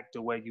you act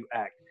the way you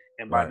act.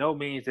 And by no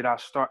means did I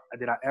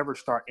ever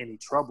start any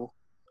trouble.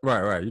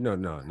 Right. No,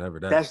 never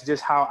that. That's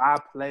just how I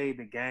played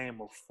the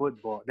game of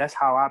football. That's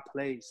how I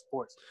played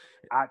sports.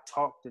 I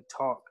talked the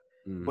talk,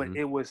 but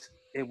it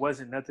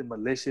wasn't nothing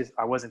malicious.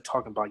 I wasn't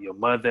talking about your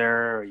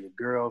mother or your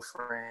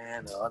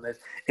girlfriend or all that.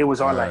 It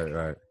was all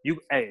you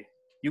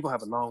gonna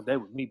have a long day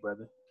with me,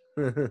 brother.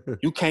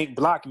 You can't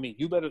block me.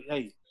 You better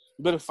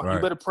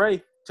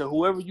pray to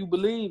whoever you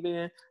believe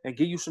in and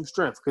give you some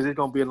strength, because it's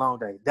gonna be a long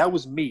day. That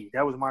was me.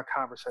 That was my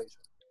conversation.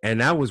 And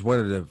that was one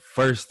of the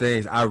first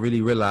things I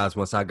really realized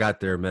once I got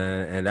there,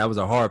 man. And that was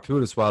a hard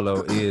pill to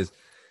swallow. Is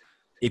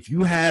if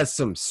you had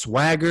some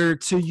swagger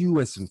to you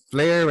and some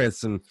flair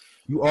and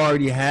you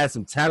already had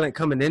some talent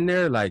coming in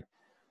there, I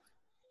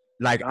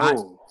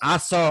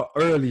saw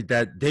early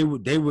that they were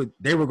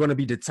going to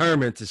be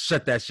determined to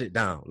shut that shit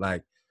down.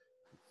 Like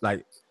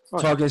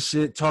talking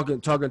shit,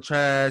 talking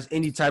trash,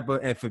 any type of.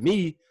 And for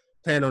me,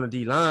 playing on the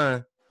D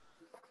line,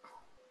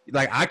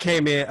 like I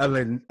came in,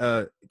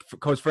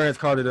 Coach Ferentz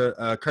called it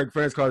Kirk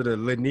Ferentz called it a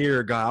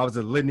linear guy. I was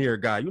a linear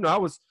guy. You know, I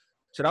was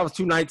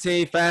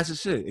 219, fast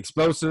as shit,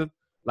 explosive.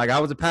 Like I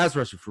was a pass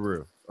rusher for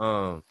real.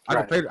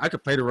 Right. I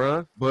could play the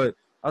run, but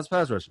I was a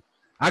pass rusher.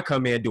 I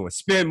come in doing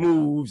spin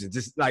moves and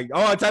just like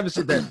all type of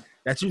shit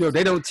that you know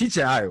they don't teach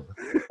at Iowa.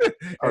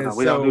 Oh And no,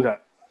 we don't do so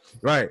that.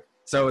 right.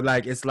 So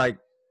like it's like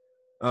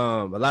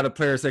a lot of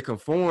players say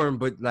conform,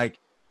 but like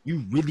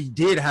you really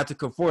did have to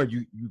conform.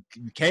 You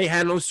can't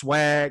have no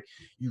swag.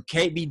 You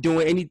can't be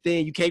doing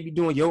anything. You can't be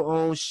doing your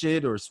own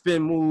shit or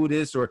spin move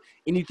this or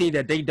anything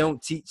that they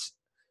don't teach.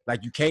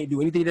 Like you can't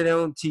do anything that they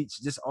don't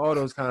teach. Just all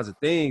those kinds of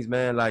things,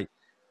 man. Like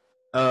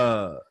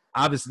uh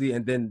obviously,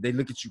 and then they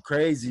look at you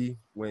crazy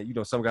when you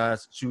know some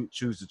guys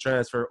choose to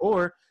transfer,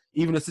 or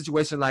even a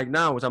situation like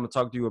now, which I'm gonna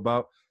talk to you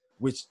about,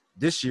 which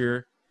this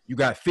year you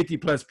got 50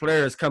 plus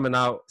players coming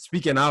out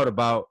speaking out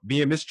about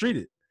being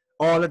mistreated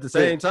all at the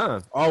Yeah. same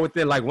time, all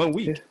within like 1 Yeah.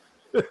 week.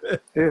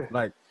 Yeah.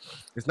 Like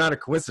it's not a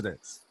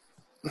coincidence.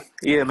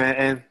 Yeah, man.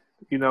 And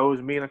you know, it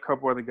was me and a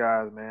couple other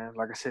guys, man.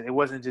 Like I said, it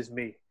wasn't just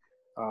me.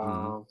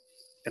 Mm-hmm.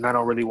 And I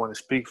don't really want to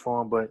speak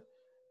for him, but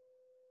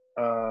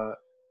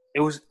it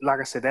was like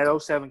I said, that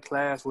 '07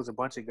 class was a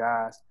bunch of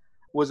guys,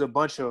 was a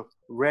bunch of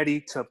ready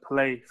to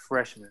play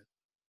freshmen.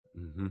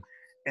 Mm-hmm.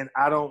 And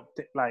I don't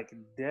like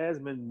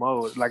Desmond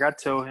Moe. Like I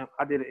tell him,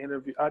 I did an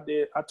interview. I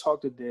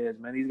talked to Des,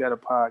 man. He's got a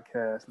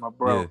podcast, my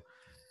bro.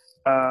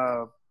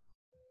 Yeah.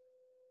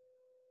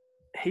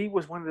 He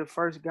was one of the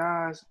first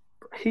guys.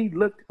 He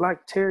looked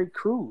like Terry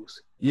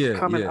Crews Yeah.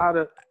 coming Yeah. out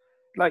of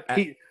like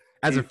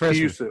As a freshman.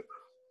 He used to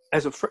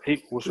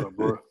what's up,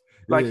 bro?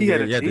 Like Yeah, he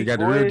had a yeah, deep they got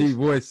the voice. real deep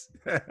voice.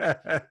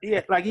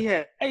 Yeah, like he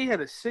had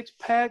a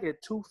 6-pack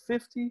at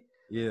 250.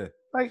 Yeah.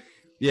 Like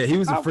Yeah, he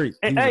was a freak.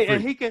 And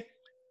he can.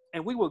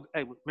 And we would.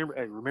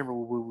 Remember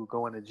when we would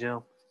go in the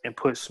gym and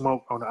put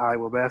smoke on the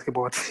Iowa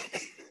basketball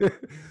team.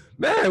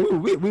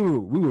 Man, we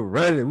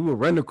would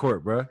run the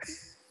court, bro.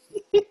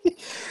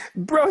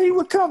 Bro, he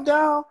would come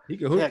down. He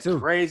could hoop too.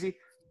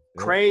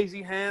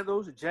 Crazy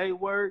handles, J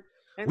word.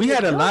 We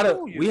had a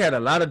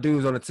lot of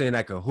dudes on the team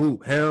that could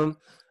hoop. Him,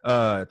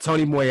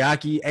 Tony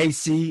Moyaki,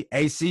 AC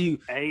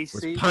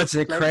was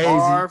punching crazy.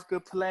 Marv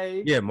could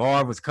play. Yeah,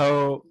 Marv was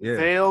cold. Yeah,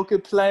 Vail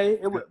could play.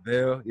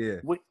 Vail, yeah.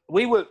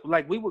 We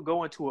would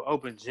go into an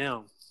open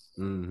gym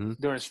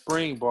during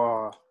spring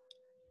ball,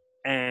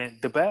 and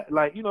the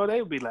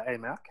they would be like, "Hey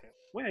man, I can't.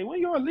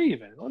 When y'all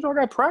leaving? Don't y'all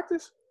got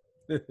practice?"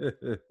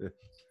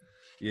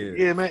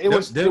 Yeah, man. It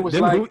was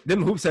like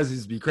them hoop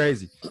sessions be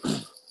crazy.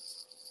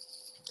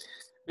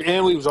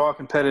 And we was all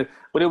competitive,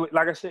 but it was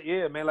like I said,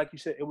 yeah, man. Like you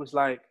said, it was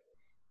like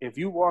if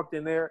you walked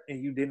in there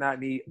and you did not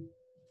need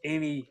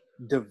any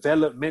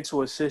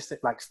developmental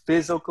assistance, like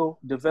physical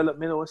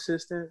developmental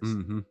assistance,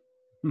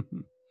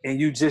 and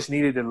you just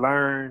needed to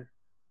learn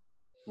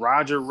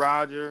Roger.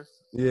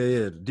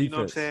 Yeah, the defense. You know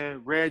what I'm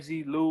saying?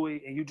 Reggie,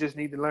 Louis, and you just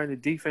need to learn the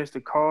defense,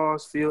 the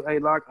calls, field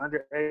A-lock,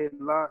 under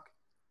A-lock.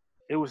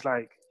 It was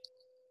like,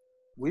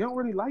 we don't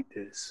really like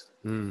this.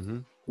 Mm-hmm.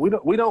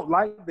 We don't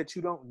like that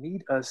you don't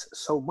need us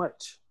so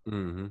much.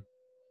 Mm-hmm.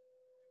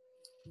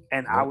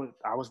 And yep.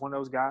 I was one of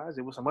those guys.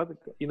 It was some other,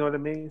 you know what I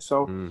mean?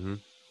 So, mm-hmm.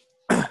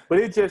 But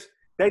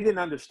they didn't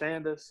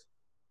understand us.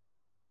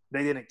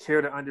 They didn't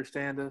care to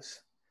understand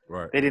us.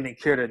 Right. They didn't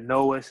care to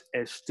know us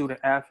as student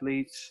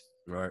athletes.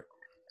 Right.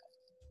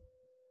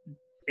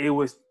 It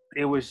was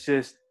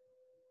just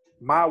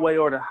my way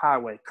or the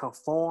highway.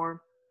 Conform,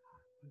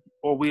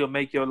 or we'll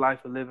make your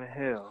life a living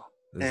hell.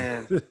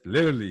 And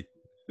literally.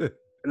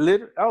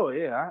 Oh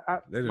yeah,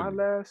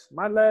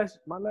 my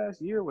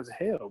last year was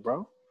hell,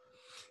 bro.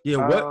 Yeah,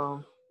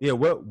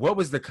 what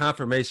was the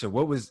confirmation?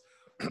 What was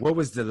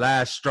the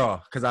last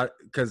straw? Because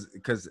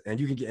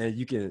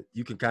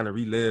you can kind of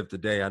relive the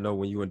day. I know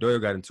when you and Doyle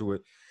got into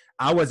it,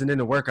 I wasn't in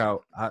the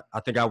workout. I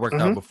think I worked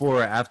out before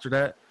or after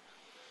that.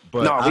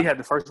 But no, we had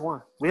the first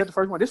one.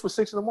 This was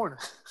 6 a.m.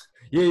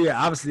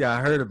 Yeah. Obviously, I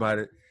heard about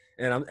it,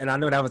 and I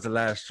know that was the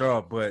last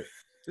straw. But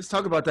let's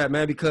talk about that,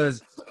 man,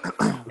 because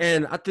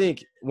and I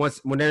think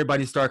when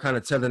everybody started kind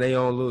of telling their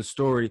own little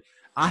story,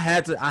 I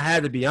had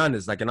to be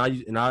honest. Like,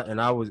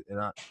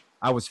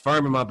 I was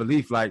firm in my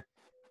belief. Like,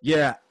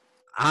 yeah,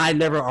 I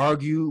never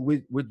argue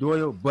with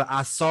Doyle, but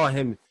I saw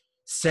him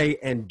say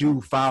and do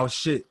foul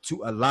shit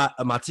to a lot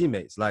of my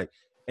teammates. Like,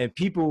 and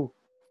people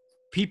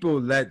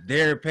let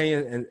their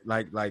opinion and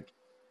like,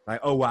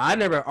 oh well, I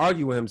never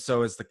argue with him,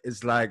 so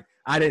it's like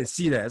I didn't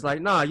see that. It's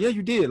like, nah, yeah,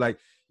 you did. Like,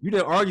 you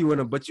didn't argue with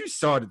him, but you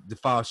saw the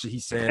foul shit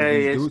he's saying to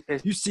these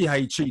dudes. You see how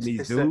he treating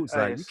these dudes.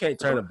 Like, you can't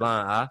turn a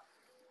blind eye.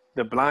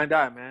 The blind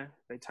eye, man.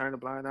 They turn a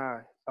blind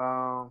eye.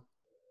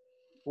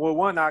 Well,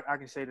 one, I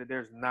can say that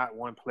there's not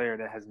one player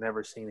that has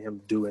never seen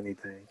him do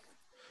anything.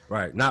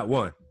 Right, not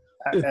one.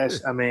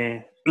 I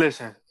mean,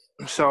 listen.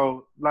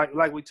 So,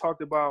 like we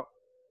talked about,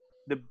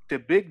 the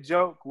big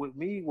joke with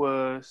me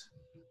was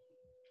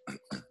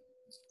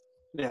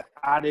that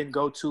I didn't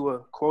go to a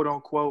quote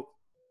unquote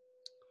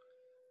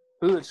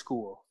hood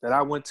school. That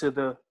I went to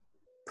the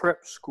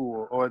prep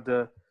school or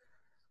the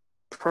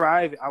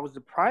private. I was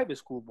the private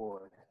school boy.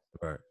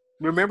 Right.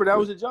 Remember that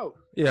was a joke.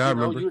 Yeah, I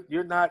remember.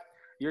 You're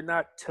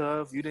not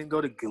tough. You didn't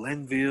go to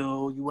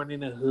Glenville. You weren't in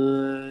the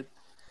hood.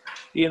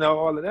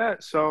 All of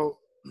that. So,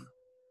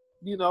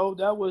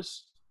 that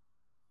was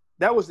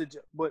the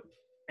joke. But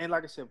and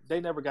like I said,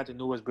 they never got to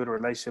know us, build a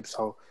relationship.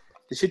 So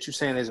the shit you're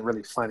saying isn't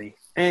really funny.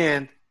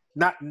 And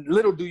not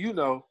little do you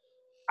know,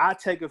 I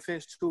take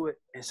offense to it,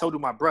 and so do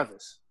my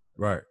brothers.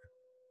 Right.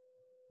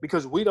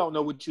 Because we don't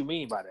know what you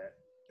mean by that.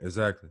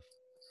 Exactly.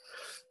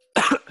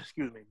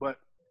 Excuse me. But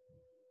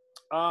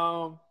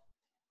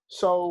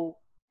so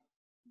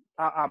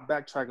I'll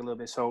backtrack a little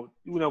bit. So,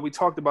 we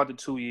talked about the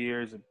 2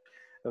 years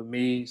of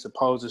me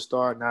supposed to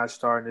start, not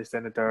starting this,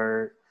 then the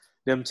third.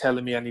 Them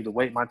telling me I need to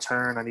wait my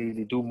turn, I need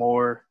to do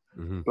more,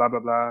 blah, blah,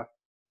 blah.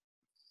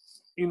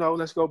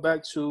 Let's go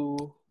back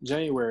to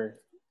January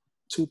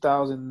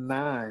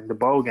 2009, the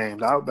bowl game,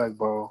 the Outback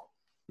Bowl.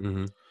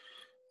 Mm-hmm.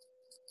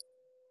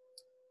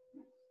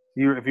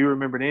 If you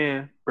remember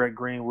then, Brett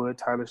Greenwood,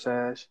 Tyler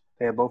Sash,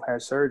 they had both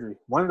had surgery.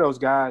 One of those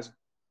guys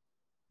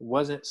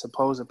wasn't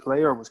supposed to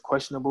play or was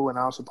questionable, and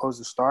I was supposed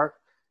to start.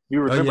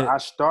 You remember I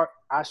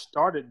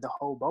started the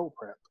whole bowl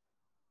prep.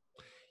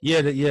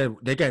 Yeah,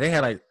 they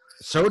had like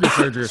shoulder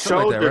surgery or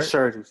something like that, right?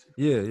 Shoulder surgeries.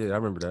 Yeah, I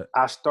remember that.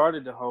 I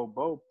started the whole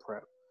bowl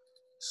prep.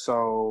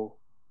 So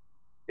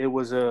it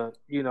was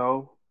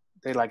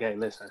they like, hey,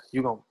 listen,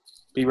 you're going to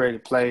be ready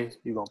to play.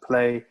 You're going to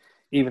play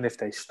even if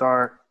they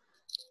start.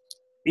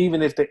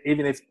 Even if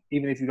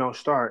you don't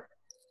start,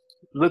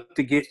 look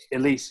to get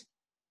at least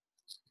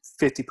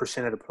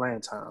 50% of the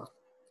playing time.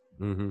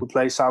 Mm-hmm. We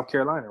played South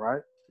Carolina,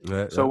 right?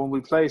 So when we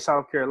played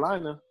South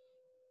Carolina,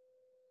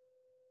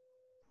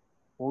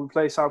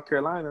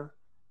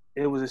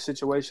 it was a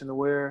situation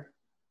where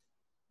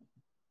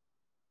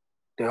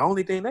the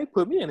only thing they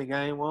put me in the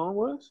game on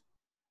was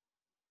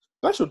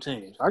special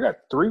teams. I got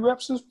 3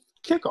 reps of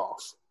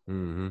kickoff.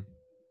 Mm-hmm.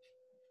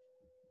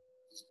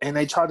 And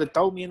they tried to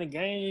throw me in the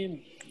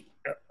game.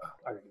 I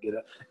gotta get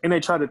up. And they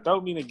tried to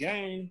throw me in the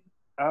game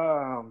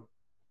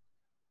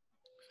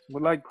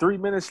with like 3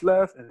 minutes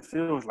left. And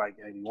Phil was like,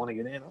 hey, you want to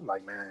get in? I'm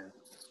like, man,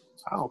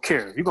 I don't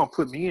care. If you're going to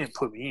put me in,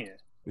 put me in.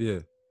 Yeah.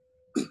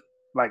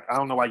 Like, I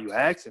don't know why you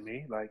asking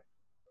me. Like,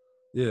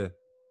 yeah.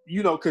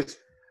 Because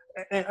 –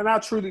 and I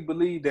truly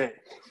believe that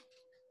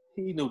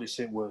he knew the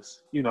shit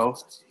was, he knew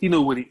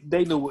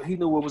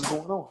what was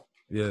going on.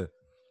 Yeah.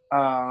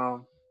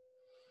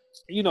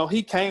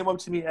 He came up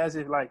to me as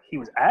if like he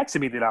was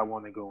asking me that I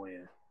want to go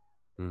in.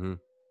 Mm-hmm.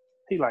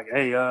 He like,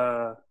 hey,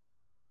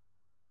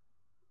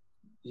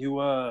 you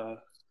want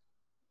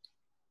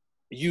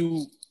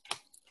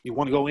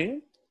to go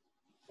in?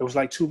 It was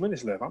like 2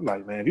 minutes left. I'm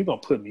like, man, if you're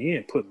gonna put me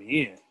in, put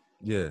me in.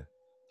 Yeah.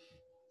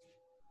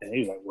 And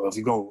he was like, well, if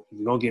you're gonna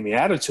give me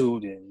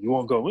attitude, then you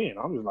won't go in.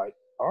 I was like,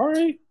 all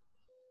right.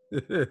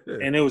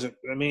 And it was,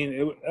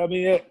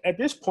 at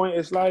this point,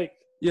 it's like,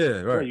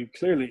 yeah, right. Bro, you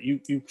clearly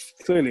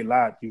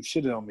lied. You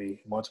shitted on me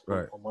on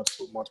multiple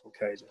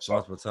occasions. So,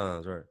 multiple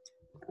times, right?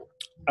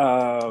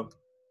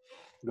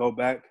 Go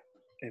back,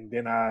 and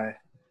then I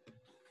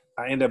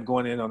end up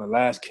going in on the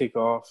last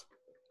kickoff.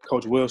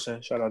 Coach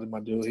Wilson, shout out to my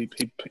dude.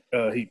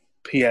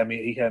 He had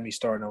me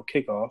starting on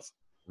kickoff,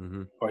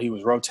 or he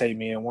was rotating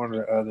me in one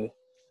or the other.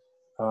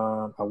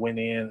 I went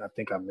in. I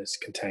think I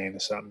miscontained or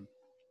something,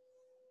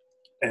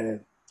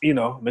 and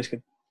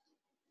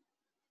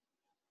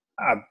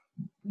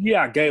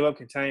I gave up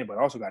contain, but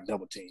I also got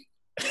double teamed.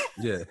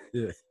 Yeah.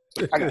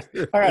 I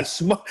got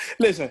smoked.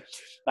 Listen,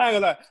 I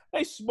ain't gonna lie.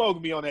 They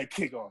smoked me on that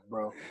kickoff,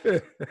 bro.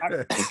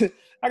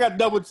 I got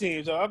double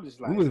teamed, so I'm just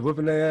like. Who was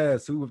whipping their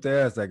ass? Who whipped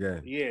their ass that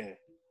game? Yeah,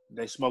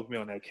 they smoked me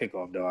on that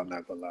kickoff, though. I'm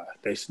not gonna lie.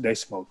 They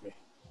smoked me.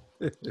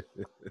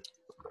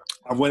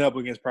 I went up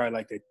against probably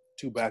like the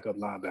 2 backup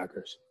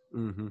linebackers.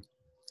 Mm-hmm.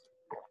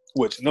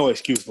 Which, no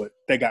excuse, but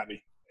they got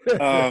me.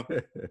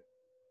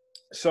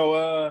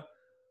 So,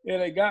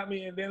 they got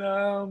me, and then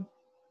I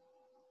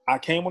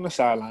came on the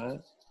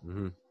sideline,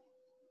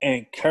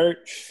 and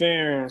Kurt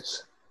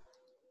Ferentz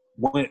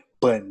went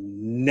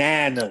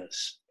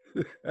bananas.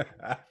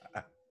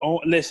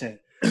 Listen,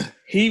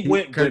 he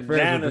went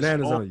bananas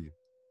on you.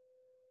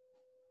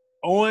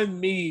 On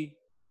me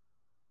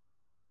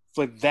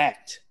for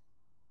that.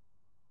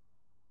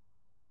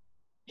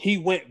 He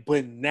went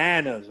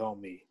bananas on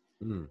me.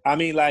 I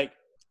mean, like,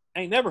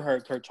 I ain't never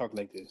heard Kurt talk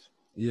like this.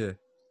 Yeah.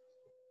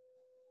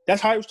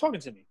 That's how he was talking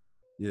to me.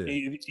 Yeah.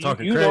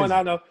 You know, and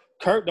I know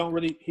Kurt don't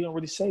really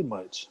say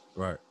much.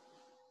 Right.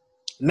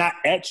 Not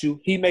at you.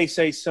 He may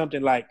say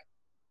something like,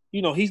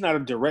 he's not a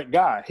direct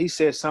guy. He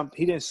said something.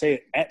 He didn't say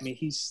it at me.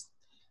 He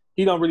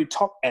don't really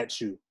talk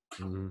at you.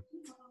 Mm-hmm.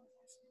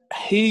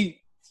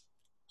 He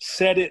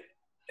said it,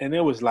 and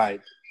it was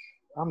like,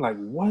 I'm like,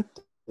 what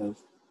the?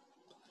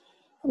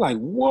 I'm like,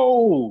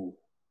 whoa.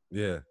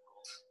 Yeah.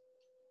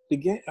 The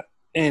game,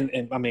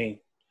 and I mean,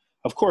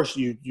 of course,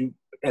 you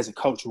as a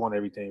coach, you want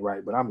everything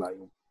right, but I'm like,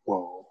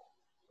 whoa.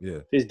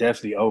 Yeah. It's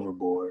definitely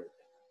overboard.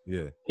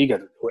 Yeah. He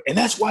got to, and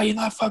that's why you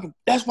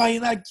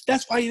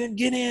didn't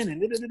get in,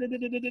 and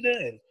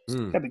and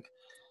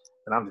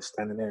I'm just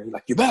standing there. He's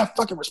like, you better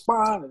fucking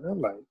respond, and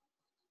I'm like,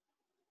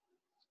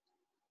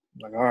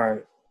 I'm like, all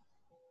right.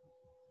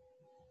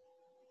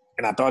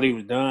 And I thought he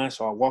was done,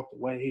 so I walked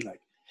away. He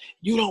like,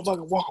 you don't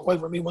fucking walk away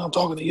from me when I'm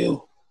talking to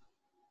you.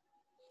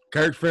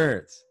 Kirk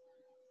Ferentz.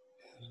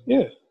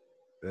 Yeah.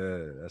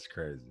 That's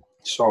crazy.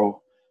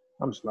 So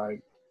I'm just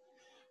like,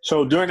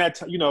 so during that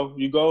time,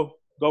 you go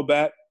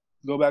back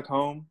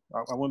home.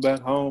 I went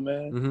back home,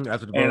 man. Mm-hmm.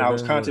 After the And bowl I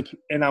was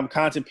game, I'm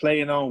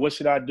contemplating on what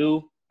should I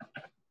do.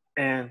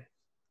 And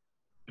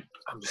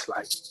I'm just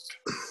like,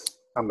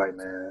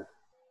 man,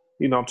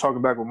 I'm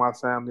talking back with my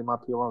family, my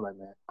people. I'm like,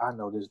 man, I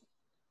know this.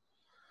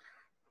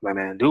 Like,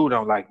 man, dude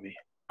don't like me.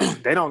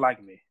 They don't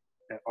like me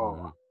at all.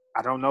 Mm-hmm.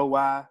 I don't know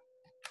why.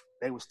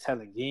 They was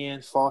telling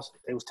Ginn false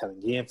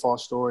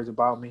stories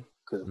about me.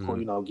 Because, of course,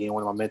 Ginn,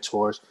 one of my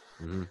mentors.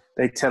 Mm-hmm.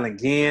 They telling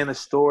Ginn a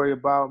story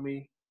about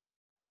me.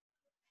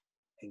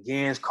 And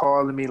Ginn's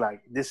calling me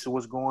like, this is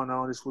what's going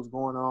on,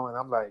 And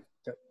I'm like,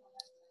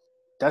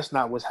 that's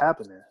not what's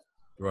happening.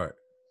 Right.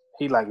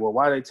 He like, well,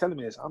 why are they telling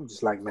me this? I'm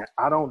just like, man,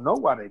 I don't know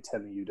why they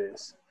telling you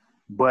this.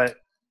 But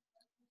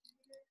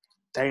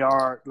they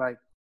are like,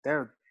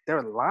 they're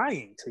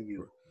lying to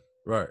you.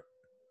 Right.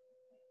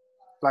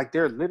 Like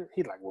they're literally,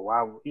 he's like, well,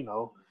 why,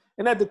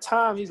 and at the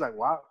time he's like,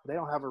 wow, they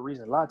don't have a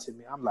reason to lie to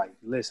me. I'm like,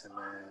 listen,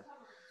 man,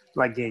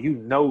 like, yeah, you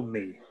know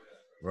me.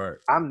 Right.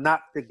 I'm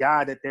not the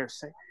guy that they're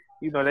saying,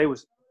 they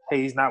was,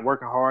 hey, he's not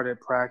working hard at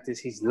practice.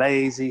 He's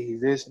lazy.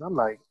 He's this. And I'm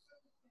like,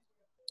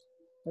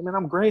 hey, man,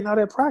 I'm great out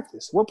at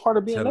practice. What part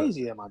of being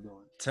lazy am I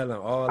doing? Tell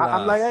him all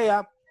I'm like,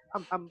 lies.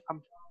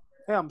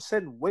 hey, I'm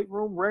setting weight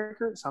room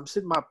records. I'm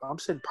setting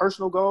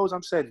personal goals.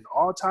 I'm setting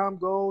all-time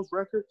goals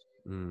records.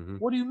 Mm-hmm.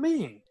 What do you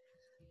mean?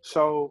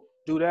 So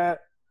do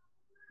that.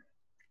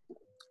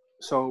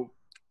 So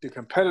the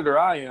competitor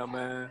I am,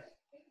 man.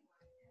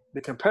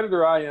 The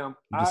competitor I am.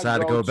 You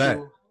decide to go back.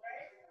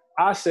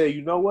 I say,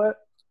 you know what?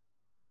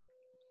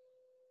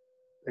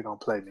 They're gonna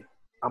play me.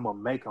 I'm gonna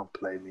make them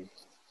play me.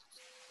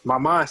 My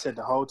mind said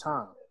the whole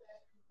time,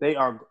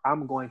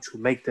 I'm going to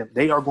make them.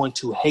 They are going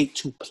to hate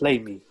to play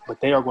me, but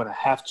they are going to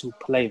have to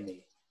play me.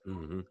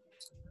 Mm-hmm.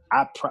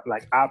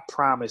 I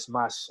promised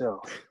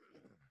myself,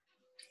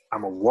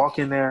 I'm gonna walk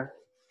in there.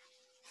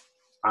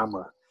 I'm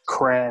gonna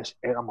crush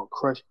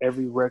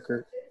every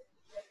record.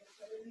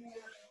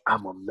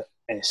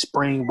 And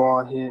spring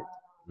ball hit.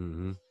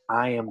 Mm-hmm.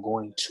 I'm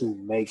going to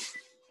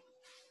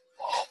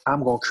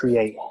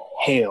create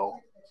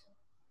hell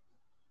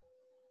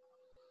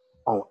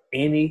on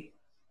any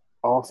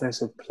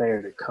offensive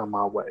player that come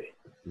my way.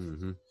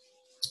 Mm-hmm.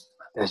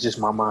 That's just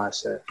my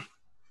mindset.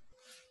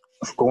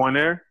 Go in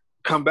there,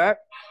 come back,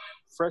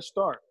 fresh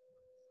start.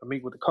 I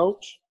meet with the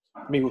coach,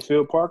 meet with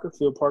Phil Parker.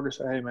 Phil Parker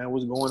said, hey, man,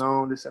 what's going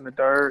on, this and the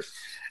third?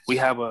 We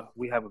have a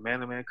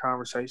man-to-man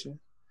conversation.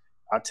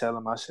 I tell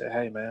him, I said,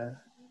 hey, man,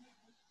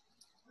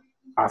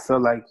 I feel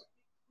like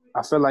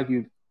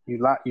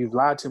you've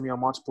lied to me on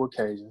multiple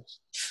occasions.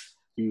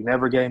 You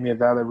never gave me a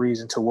valid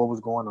reason to what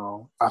was going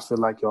on. I feel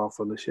like y'all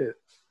full of shit.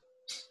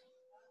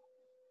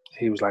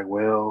 He was like,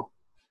 well,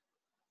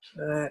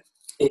 the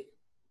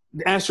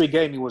answer he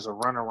gave me was a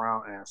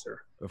runaround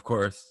answer. Of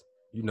course.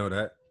 You know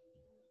that.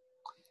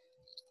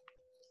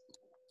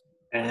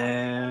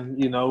 And,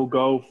 you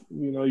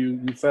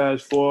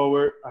fast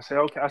forward. I say,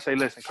 okay. I say,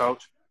 listen,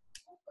 coach.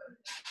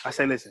 I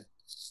say, listen,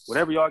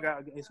 whatever y'all got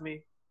against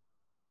me,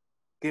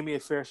 give me a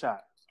fair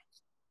shot.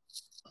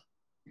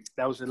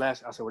 That was the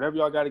last. I said, whatever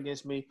y'all got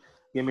against me,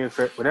 give me a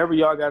fair. Whatever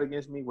y'all got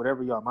against me,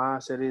 whatever y'all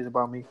mindset is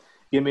about me,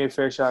 give me a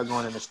fair shot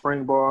going in the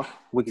spring ball.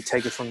 We can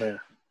take it from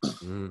there.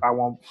 Mm-hmm.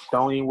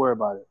 Don't even worry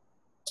about it.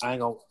 I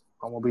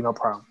won't be no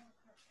problem.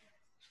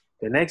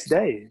 The next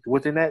day,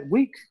 within that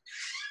week,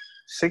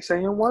 6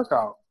 a.m.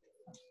 workout,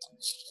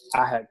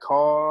 I had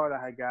called.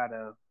 I had got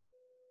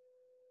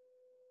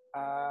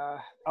I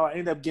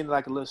ended up getting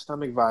like a little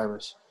stomach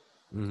virus.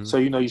 Mm-hmm. So,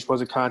 you're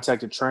supposed to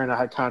contact the trainer. I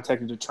had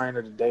contacted the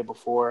trainer the day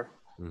before.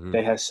 Mm-hmm.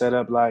 They had set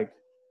up like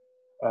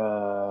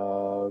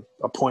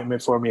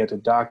appointment for me at the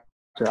doctor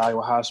at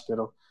Iowa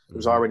Hospital. It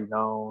was already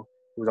known.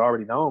 It was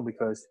already known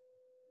because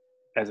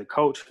as a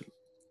coach,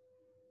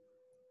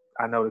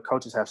 I know the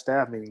coaches have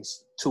staff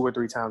meetings 2 or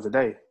 3 times a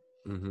day.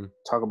 Mm-hmm.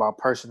 Talk about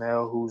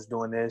personnel, who's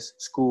doing this,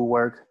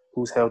 schoolwork,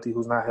 who's healthy,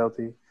 who's not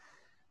healthy.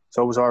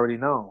 So it was already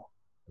known.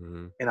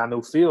 Mm-hmm. And I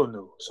knew Phil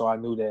knew. So I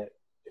knew that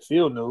if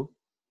Phil knew,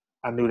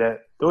 I knew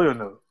that Doyle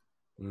knew.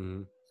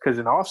 Mm-hmm. Because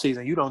in the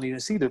offseason, you don't even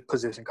see the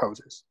position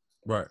coaches.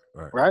 Right.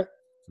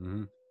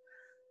 Mm-hmm.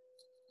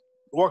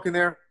 Walking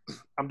there,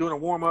 I'm doing a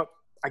warm-up.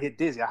 I get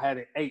dizzy. I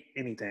hadn't ate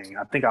anything.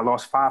 I think I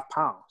lost 5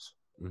 pounds.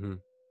 Mm-hmm.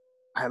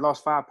 I had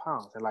lost 5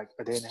 pounds in like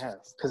a day and a half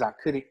because I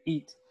couldn't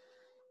eat.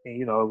 And,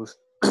 it was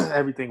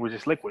everything was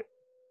just liquid.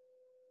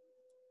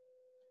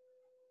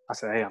 I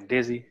said, hey, I'm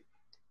dizzy.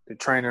 The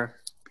trainer,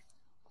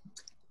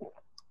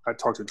 I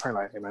talked to the trainer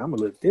like, hey, man, I'm a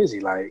little dizzy.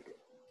 Like,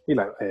 he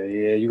like, hey,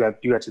 yeah, you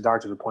got your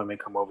doctor's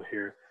appointment. Come over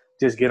here.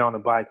 Just get on the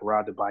bike,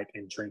 ride the bike,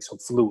 and drink some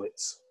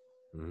fluids.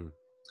 Mm-hmm.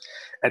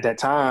 At that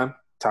time,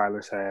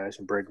 Tyler Sash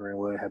and Brett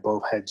Greenwood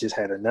had just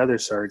had another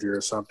surgery or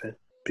something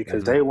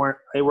because they were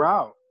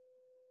out.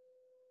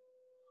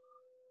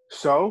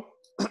 So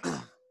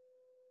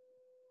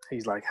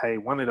he's like, hey,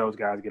 one of those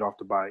guys get off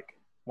the bike.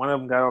 One of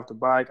them got off the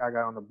bike. I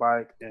got on the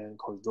bike, and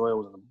Coach Doyle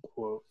was in the.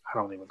 Well, I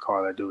don't even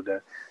call that dude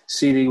that.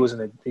 CD was in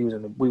the. He was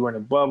in the. We were in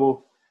the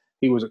bubble.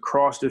 He was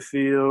across the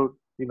field.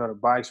 You know, the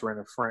bikes were in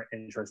the front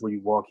entrance where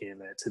you walk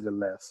in at to the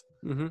left.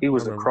 Mm-hmm. He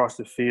was across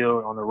the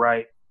field on the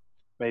right,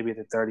 maybe at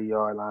the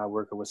 30-yard line,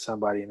 working with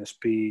somebody in the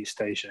speed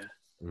station.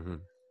 Mm-hmm.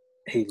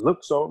 He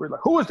looks over like,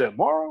 "Who is that,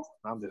 Morrow?"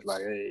 I'm just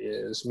like, "Hey,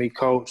 yeah, it's me,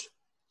 Coach."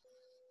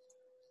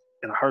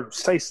 And I heard him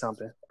say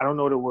something. I don't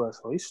know what it was.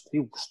 So he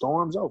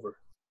storms over.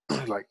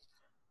 He's like,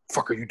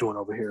 "Fuck are you doing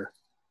over here?"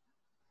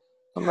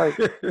 I'm like,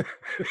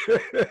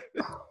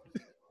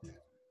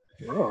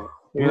 "Oh,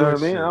 you know what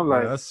I mean?" I'm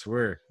like, I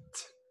swear.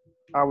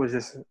 I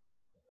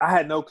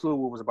had no clue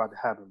what was about to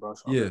happen, bro.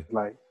 So I'm just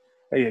like,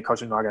 "Hey, yeah,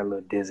 Coach, you know, I got a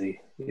little dizzy.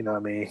 You know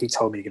what I mean?" He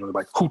told me to get on the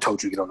bike. Who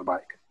told you to get on the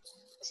bike?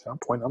 So I'm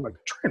pointing. I'm like, the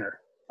trainer.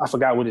 I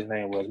forgot what his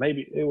name was.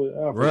 Maybe it was.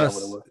 I forgot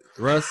what it was.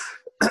 Russ?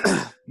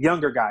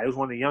 Younger guy. It was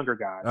one of the younger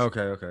guys.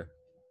 Okay.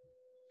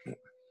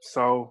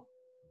 So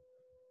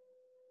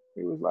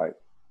he was like,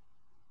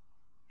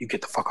 "You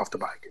get the fuck off the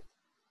bike.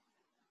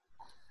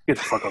 Get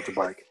the fuck off the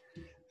bike."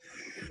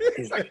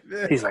 He's like,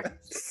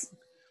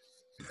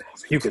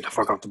 "You get the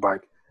fuck off the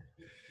bike."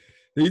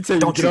 Did he tell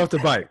you to get off the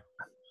bike?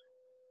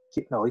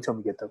 No, he told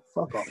me to get the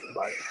fuck off the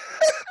bike.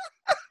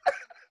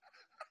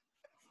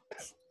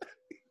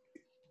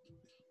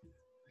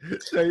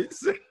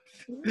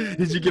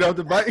 Did you get off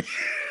the bike?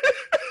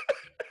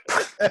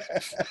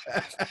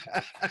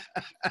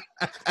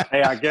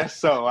 Hey, I guess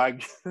so.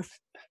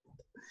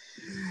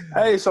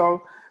 Hey,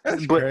 so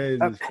that's crazy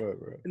as fuck,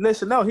 bro.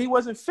 Listen, no, he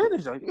wasn't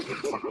finished. Like, get the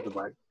fuck off the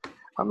bike.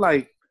 I'm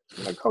like,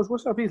 Coach,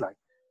 what's up? He's like,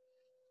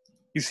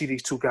 you see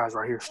these two guys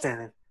right here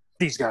standing?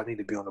 These guys need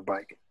to be on the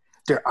bike.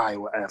 They're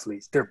Iowa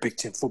athletes. They're Big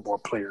Ten football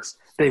players.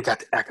 They've got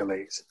the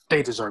accolades.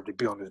 They deserve to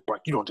be on this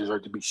bike. You don't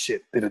deserve to be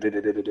shit. You don't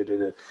deserve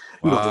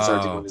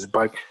to be on this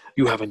bike.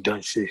 You haven't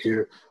done shit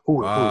here.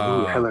 Who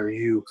the hell are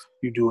you?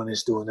 You doing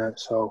this, doing that.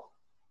 So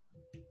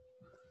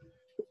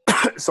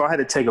I had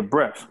to take a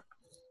breath.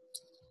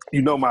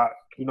 You know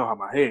how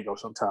my head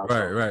goes sometimes.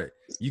 Right.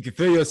 You can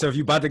feel yourself.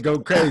 You about to go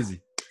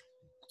crazy.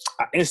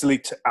 I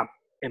instantly,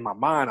 in my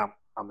mind,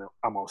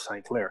 I'm on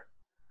St. Clair.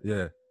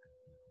 Yeah.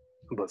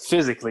 But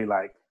physically,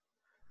 like,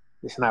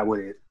 it's not what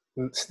it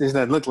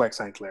doesn't look like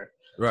St. Clair.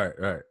 Right.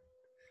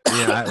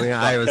 Yeah, we in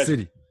Iowa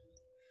City.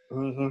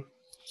 Mm-hmm.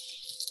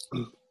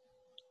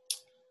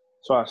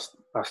 So I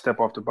step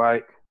off the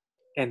bike,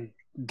 and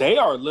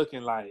they're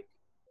looking like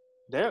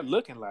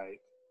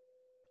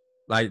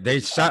they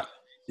shot.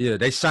 Yeah,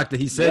 they shocked that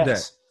he said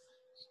that.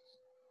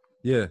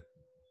 Yeah.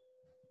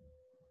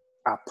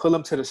 I pull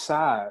him to the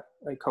side.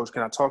 Hey, Coach,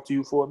 can I talk to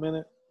you for a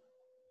minute?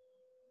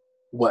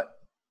 What?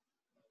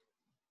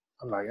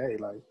 I'm like,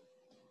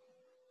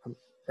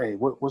 hey,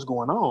 what's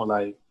going on?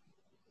 Like,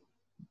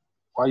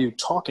 why are you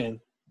talking?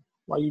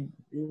 Why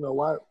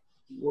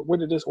where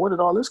did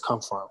all this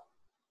come from?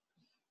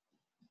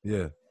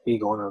 Yeah. He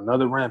going on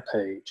another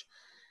rampage.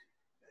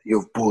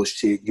 You're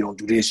bullshit. You don't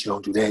do this. You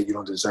don't do that. You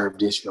don't deserve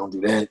this. You don't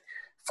do that.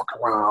 Fuck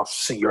around. I'll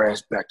send your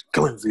ass back to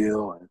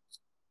Glenville. And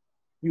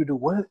you do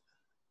what?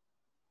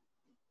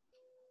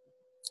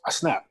 I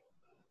snap.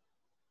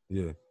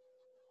 Yeah.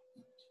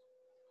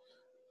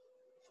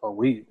 So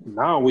we're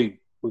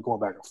going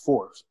back and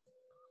forth.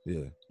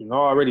 Yeah. You know,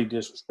 already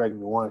disrespect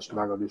me once. You're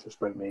not gonna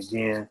disrespect me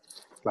again.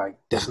 Like,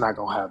 that's not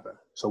gonna happen.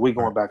 So we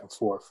going back and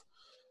forth.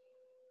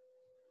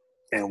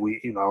 And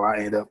I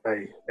end up,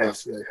 hey,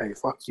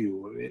 fuck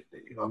you.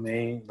 You know what I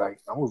mean? Like,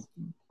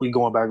 we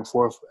going back and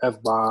forth,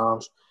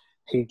 F-bombs.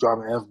 He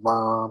dropping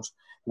F-bombs.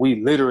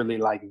 We literally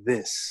like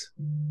this.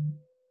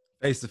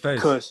 Face to face.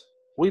 Because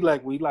we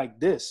like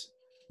this.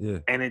 Yeah.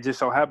 And it just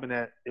so happened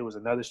that it was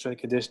another strength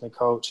conditioning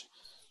coach,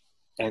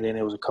 and then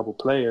it was a couple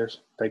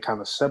players. They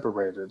kind of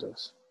separated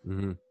us.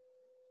 Mm-hmm.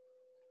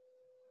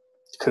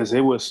 Because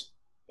it was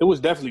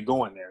definitely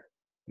going there.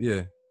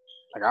 Yeah.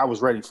 Like, I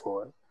was ready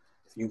for it.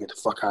 If you get the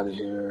fuck out of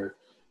here,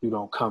 you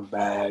don't come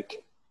back.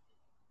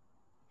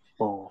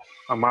 Boom,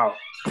 I'm out.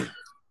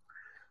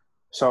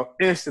 So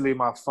instantly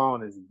my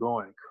phone is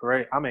going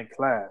crazy. I'm in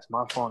class.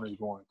 My phone is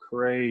going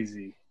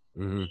crazy.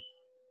 Mm-hmm.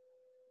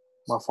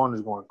 My phone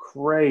is going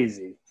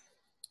crazy.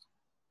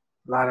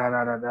 La da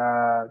da da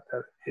da.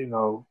 You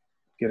know,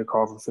 get a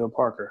call from Phil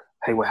Parker.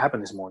 Hey, what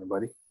happened this morning,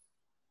 buddy?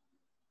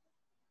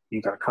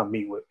 You gotta come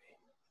meet with me.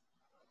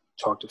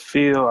 Talk to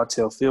Phil. I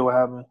tell Phil what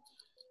happened.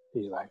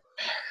 He's like,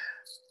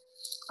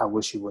 I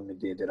wish you wouldn't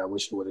have did that. I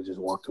wish you would have just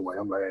walked away.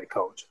 I'm like, hey,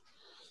 Coach,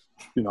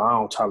 I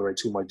don't tolerate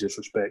too much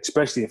disrespect,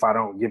 especially if I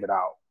don't give it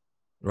out.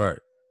 Right.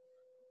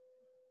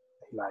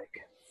 Like,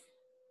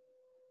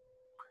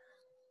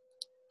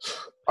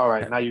 all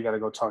right, now you got to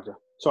go talk to him.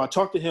 So I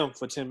talked to him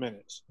for 10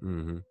 minutes.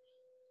 Mm-hmm.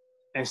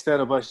 Instead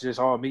of us just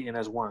all meeting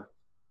as one.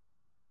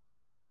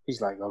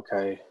 He's like,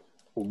 okay,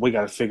 we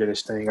got to figure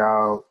this thing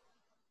out.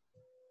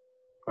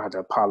 I had to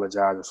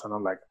apologize or something.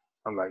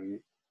 I'm like,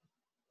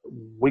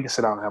 we can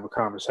sit down and have a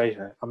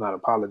conversation. I'm not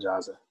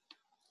apologizing.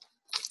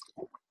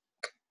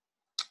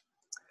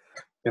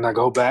 Then I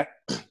go back,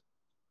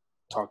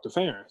 talk to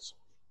Ferentz.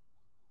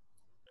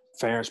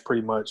 Ferentz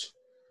pretty much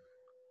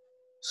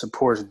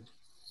supports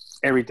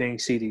everything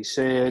CD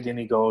said. Then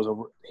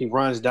he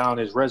runs down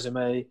his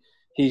resume.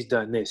 He's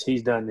done this.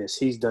 He's done this.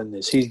 He's done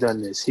this. He's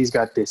done this. He's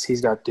got this. He's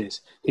got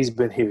this. He's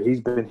been here. He's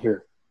been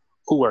here.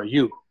 Who are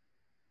you?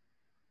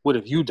 What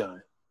have you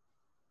done?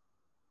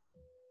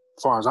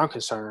 As far as I'm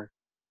concerned,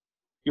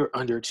 you're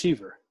an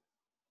underachiever.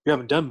 You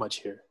haven't done much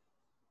here.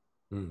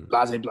 He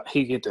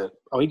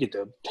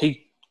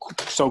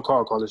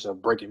so-called call this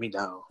breaking me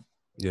down.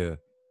 Yeah.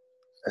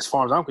 As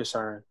far as I'm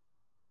concerned,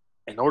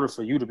 in order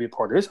for you to be a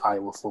part of this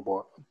Iowa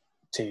football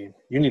team,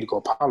 you need to go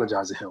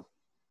apologize to him.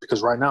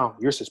 Because right now,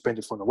 you're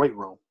suspended from the weight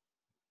room.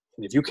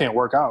 And if you can't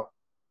work out,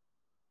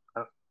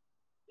 and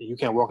you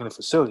can't walk in the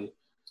facility,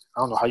 I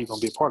don't know how you're going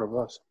to be a part of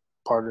us,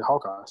 part of the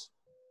Hawkeyes.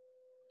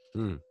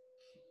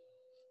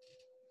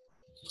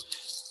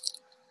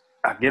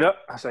 I get up,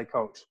 I say,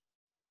 Coach,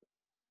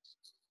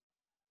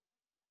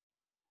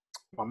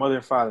 my mother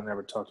and father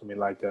never talked to me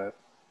like that.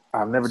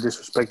 I've never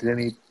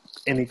disrespected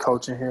any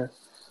coach in here.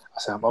 I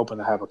said, I'm open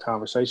to have a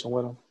conversation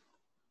with him.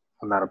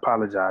 I'm not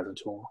apologizing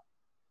to him.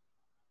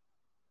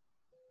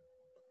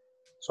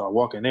 So I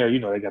walk in there, you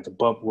know, they got the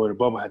bubble where the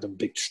bubble had them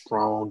big,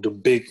 strong, them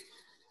big,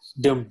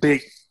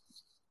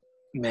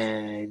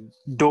 man,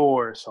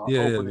 doors. So I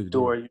open the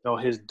door, you know,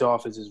 his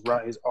office is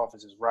right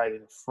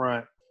in the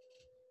front.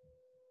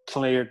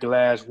 Clear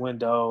glass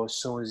window. As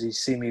soon as he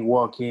see me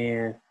walk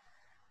in,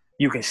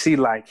 you can see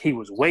like he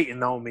was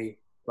waiting on me.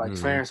 Like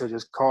Ferentz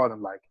just called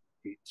him like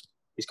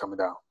he's coming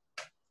down.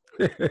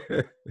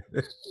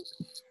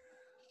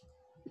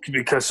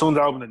 Because as soon as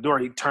I opened the door,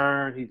 he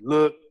turned, he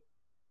looked.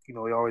 You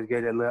know, he always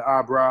gave that little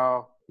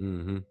eyebrow.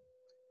 Mm-hmm.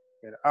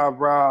 And the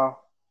eyebrow,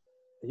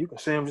 and you can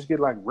see him just get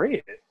like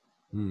red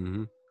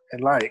and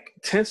like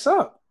tense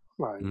up.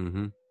 Like,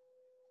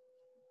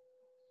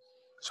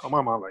 so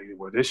my mom like,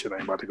 well, this shit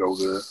ain't about to go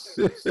good.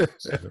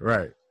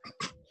 Right.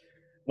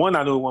 One,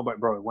 I knew one, but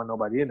bro, there wasn't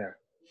nobody in there.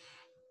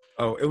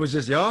 Oh, it was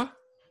just y'all?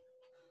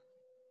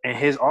 In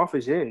his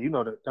office, yeah. You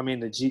know, the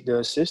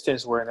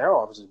assistants were in their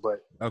offices,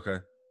 but okay,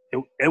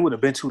 it would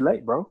have been too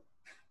late, bro.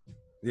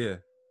 Yeah.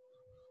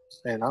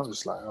 And I was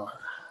just like, oh.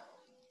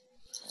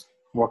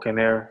 Walk in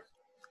there.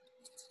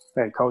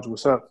 Hey, coach,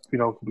 what's up? You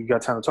know, we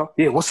got time to talk?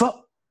 Yeah, what's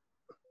up?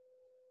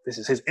 This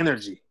is his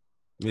energy.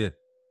 Yeah.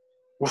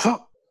 What's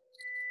up?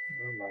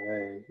 I'm like,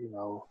 hey, you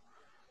know,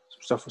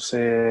 some stuff was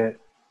said,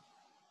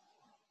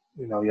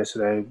 you know,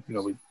 yesterday, you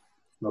know,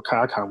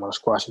 I kind of want to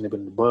squash a nip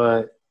in the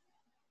bud.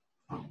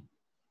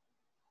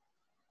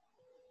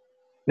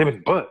 Nip in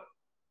the bud?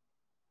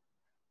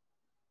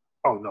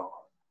 Oh, no.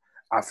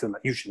 I feel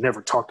like you should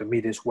never talk to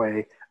me this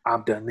way.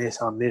 I've done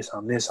this, I'm this.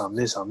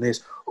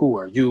 Who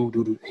are you?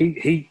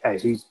 He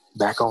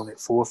back on it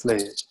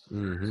full-fledged.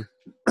 And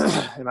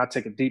I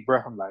take a deep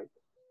breath. I'm like,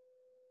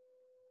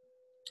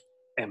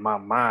 in my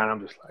mind,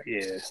 I'm just like,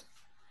 yeah,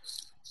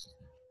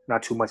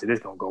 not too much of this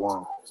gonna go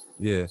on.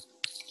 Yeah.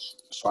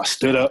 So I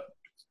stood up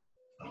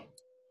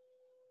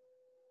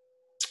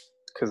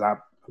because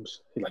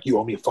he's like, you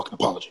owe me a fucking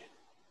apology.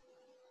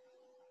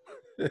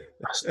 I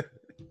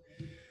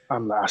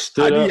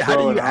stood up. How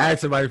do you ask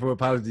somebody for an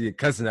apology and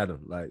cussing at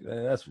them? Like,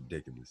 man, that's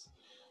ridiculous.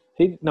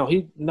 He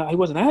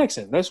wasn't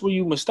asking. That's where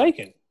you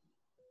mistaken.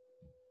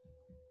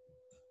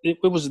 It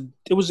was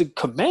a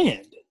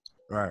command.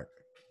 Right.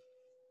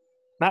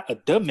 Not a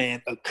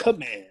demand, a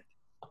command.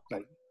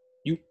 Like,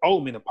 you owe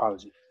me an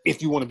apology.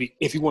 If you want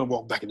to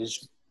walk back in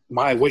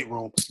my weight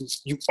room,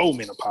 you owe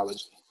me an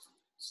apology.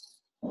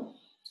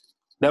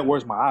 That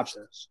was my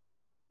options.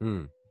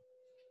 I'm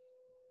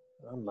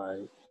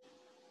like,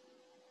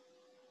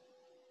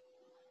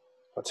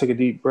 I took a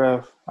deep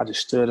breath. I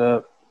just stood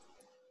up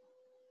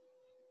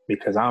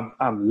because I'm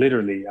on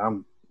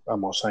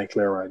St.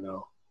 Clair right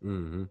now.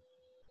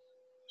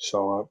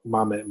 So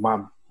my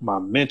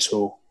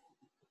mental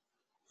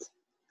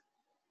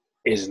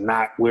is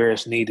not where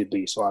it's needed to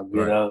be. So I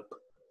get up.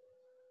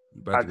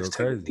 You about to go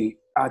crazy.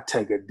 I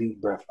take a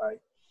deep breath, like,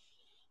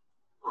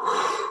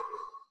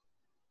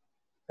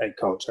 hey,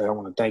 coach, I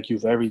want to thank you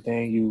for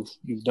everything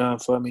you've done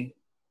for me.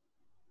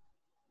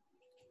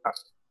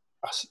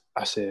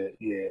 I said,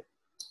 yeah,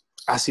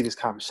 I see this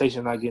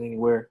conversation not getting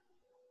anywhere.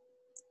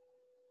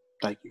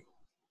 Thank you.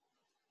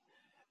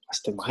 I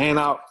stuck my hand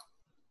out.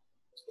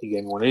 He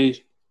gave me one of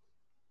these.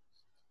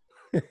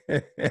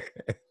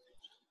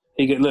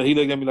 He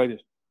looked at me like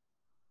this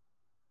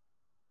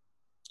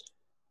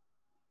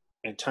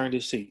and turned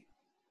his seat.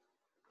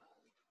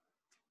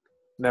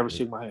 Never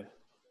shook my hand.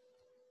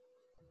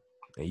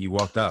 And you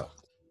walked out.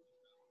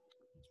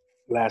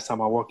 Last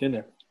time I walked in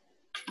there.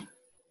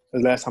 The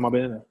last time I've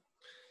been in there.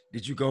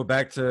 Did you go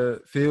back to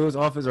Phil's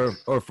office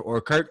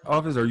or Kirk's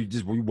office, or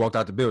you walked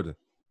out the building?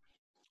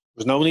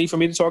 There's no need for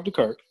me to talk to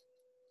Kirk.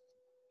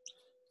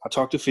 I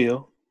talked to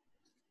Phil,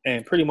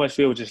 and pretty much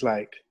Phil was just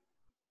like,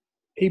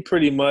 he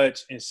pretty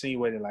much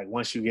insinuated like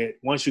once you get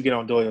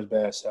on Doyle's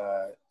bad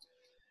side,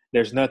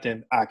 there's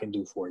nothing I can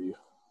do for you.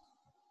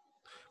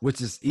 Which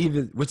is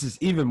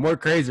even more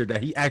crazier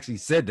that he actually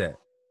said that.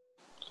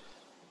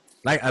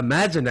 Like,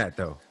 imagine that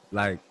though.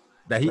 Like,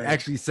 that he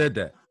actually said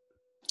that.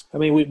 I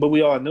mean, but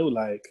we all knew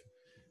like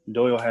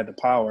Doyle had the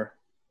power.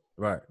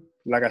 Right.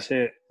 Like I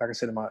said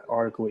in my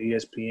article with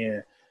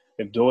ESPN,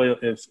 if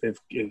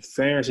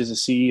Ferentz is the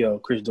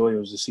CEO, Chris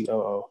Doyle is the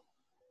COO.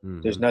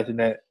 Mm-hmm. There's nothing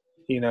that,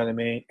 you know what I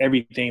mean?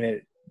 Everything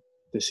that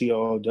the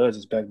COO does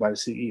is backed by the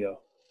CEO.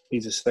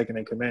 He's a second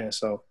in command.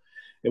 So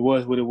it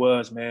was what it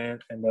was, man.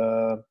 And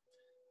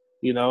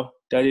you know,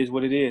 that is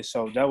what it is.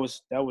 So that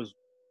was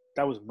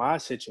my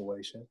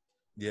situation.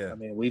 Yeah. I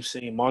mean, we've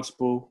seen the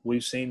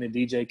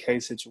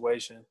DJK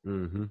situation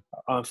Mm-hmm.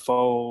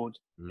 unfold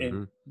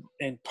Mm-hmm.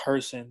 in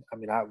person. I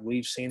mean,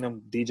 we've seen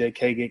them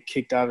DJK get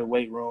kicked out of the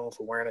weight room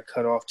for wearing a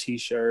cutoff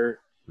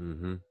T-shirt.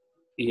 Mm-hmm.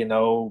 You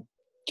know,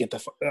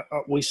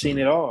 we've seen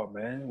it all,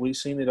 man. We've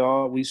seen it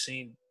all. We've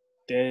seen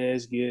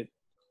Dez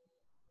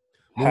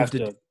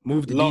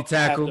Move the D have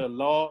tackle. to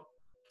log.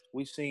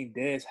 We've seen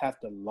Dez have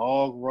to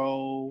log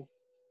roll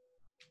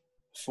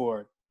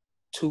for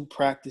 2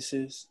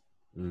 practices.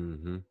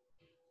 Mm-hmm.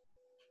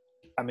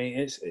 I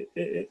mean,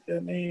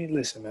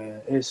 listen,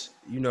 man. It's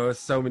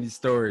so many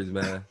stories,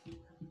 man.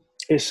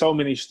 It's so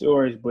many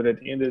stories, but at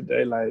the end of the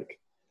day, like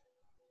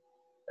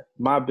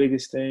my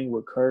biggest thing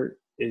with Kurt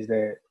is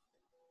that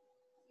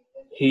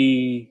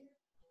he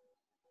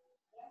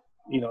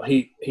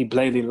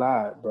blatantly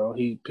lied, bro.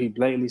 He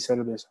blatantly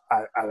said this.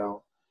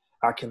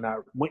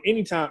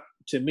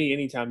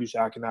 Anytime you say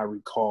I cannot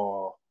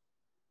recall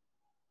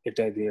if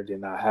that did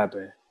not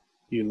happen,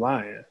 you're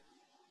lying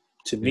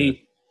to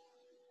me.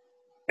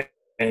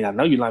 And I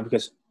know you're lying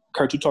because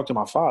Kurt, you talked to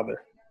my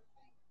father.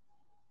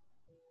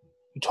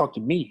 You talked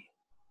to me.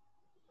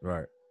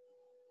 Right.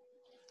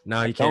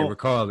 Now you can't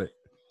recall it.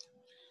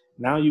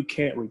 Now you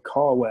can't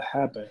recall what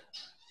happened.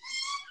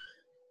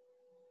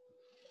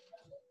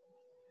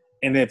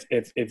 And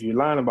if you're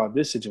lying about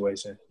this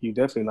situation, you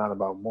definitely lying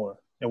about more.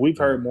 And we've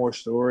heard more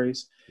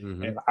stories.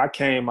 Mm-hmm. And I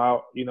came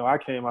out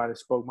and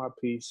spoke my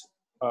piece.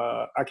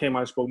 I came out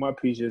and spoke my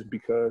piece just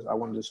because I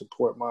wanted to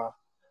support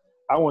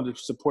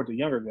the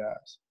younger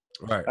guys.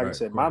 Right. Like I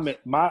said,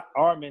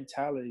 our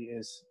mentality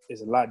is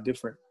a lot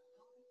different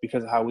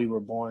because of how we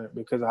were born,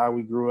 because of how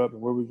we grew up and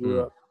where we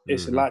grew up.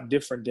 It's a lot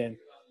different than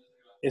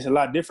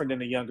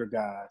the younger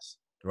guys.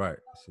 Right.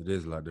 So it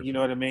is a lot different. You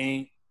know what I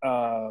mean?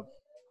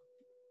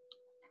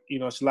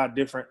 It's a lot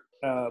different.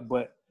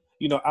 But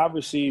I've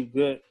received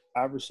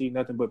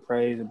nothing but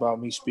praise about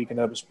me speaking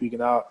up and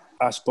speaking out.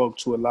 I've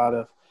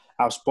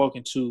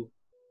spoken to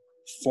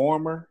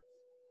former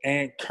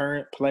and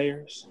current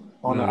players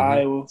on the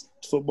Iowa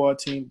football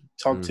team,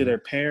 talk to their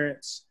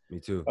parents. Me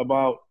too.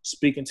 About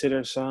speaking to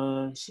their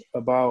sons,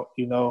 about,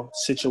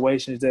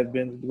 situations that have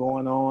been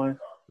going on.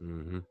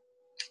 Mm-hmm.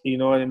 You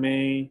know what I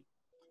mean?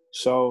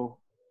 So,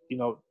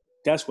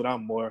 that's what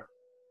I'm more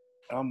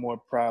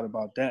proud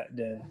about that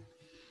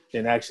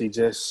than actually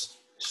just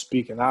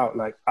speaking out.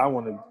 Like I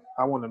want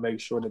to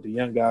make sure that the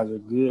young guys are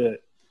good,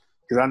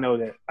 because I know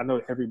that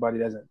everybody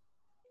doesn't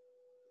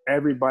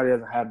have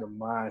the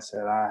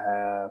mindset I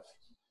have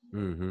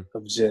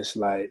of just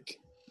like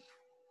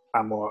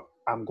I'm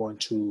going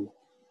to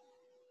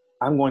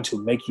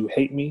make you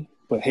hate me,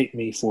 but hate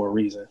me for a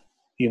reason.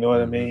 You know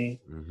what I mean?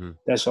 Mm-hmm.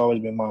 That's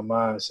always been my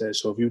mindset.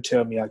 So if you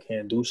tell me I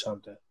can't do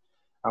something,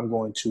 I'm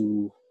going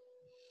to,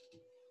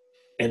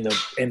 in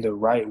the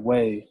right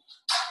way,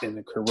 in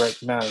the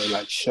correct manner,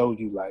 like show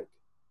you like,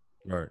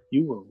 right,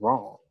 you were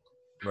wrong.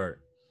 Right.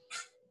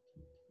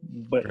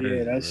 But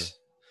Crazy, that's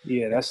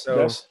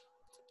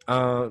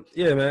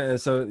yeah, man.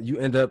 And so you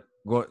end up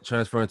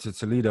transferring to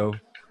Toledo.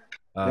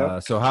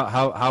 Yep. So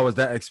how was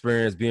that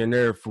experience being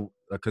there for?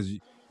 Because you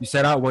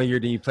sat out 1 year,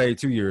 then you played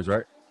 2 years,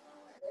 right?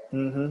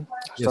 Mm-hmm.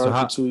 Started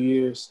for 2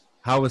 years.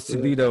 How was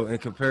Toledo in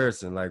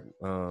comparison? Like,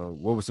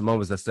 what were some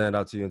moments that stand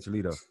out to you in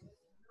Toledo?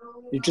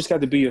 You just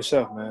got to be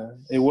yourself,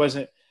 man.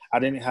 I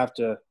didn't have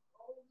to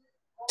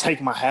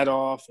take my hat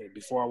off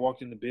before I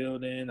walked in the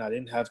building. I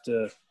didn't have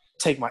to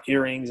take my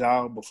earrings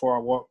out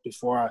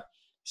before I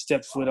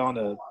stepped foot on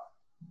the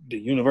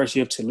University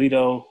of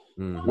Toledo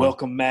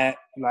welcome mat.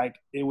 Like,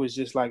 it was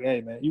just like,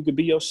 hey, man, you could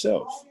be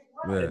yourself.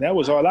 Yeah. And that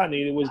was all I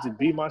needed, was to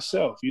be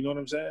myself. You know what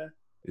I'm saying?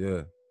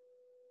 Yeah.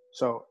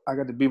 So I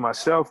got to be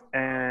myself,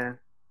 and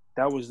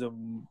it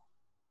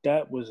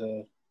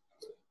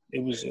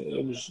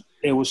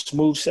was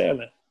smooth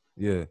sailing.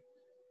 Yeah.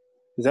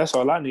 That's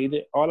all I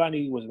needed. All I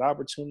needed was an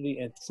opportunity,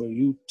 and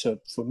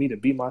for me to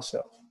be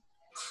myself.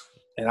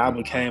 And I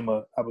became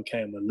a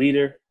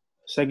leader,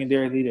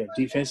 secondary leader,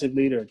 defensive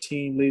leader, a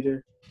team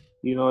leader.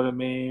 You know what I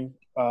mean?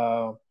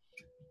 I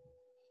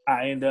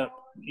end up,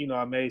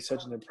 I made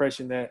such an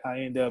impression that I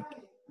end up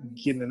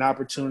getting an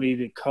opportunity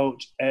to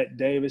coach at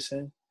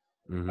Davidson.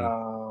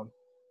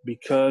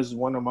 Because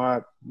one of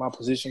my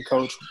position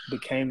coach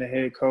became the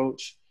head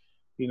coach.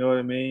 You know what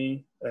I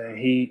mean? And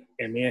me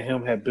and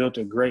him had built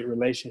a great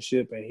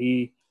relationship, and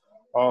he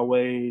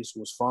always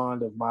was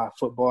fond of my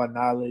football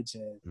knowledge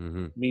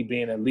and me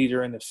being a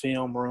leader in the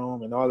film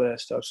room and all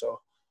that stuff. So,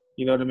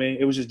 you know what I mean?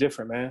 It was just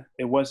different, man.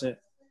 It wasn't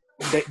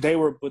they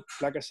were, but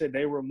like I said,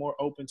 they were more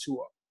open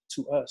to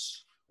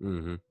us.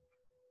 And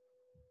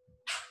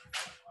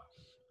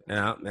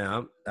Yeah,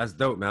 man, that's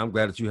dope, man. I'm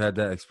glad that you had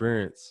that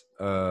experience.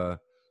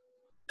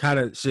 Kind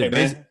of Hey, shit,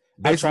 man,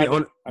 basically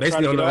on I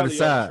tried to the get all other of y'all to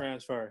side.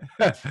 transfer.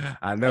 I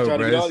I know, tried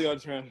to bro. get all of y'all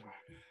to transfer.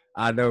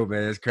 I know,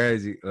 man. It's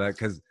crazy. Like,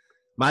 cause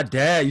my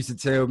dad used to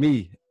tell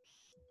me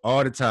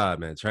all the time,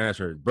 man,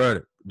 transfer,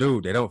 brother,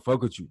 dude, they don't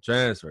fuck with you.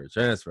 Transfer,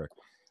 transfer.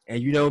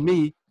 And you know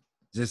me,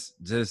 just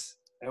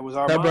That was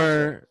our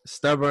mindset.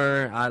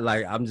 stubborn.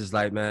 I'm just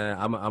like, man,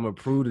 I'm a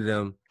prove to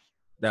them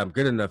that I'm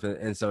good enough.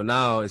 And so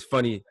now it's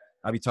funny.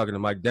 I be talking to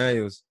Mike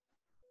Daniels.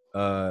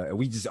 And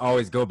we just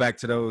always go back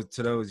to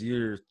those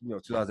years,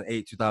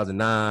 2008,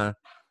 2009.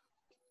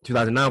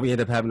 2009, we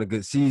ended up having a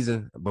good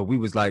season, but we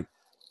was like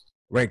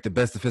ranked the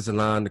best defensive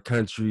line in the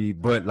country.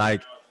 But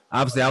like,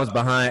 obviously, I was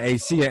behind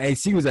AC, and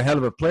AC was a hell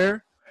of a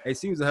player.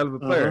 AC was a hell of a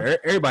player.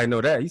 Everybody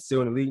know that. He's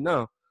still in the league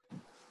now.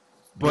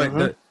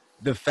 But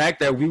the fact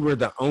that we were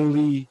the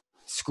only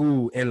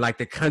school in like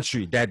the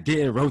country that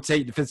didn't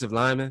rotate defensive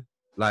linemen,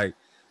 like,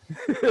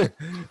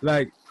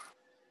 like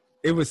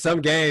it was some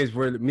games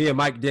where me and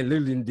Mike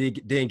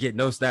didn't get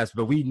no snaps,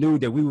 but we knew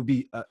that we would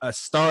be a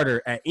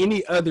starter at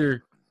any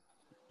other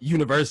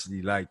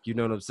university. Like, you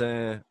know what I'm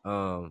saying?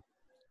 I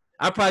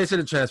probably should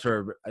have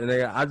transferred.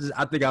 I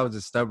think I was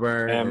just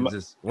stubborn and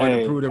just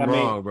wanted to prove them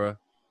wrong, bro.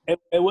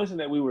 It wasn't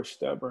that we were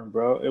stubborn,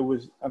 bro. It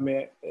was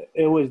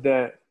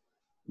that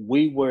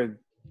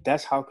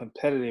that's how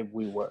competitive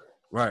we were.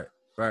 Right.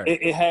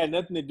 It had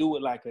nothing to do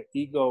with like an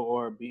ego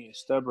or being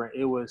stubborn.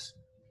 It was,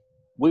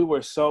 we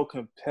were so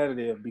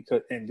competitive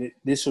because, and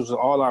this was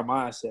all our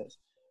mindsets.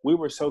 We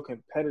were so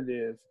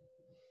competitive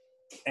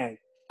and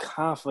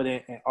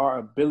confident in our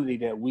ability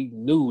that we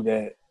knew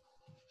that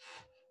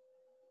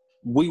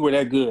we were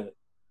that good.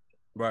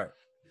 Right.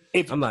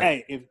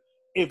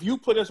 If you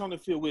put us on the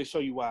field, we'll show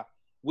you why.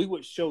 We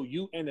would show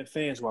you and the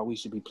fans why we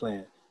should be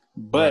playing.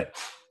 But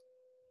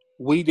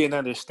we didn't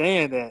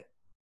understand that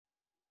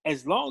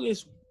as long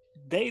as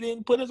they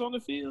didn't put us on the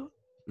field,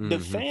 the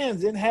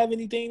fans didn't have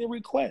anything to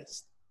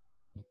request.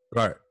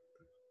 Right.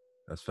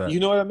 That's fact. You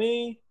know what I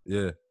mean?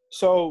 Yeah.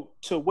 So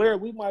to where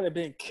we might have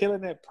been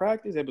killing at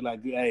practice, they'd be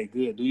like, hey,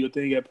 good, do your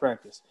thing at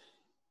practice.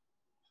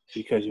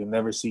 Because you'll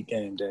never see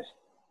game day.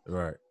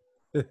 Right.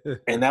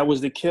 And that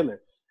was the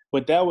killer.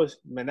 But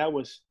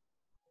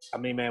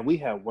we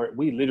had work.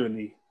 We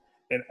literally,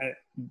 and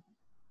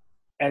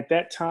at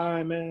that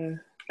time,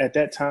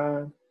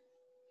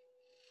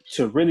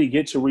 to really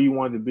get to where you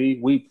wanted to be,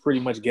 we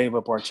pretty much gave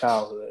up our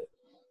childhood.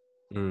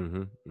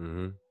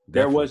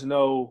 There weren't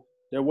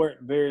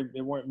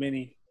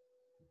many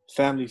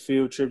family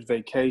field trips,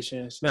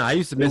 vacations. Man, I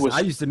used to miss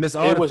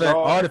all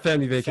the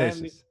family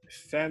vacations.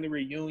 Family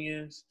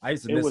reunions. I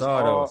used to miss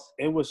all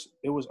those.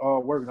 It was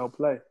all work, no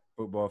play.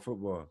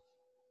 Football.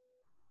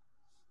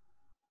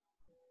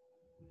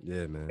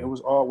 Yeah, man. It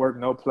was all work,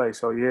 no play.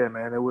 So yeah,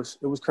 man, it was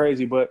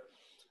crazy. But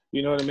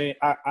you know what I mean?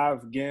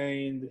 I've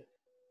gained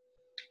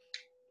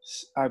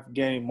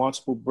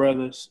multiple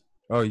brothers.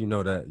 Oh, you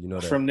know that.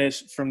 From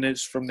this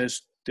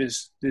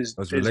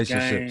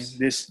relationships. game,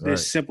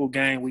 this simple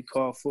game we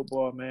call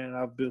football, man.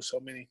 I've built so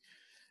many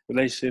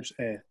relationships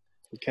and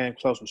became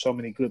close with so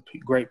many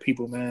great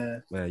people,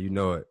 man. Man, you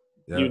know it.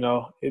 Yep. You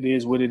know, it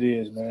is what it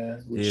is,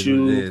 man. With it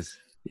you, is.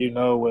 You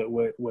know,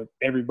 with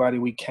everybody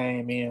we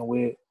came in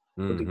with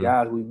the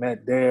guys we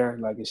met there,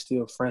 like it's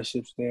still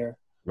friendships there.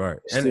 Right.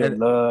 It's still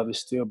love. It's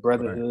still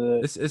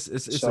brotherhood. Right.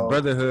 It's a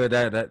brotherhood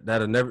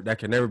that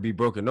can never be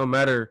broken, no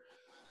matter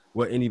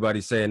what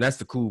anybody's saying. That's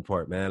the cool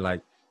part, man.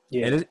 Like,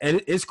 and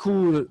it's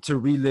cool to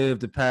relive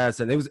the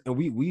past, and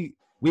we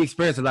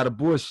experienced a lot of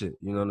bullshit.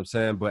 You know what I'm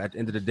saying? But at the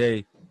end of the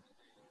day,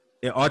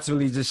 it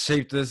ultimately just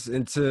shaped us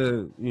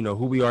into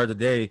who we are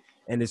today.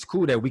 And it's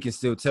cool that we can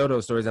still tell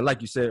those stories. And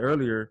like you said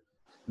earlier,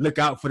 look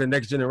out for the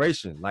next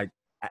generation. Like,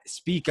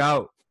 speak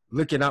out,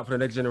 looking out for the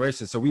next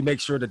generation, so we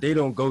make sure that they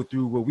don't go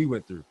through what we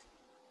went through.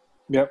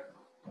 Yep.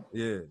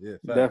 Yeah,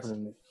 facts.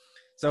 Definitely.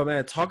 So,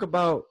 man, talk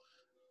about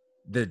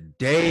the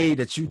day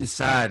that you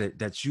decided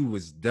that you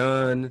was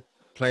done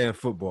playing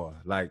football.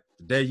 Like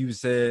the day you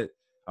said,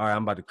 "All right,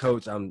 I'm about to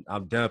coach. I'm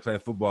done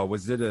playing football."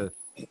 Was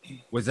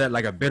that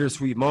like a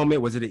bittersweet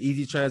moment? Was it an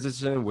easy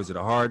transition? Was it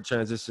a hard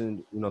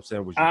transition? You know what I'm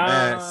saying? Was you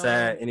mad,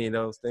 sad, any of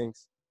those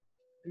things?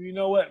 You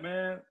know what,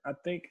 man? I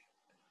think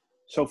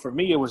so. For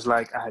me, it was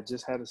like I had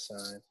just had a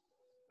son.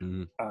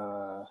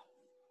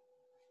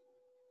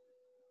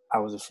 I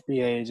was a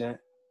free agent.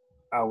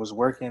 I was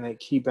working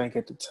at KeyBank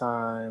at the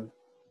time.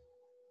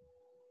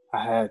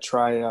 I had a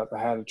tryout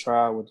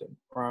with the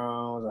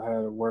Browns. I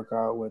had a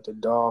workout with the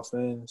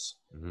Dolphins.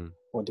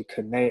 Went to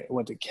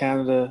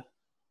Canada.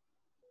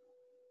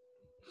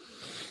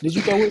 Did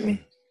you go with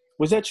me?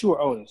 Was that you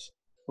or Otis?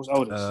 It was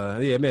Otis.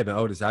 Yeah, it may have been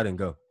Otis. I didn't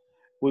go.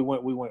 We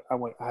went. I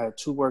had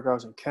 2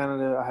 workouts in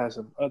Canada. I had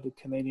some other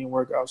Canadian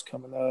workouts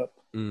coming up.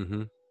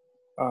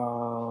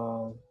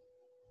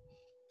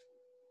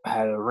 I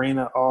had an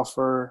arena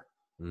offer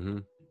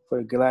for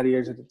the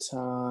Gladiators at the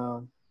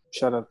time.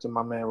 Shout out to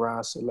my man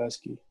Ryan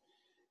Selesky.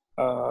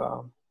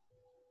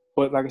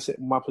 But like I said,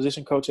 my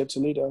position coach at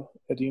the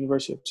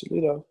University of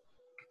Toledo,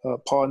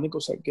 Paul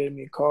Nicholson, gave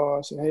me a call.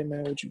 I said, "Hey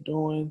man, what you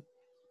doing?"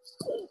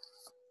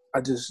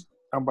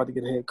 I'm about to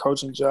get a head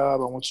coaching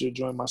job. I want you to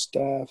join my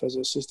staff as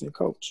an assistant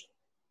coach.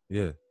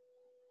 Yeah,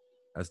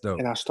 that's dope.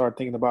 And I start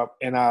thinking about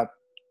my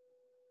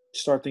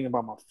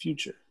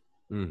future.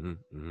 Mm-hmm.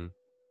 Mm-hmm.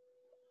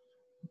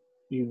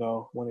 You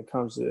know, when it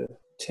comes to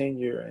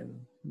tenure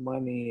and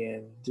money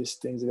and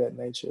just things of that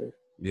nature.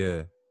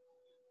 Yeah.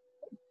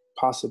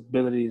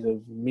 Possibilities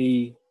of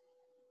me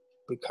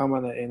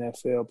becoming an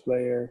NFL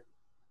player.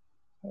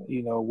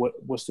 You know,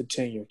 what's the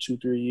tenure?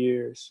 2-3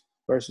 years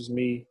versus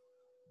me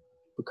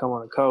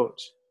becoming a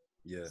coach.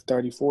 Yeah.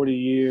 30, 40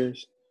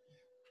 years.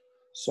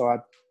 So I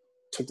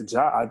took the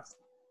job.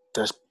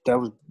 I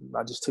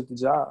just took the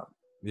job.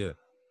 Yeah.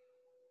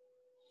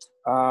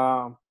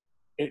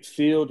 It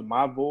filled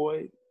my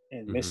void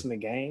and Mm-hmm. missing the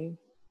game.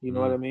 You know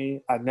Mm-hmm. what I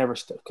mean? I never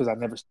stepped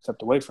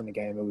away from the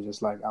game. It was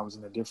just like I was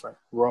in a different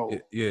role.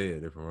 Yeah,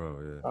 different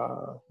role.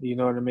 Yeah. You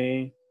know what I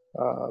mean?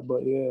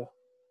 But yeah.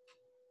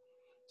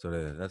 So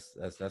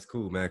that's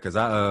cool, man. Cause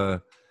I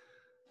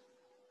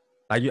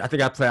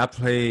think I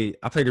played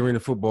arena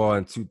football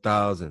in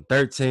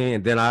 2013,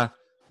 and then I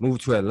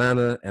moved to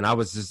Atlanta, and I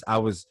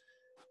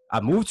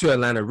moved to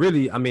Atlanta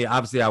really. I mean,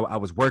 obviously I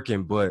was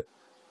working, but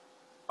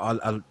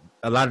a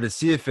lot of the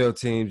CFL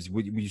teams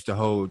we used to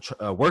hold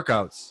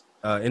workouts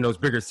in those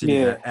bigger cities,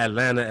 Yeah.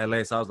 Atlanta,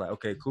 LA. So I was like,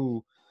 okay,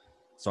 cool.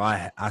 So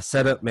I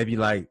set up maybe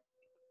like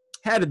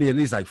had to be at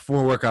least like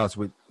 4 workouts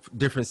with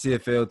different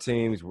CFL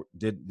teams.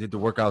 Did the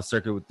workout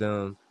circuit with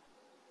them.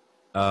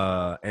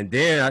 And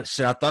then I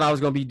thought I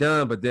was gonna be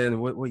done, but then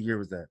what year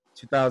was that?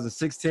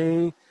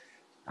 2016.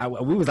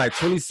 We was like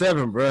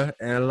 27, bro,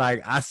 and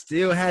like I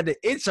still had the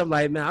itch. I'm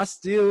like, man,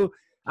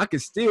 I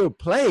could still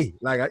play,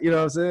 like, you know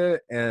what I'm saying.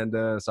 And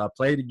so I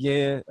played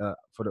again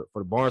for the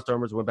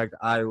Barnstormers. Went back to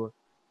Iowa,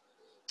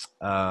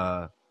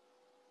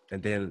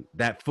 and then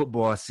that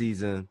football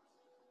season,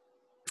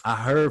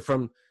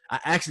 I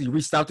actually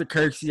reached out to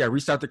Kirksey. I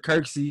reached out to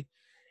Kirksey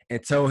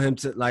and told him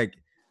to what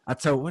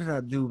did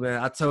I do,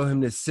 man? I told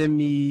him to send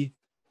me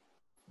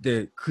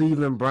the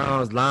Cleveland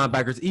Browns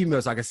linebackers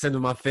email so I could send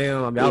them my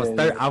film. I mean,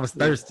 I was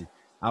thirsty.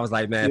 I was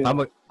like, man, if I'm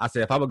gonna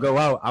go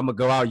out, I'm gonna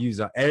go out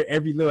use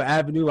every little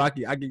avenue I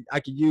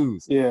can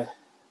use. Yeah.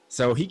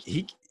 So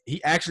he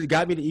actually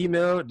got me the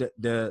email.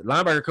 The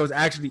linebacker coach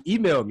actually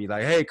emailed me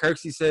like, hey,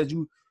 Kirksey said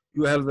you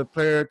a hell of a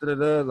player.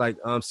 Like,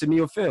 send me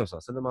your film. So I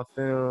sent him my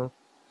film.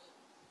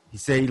 He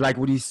said he liked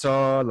what he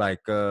saw.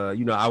 Like,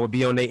 I would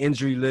be on their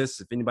injury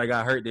list. If anybody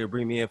got hurt, they would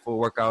bring me in for a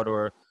workout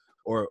or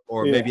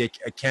maybe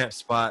a camp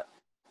spot.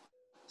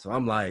 So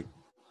I'm like,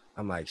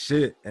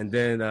 shit. And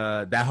then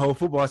that whole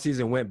football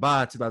season went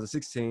by,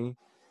 2016,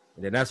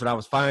 and then that's when I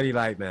was finally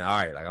like, man, all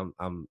right, like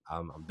I'm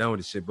done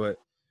with this shit. But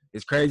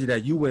it's crazy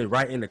that you went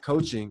right into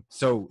coaching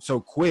so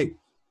quick,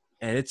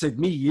 and it took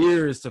me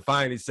years to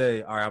finally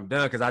say, all right, I'm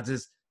done, because I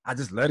just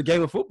love the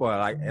game of football.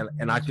 Like,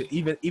 and I could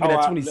even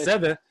at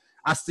 27,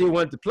 I still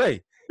wanted to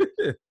play.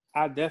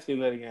 I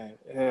definitely let it game.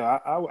 Yeah,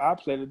 I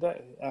played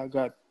today. I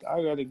got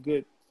a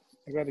good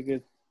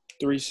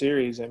 3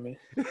 series in me.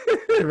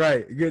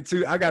 Right, good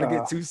 2. I got to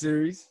get 2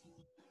 series.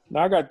 No,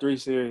 I got 3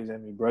 series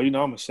in me, bro. You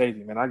know I'm a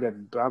safety, man.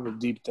 I'm a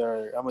deep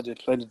third. I'm gonna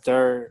just play the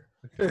third,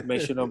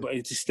 make sure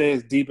it just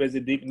stays deep as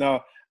the deep.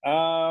 No,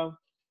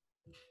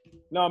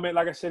 man.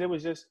 Like I said, it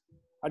was just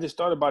I just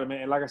thought about it,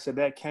 man. And like I said,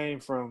 that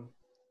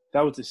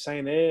was the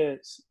St.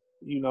 Ed's,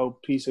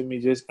 piece of me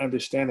just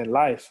understanding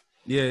life.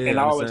 Yeah. And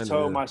I always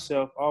told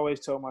myself,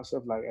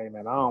 like, hey,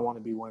 man, I don't want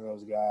to be one of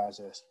those guys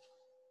that's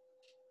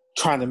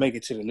trying to make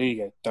it to the league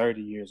at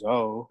 30 years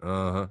old.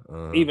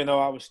 Even though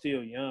I was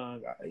still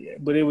young.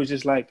 But it was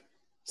just like,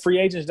 free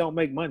agents don't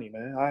make money,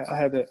 man. I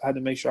had to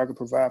make sure I could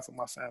provide for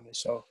my family.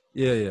 So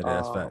yeah,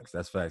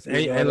 that's facts.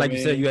 And like you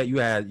said, you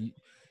had,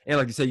 and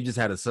like you said, you just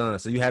had a son,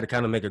 so you had to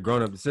kind of make a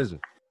grown up decision.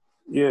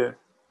 Yeah.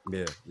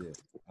 I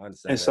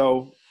understand. And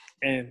so,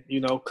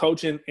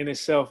 coaching in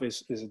itself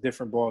is a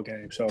different ball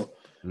game. So,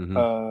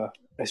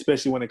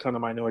 especially when it comes to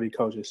minority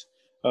coaches,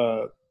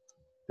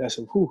 that's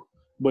a whew.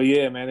 But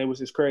yeah, man, it was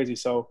just crazy.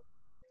 So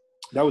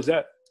that was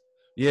that.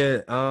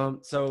 Yeah.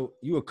 So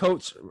you a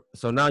coach.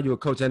 So now you're a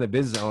coach and a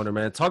business owner,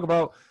 man. Talk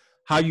about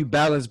how you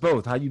balance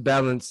both. How you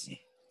balance,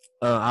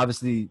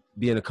 obviously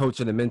being a coach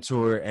and a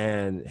mentor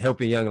and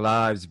helping young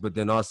lives, but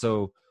then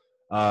also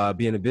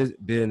being a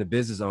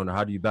business owner.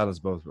 How do you balance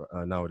both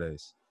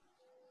nowadays?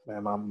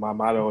 Man, my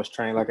motto is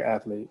train like an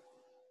athlete.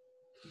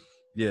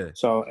 Yeah.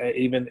 So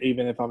even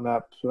if I'm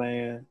not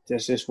playing,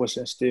 that's just what's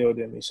instilled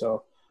in me.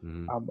 So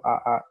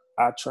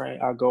I train.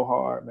 I go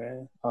hard,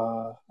 man.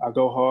 I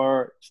go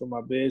hard for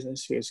my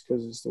business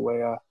because it's the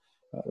way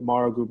the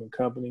Morrow Group and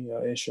Company,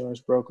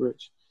 insurance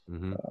brokerage.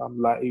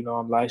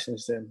 I'm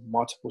licensed in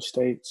multiple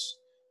states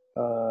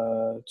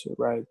to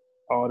write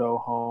auto,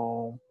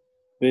 home,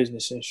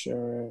 business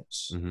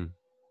insurance.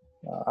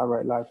 I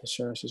write life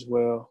insurance as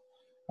well.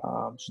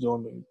 It's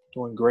doing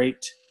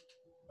great.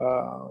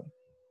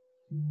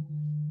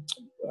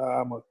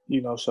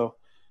 So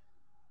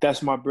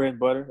that's my bread and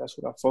butter. That's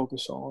what I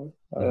focus on.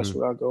 That's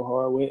what I go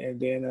hard with. And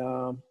then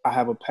I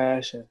have a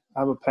passion. I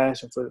have a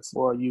passion for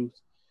our youth.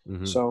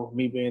 So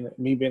me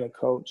being a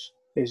coach,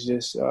 It's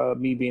just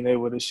me being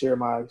able to share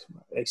my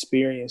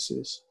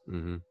experiences,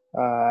 Mm-hmm.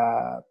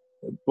 uh,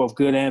 both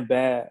good and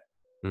bad,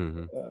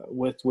 Mm-hmm.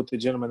 with the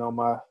gentlemen on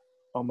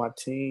my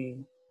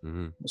team,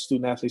 Mm-hmm. the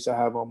student athletes I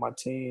have on my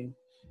team,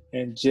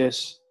 and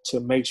just to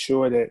make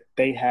sure that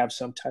they have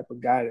some type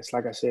of guidance.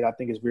 Like I said, I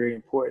think it's very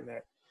important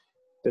that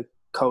the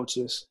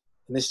coaches,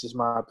 and this is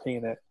my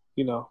opinion, that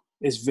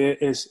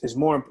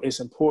it's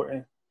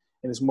important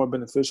and it's more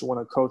beneficial when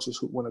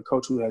when a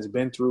coach who has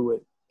been through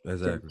it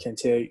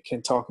Exactly.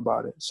 can talk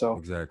about it. So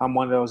Exactly. I'm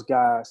one of those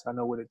guys. I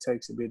know what it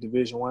takes to be a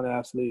Division I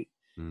athlete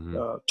Mm-hmm.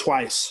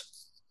 twice.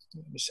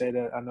 Let me say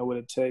that I know what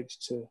it takes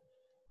to,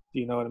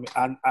 you know what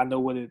I mean. I know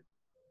what it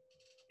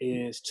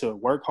is to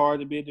work hard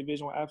to be a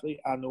Division I athlete.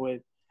 I know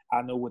it.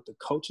 I know what the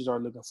coaches are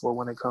looking for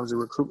when it comes to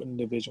recruiting a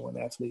Division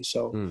I athlete.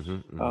 So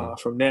Mm-hmm. Mm-hmm.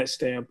 from that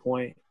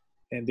standpoint,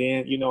 and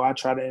then I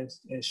try to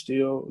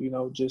instill,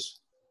 just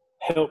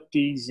help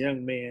these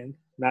young men.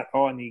 Not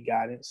all need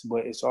guidance,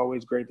 but it's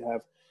always great to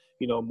have,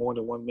 more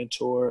than one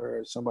mentor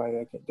or somebody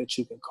that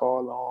you can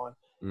call on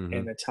Mm-hmm.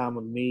 in a time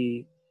of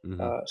need.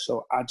 Mm-hmm.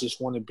 So I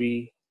just want to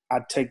be. I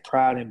take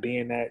pride in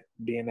being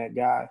that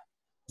guy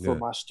for Yeah.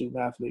 my student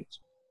athletes.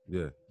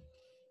 Yeah.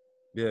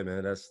 Yeah,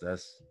 man. That's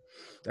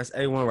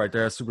A1 right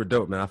there. That's super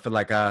dope, man. I feel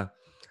like I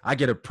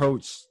get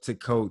approached to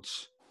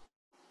coach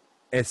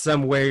in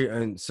some way,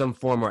 in some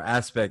form or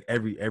aspect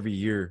every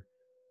year,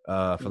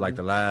 for like Mm-hmm.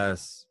 the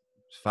last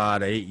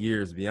 5 to 8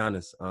 years, to be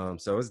honest.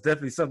 So it's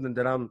definitely something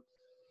that I'm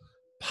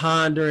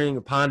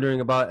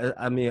pondering about.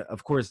 I mean,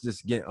 of course,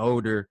 just getting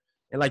older,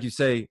 and like you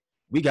say,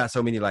 we got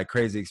so many like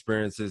crazy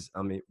experiences.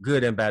 I mean,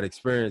 good and bad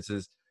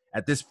experiences.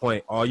 At this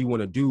point, all you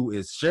want to do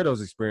is share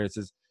those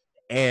experiences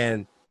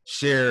and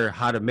share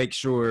how to make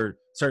sure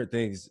certain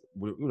things,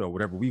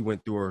 whatever we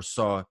went through or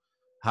saw,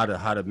 how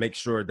to make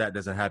sure that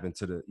doesn't happen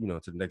to the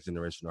next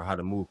generation, or how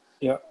to move.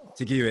 Yeah.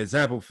 To give you an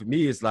example, for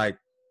me, it's like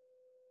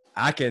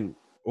I can,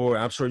 or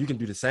I'm sure you can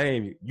do the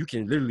same. You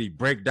can literally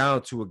break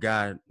down to a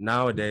guy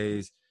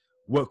nowadays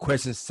what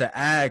questions to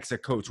ask a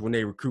coach when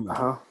they recruiting.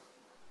 Uh-huh.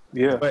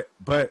 Yeah.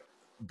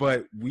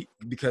 But we,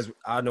 because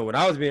I know when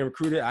I was being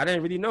recruited, I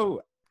didn't really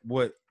know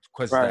what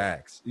questions to Right.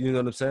 ask. You know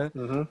what I'm saying?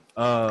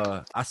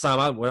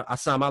 Mm-hmm. When I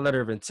signed my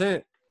letter of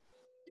intent,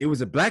 it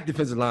was a black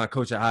defensive line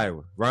coach at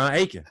Iowa, Ron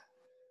Aiken.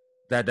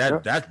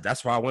 Yep.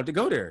 That's why I wanted to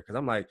go there, because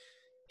I'm like,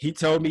 he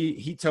told me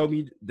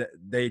that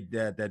they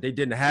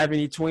didn't have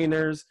any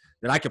tweeners,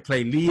 that I could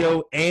play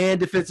Leo and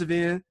defensive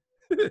end,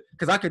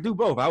 because I could do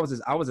both. I was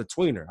a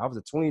tweener. I was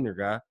a tweener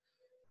guy.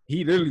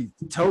 He literally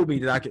told me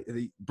that I could.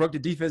 He broke the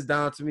defense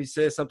down to me.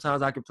 Said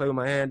sometimes I could play with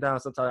my hand down.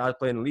 Sometimes I was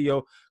playing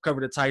Leo, cover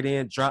the tight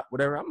end, drop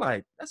whatever. I'm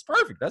like, that's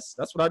perfect. That's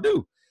what I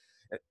do.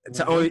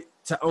 Mm-hmm.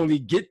 To only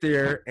get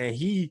there, and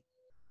he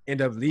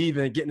ended up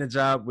leaving, getting a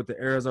job with the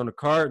Arizona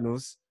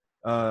Cardinals,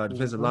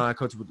 defensive Mm-hmm. line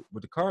coach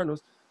with the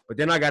Cardinals. But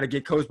then I got to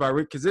get coached by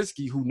Rick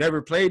Kaczynski, who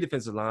never played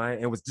defensive line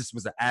and was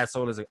an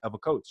asshole of a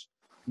coach.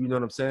 You know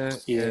what I'm saying?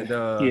 Yeah.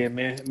 And Yeah,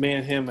 man. Me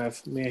and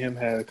him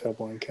had a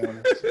couple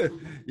encounters.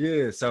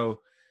 yeah,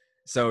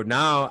 so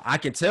now I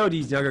can tell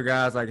these younger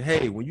guys, like,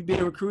 hey, when you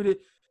being recruited,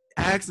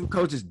 ask them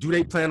coaches, do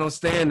they plan on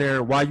staying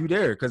there while you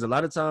there? Because a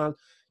lot of times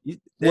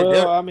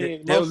Well, I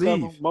mean, they'll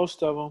leave.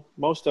 most of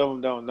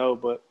them don't know.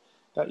 But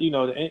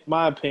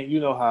my opinion,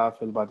 you know how I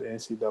feel about the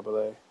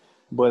NCAA.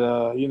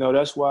 But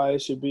that's why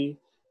it should be.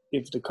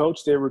 If the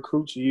coach that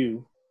recruits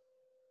you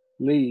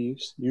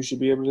leaves, you should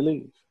be able to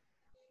leave.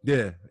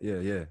 Yeah.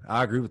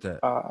 I agree with that.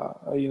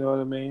 You know what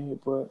I mean?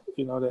 But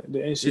the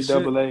It should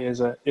NCAA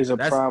is a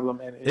that's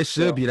problem in it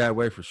should itself. be that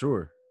way for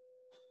sure.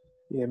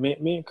 Yeah,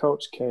 me and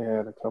Coach K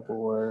had a couple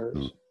words.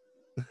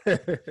 Our Yeah,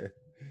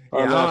 last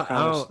I don't.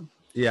 conversation,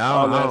 Yeah,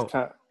 our I last don't.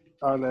 con-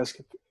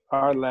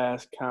 our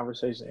last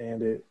conversation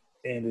ended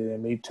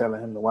in me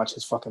telling him to watch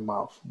his fucking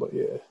mouth. But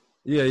yeah,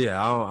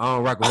 Yeah. I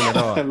don't rock with him at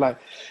all. like,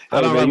 I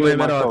hey don't man, rock you with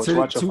ain't him at my all. coach.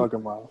 Watch your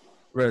fucking mouth.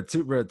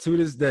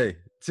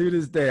 To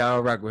this day, I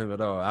don't rock with him at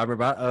all. I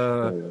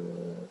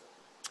remember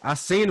I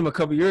seen him a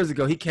couple years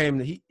ago. He came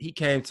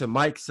to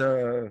Mike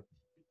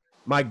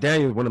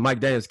Daniels, one of Mike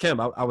Daniels' camp.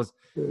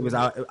 He was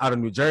out of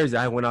New Jersey.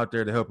 I went out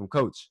there to help him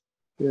coach,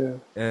 Yeah.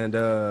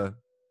 and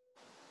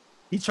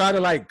he tried to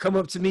like come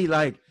up to me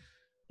like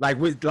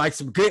with like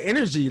some good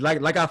energy,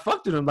 like I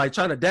fucked with him, like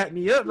trying to dap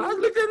me up. And I was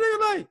looking at him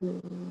like,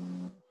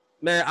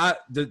 man,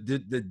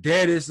 the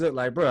deadest look,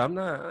 like, bro, I'm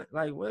not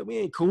like, what, we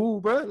ain't cool,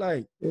 bro.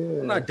 Like, I'm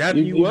Yeah. not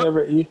dapping you up.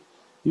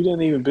 You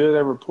didn't even build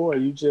that rapport.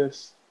 You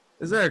just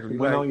Exactly.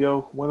 went Like,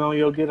 on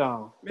your get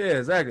on. yeah,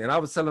 exactly. And I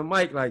was telling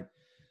Mike, like,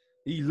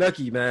 he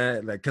lucky,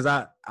 man. Like, cause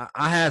I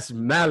had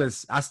some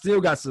malice. I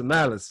still got some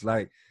malice.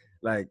 Like,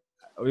 you know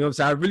what I'm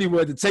saying? I really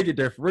wanted to take it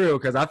there for real,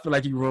 because I feel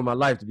like he ruined my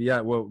life, to be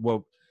honest.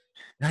 Well,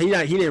 he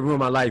didn't ruin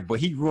my life, but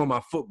he ruined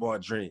my football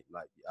dream.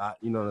 Like,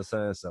 you know what I'm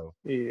saying? So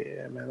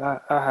Yeah, man.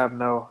 I have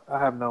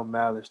no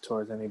malice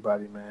towards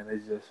anybody, man.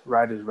 It's just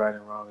right is right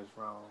and wrong is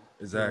wrong.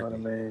 You know what I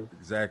exactly. mean?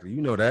 Exactly.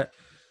 You know that.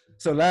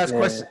 So Yeah.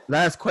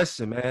 last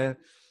question, man.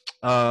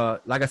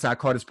 Like I said, I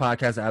call this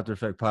podcast the After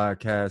Effect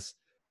Podcast.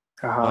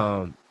 Uh huh.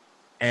 Um,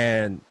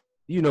 and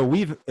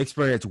we've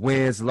experienced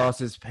wins,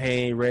 losses,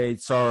 pain, rage,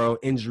 sorrow,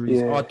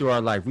 injuries all Yeah, through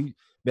our life. We've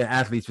been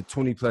athletes for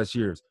 20 plus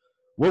years.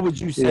 What would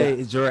you yeah. say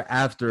is your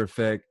after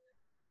effect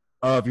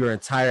of your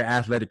entire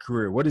athletic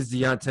career? What is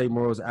Diauntae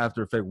Morrow's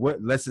after effect?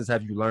 What lessons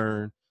have you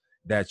learned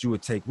that you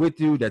would take with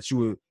you, that you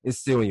would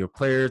instill in your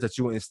players, that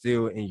you would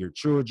instill in your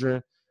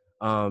children?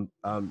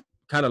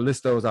 Kind of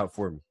list those out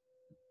for me.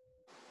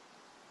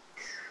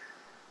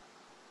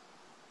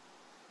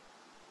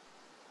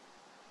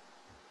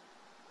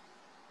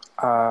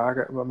 I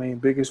mean,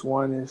 biggest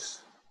one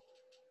is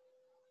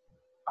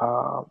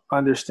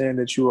understand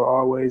that you are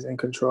always in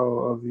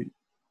control of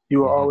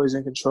you are Mm-hmm. always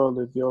in control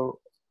of your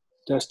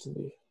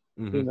destiny.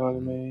 Mm-hmm. You know what I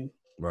Mm-hmm. mean?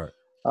 Right.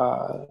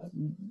 Uh,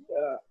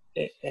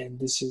 and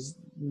this is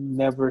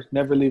never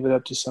leave it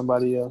up to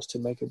somebody else to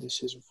make a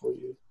decision for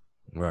you.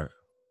 Right.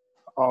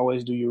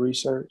 Always do your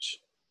research.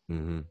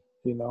 Mm-hmm.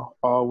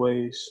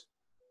 Always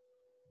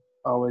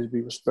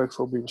be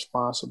respectful, be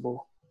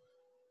responsible,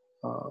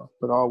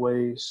 but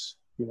always,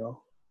 you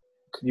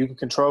can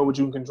control what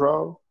you can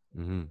control,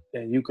 Mm-hmm.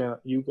 and you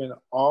can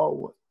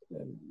all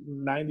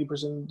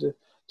 90% of the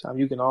time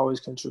you can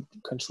always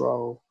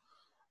control,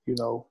 you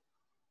know,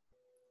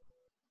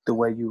 the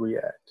way you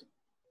react.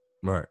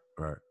 Right.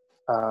 Right.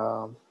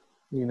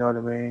 You know what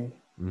I mean?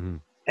 Mm-hmm.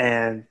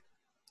 And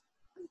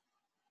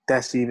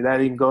that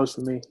even goes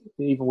for me,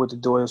 even with the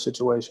Doyle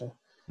situation.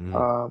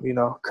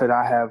 Mm-hmm. Could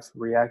I have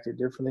reacted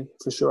differently?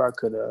 For sure, I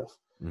could have.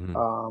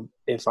 Mm-hmm.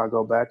 If I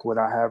go back, would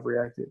I have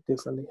reacted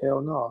differently?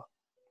 Hell no.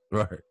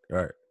 Right.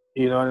 Right.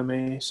 You know what I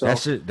mean? That So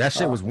shit. That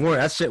shit uh, was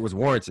warranted. That shit was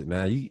warranted,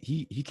 man.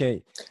 He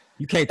can't.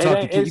 You can't it talk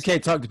ain't. to you It's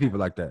can't talk to people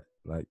like that.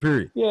 Like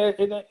period. yeah.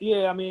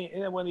 Yeah. I mean,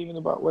 it wasn't even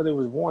about whether it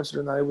was warranted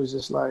or not. It was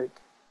just like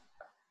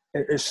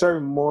it's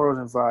certain morals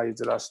and values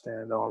that I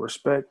stand on.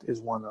 Respect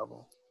is one of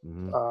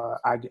them.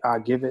 Mm-hmm. I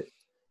give it.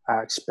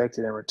 I expect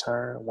it in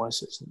return.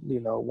 Once it's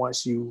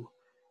once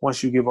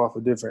you give off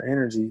a different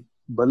energy,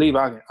 believe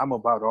I'm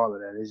about all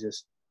of that. It's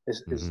just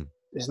Mm-hmm.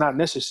 it's not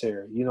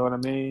necessary. You know what I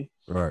mean?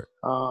 Right.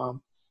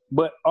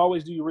 But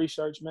always do your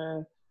research,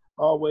 man.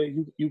 Always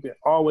you can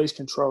always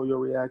control your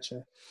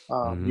reaction.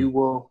 Mm-hmm. You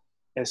will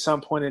at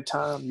some point in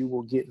time you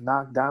will get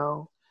knocked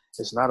down.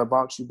 It's not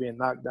about you being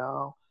knocked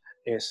down.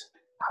 It's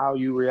how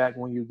you react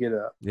when you get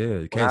up. Yeah. You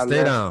When can't I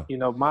stay left,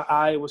 down. my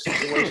Iowa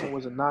situation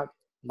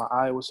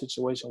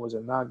was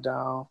a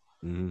knockdown,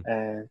 Mm-hmm.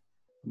 and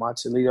my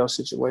Toledo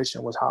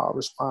situation was how I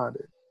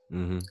responded.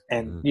 Mm-hmm.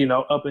 And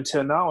Mm-hmm. up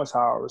until now is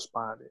how I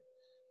responded.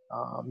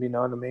 You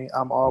know what I mean?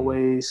 I'm Mm-hmm.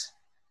 always,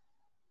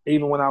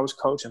 even when I was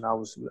coaching, I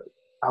was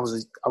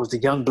the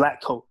young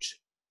black coach,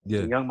 the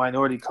Yeah. young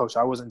minority coach.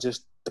 I wasn't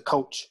just the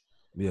coach.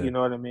 Yeah. You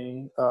know what I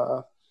mean?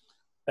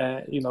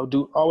 And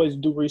always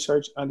do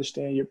research,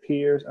 understand your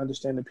peers,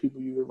 understand the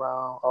people you're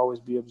around, always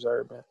be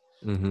observant.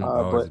 Mm-hmm. Uh,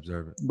 Always but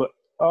observant. but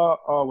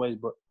always,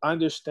 but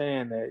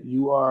understand that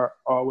you are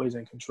always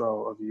in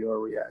control of your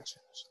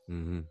reactions,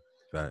 Mm-hmm.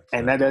 Facts.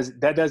 and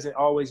that doesn't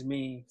always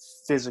mean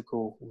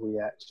physical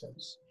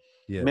reactions,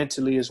 Yeah.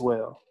 mentally as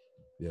well.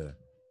 Yeah.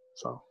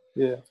 So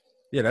yeah.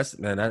 Yeah, that's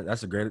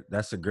a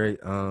great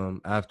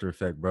after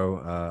effect,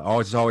 bro.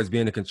 Always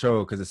being in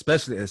control, because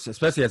especially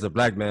as a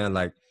black man,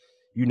 like,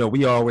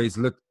 we always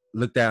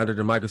looked at under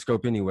the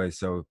microscope anyway.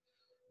 So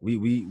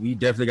we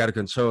definitely got to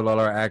control all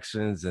our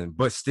actions,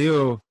 but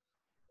still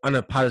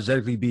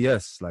unapologetically be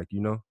us, like.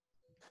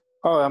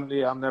 Oh, I'm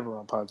never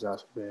gonna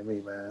apologize for being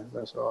me, man.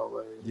 That's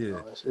always,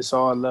 Yeah. it's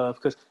all love,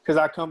 because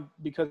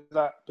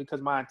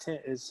my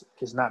intent is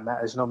not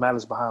there's no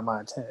malice behind my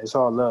intent. It's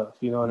all love.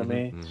 You know what I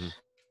Mm-hmm, mean? mm-hmm.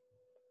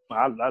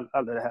 I let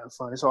it have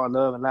fun. It's all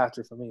love and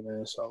laughter for me,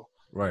 man. So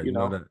Right. you You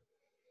know know,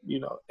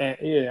 that. and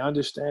yeah,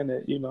 understand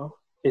that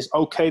it's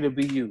okay to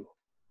be you.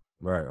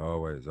 Right.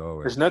 Always.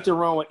 There's nothing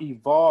wrong with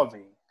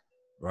evolving,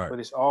 Right. but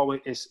it's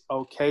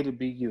okay to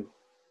be you.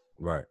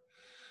 Right.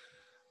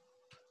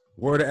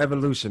 Word of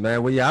evolution,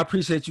 man. Well, yeah, I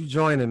appreciate you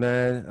joining,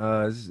 man.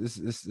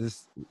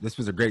 This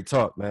was a great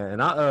talk, man.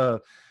 And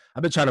I've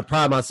been trying to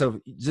pride myself.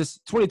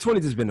 Just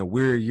 2020 has been a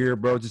weird year,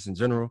 bro. Just in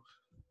general,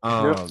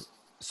 Yep.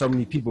 so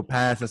many people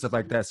passed and stuff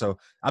like that. So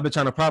I've been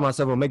trying to pride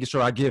myself on making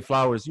sure I give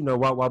flowers,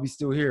 while we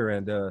still here.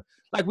 And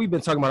like we've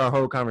been talking about our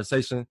whole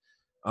conversation,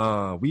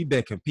 we've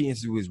been competing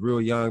since we was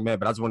real young, man.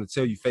 But I just want to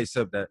tell you, face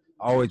up, that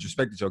I always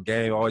respected your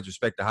game. I always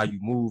respected how you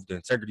move, the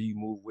integrity you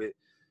move with.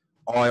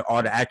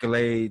 All the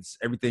accolades,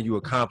 everything you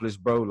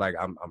accomplished, bro. Like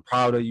I'm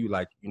proud of you.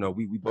 Like,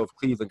 we both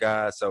Cleveland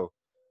guys. So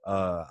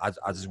I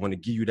just want to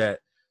give you that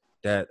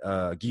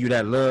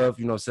love,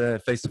 you know what I'm saying,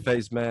 face to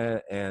face,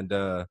 man. And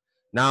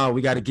now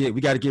we gotta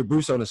get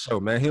Bruce on the show,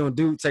 man. He don't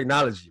do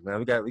technology,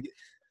 man. I got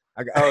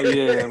Oh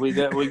yeah, we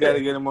got to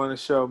get him on the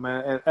show,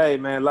 man. And hey,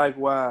 man,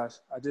 likewise.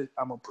 I'm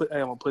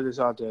gonna put this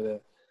out there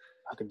that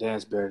I can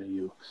dance better than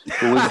you.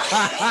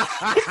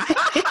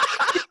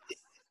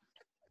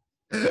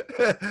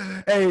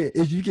 Hey,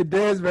 if you can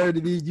dance better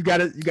than me, you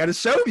gotta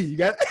show me. You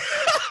got.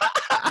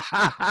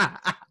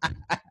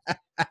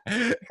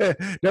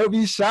 Don't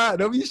be shy.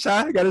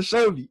 You gotta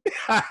show me.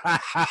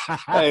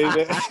 Hey,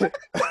 man.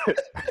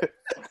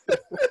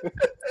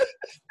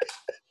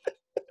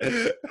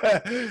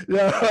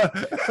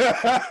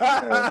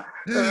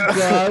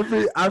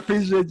 I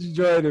appreciate you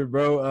joining,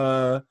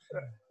 bro.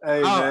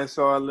 Hey man, it's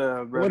all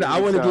love, brother. I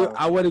want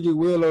Anytime. to get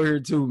Will over here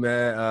too,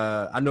 man.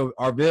 I know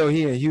Arvell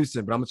he in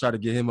Houston, but I'm gonna try to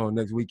get him on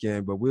next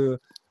weekend. But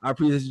I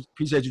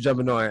appreciate you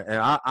jumping on,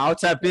 and I'll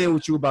tap in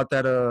with you about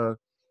that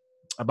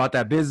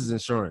business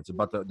insurance,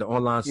 about the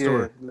online Yeah,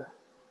 store.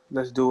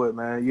 let's do it,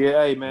 man.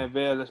 Yeah, hey man,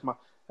 Val, that's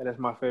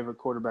my favorite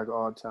quarterback of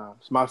all time.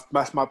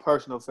 That's my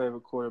personal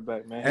favorite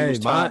quarterback, man. He was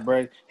Tom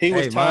Brady. He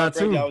was Mine Tom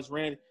Brady. too. I was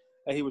Randy.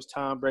 Hey, he was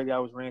Tom Brady. I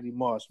was Randy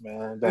Moss,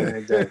 man, back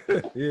in the day.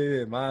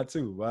 Yeah, mine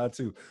too. Well,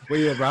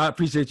 yeah, bro, I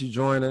appreciate you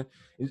joining.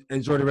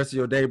 Enjoy the rest of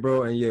your day,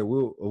 bro, and yeah,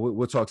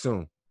 we'll talk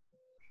soon.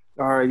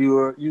 All right,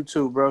 you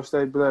too, bro.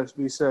 Stay blessed.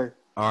 Be safe.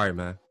 All right,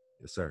 man.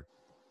 Yes, sir.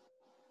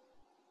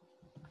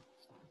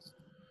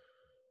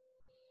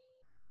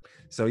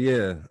 So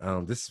yeah,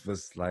 this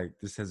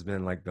has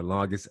been like the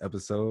longest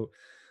episode.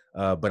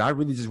 But I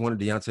really just wanted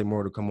Diauntae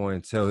Morrow to come on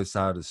and tell his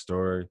side of the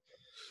story.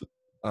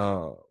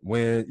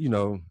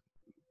 When,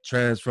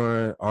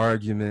 transferring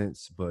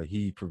arguments, but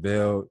he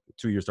prevailed.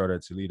 2-year starter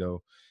at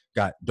Toledo,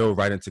 dove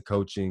right into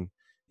coaching.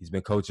 He's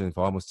been coaching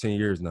for almost 10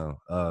 years now.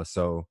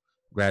 So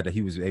glad that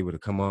he was able to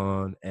come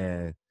on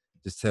and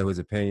just tell his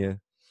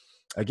opinion.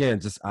 Again,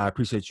 I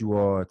appreciate you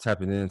all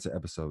tapping into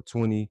episode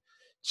 20.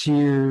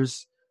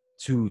 Cheers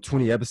to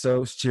 20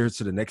 episodes. Cheers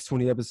to the next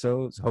 20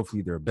 episodes.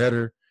 Hopefully they're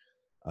better.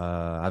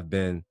 I've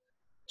been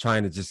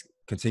trying to just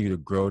continue to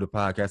grow the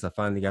podcast. I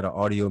finally got an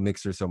audio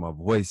mixer, so my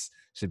voice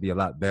should be a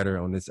lot better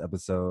on this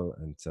episode.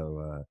 And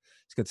so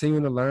just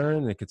continuing to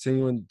learn and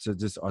continuing to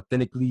just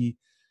authentically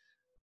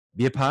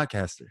be a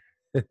podcaster.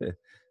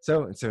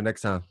 So until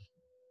next time,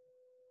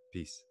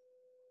 peace.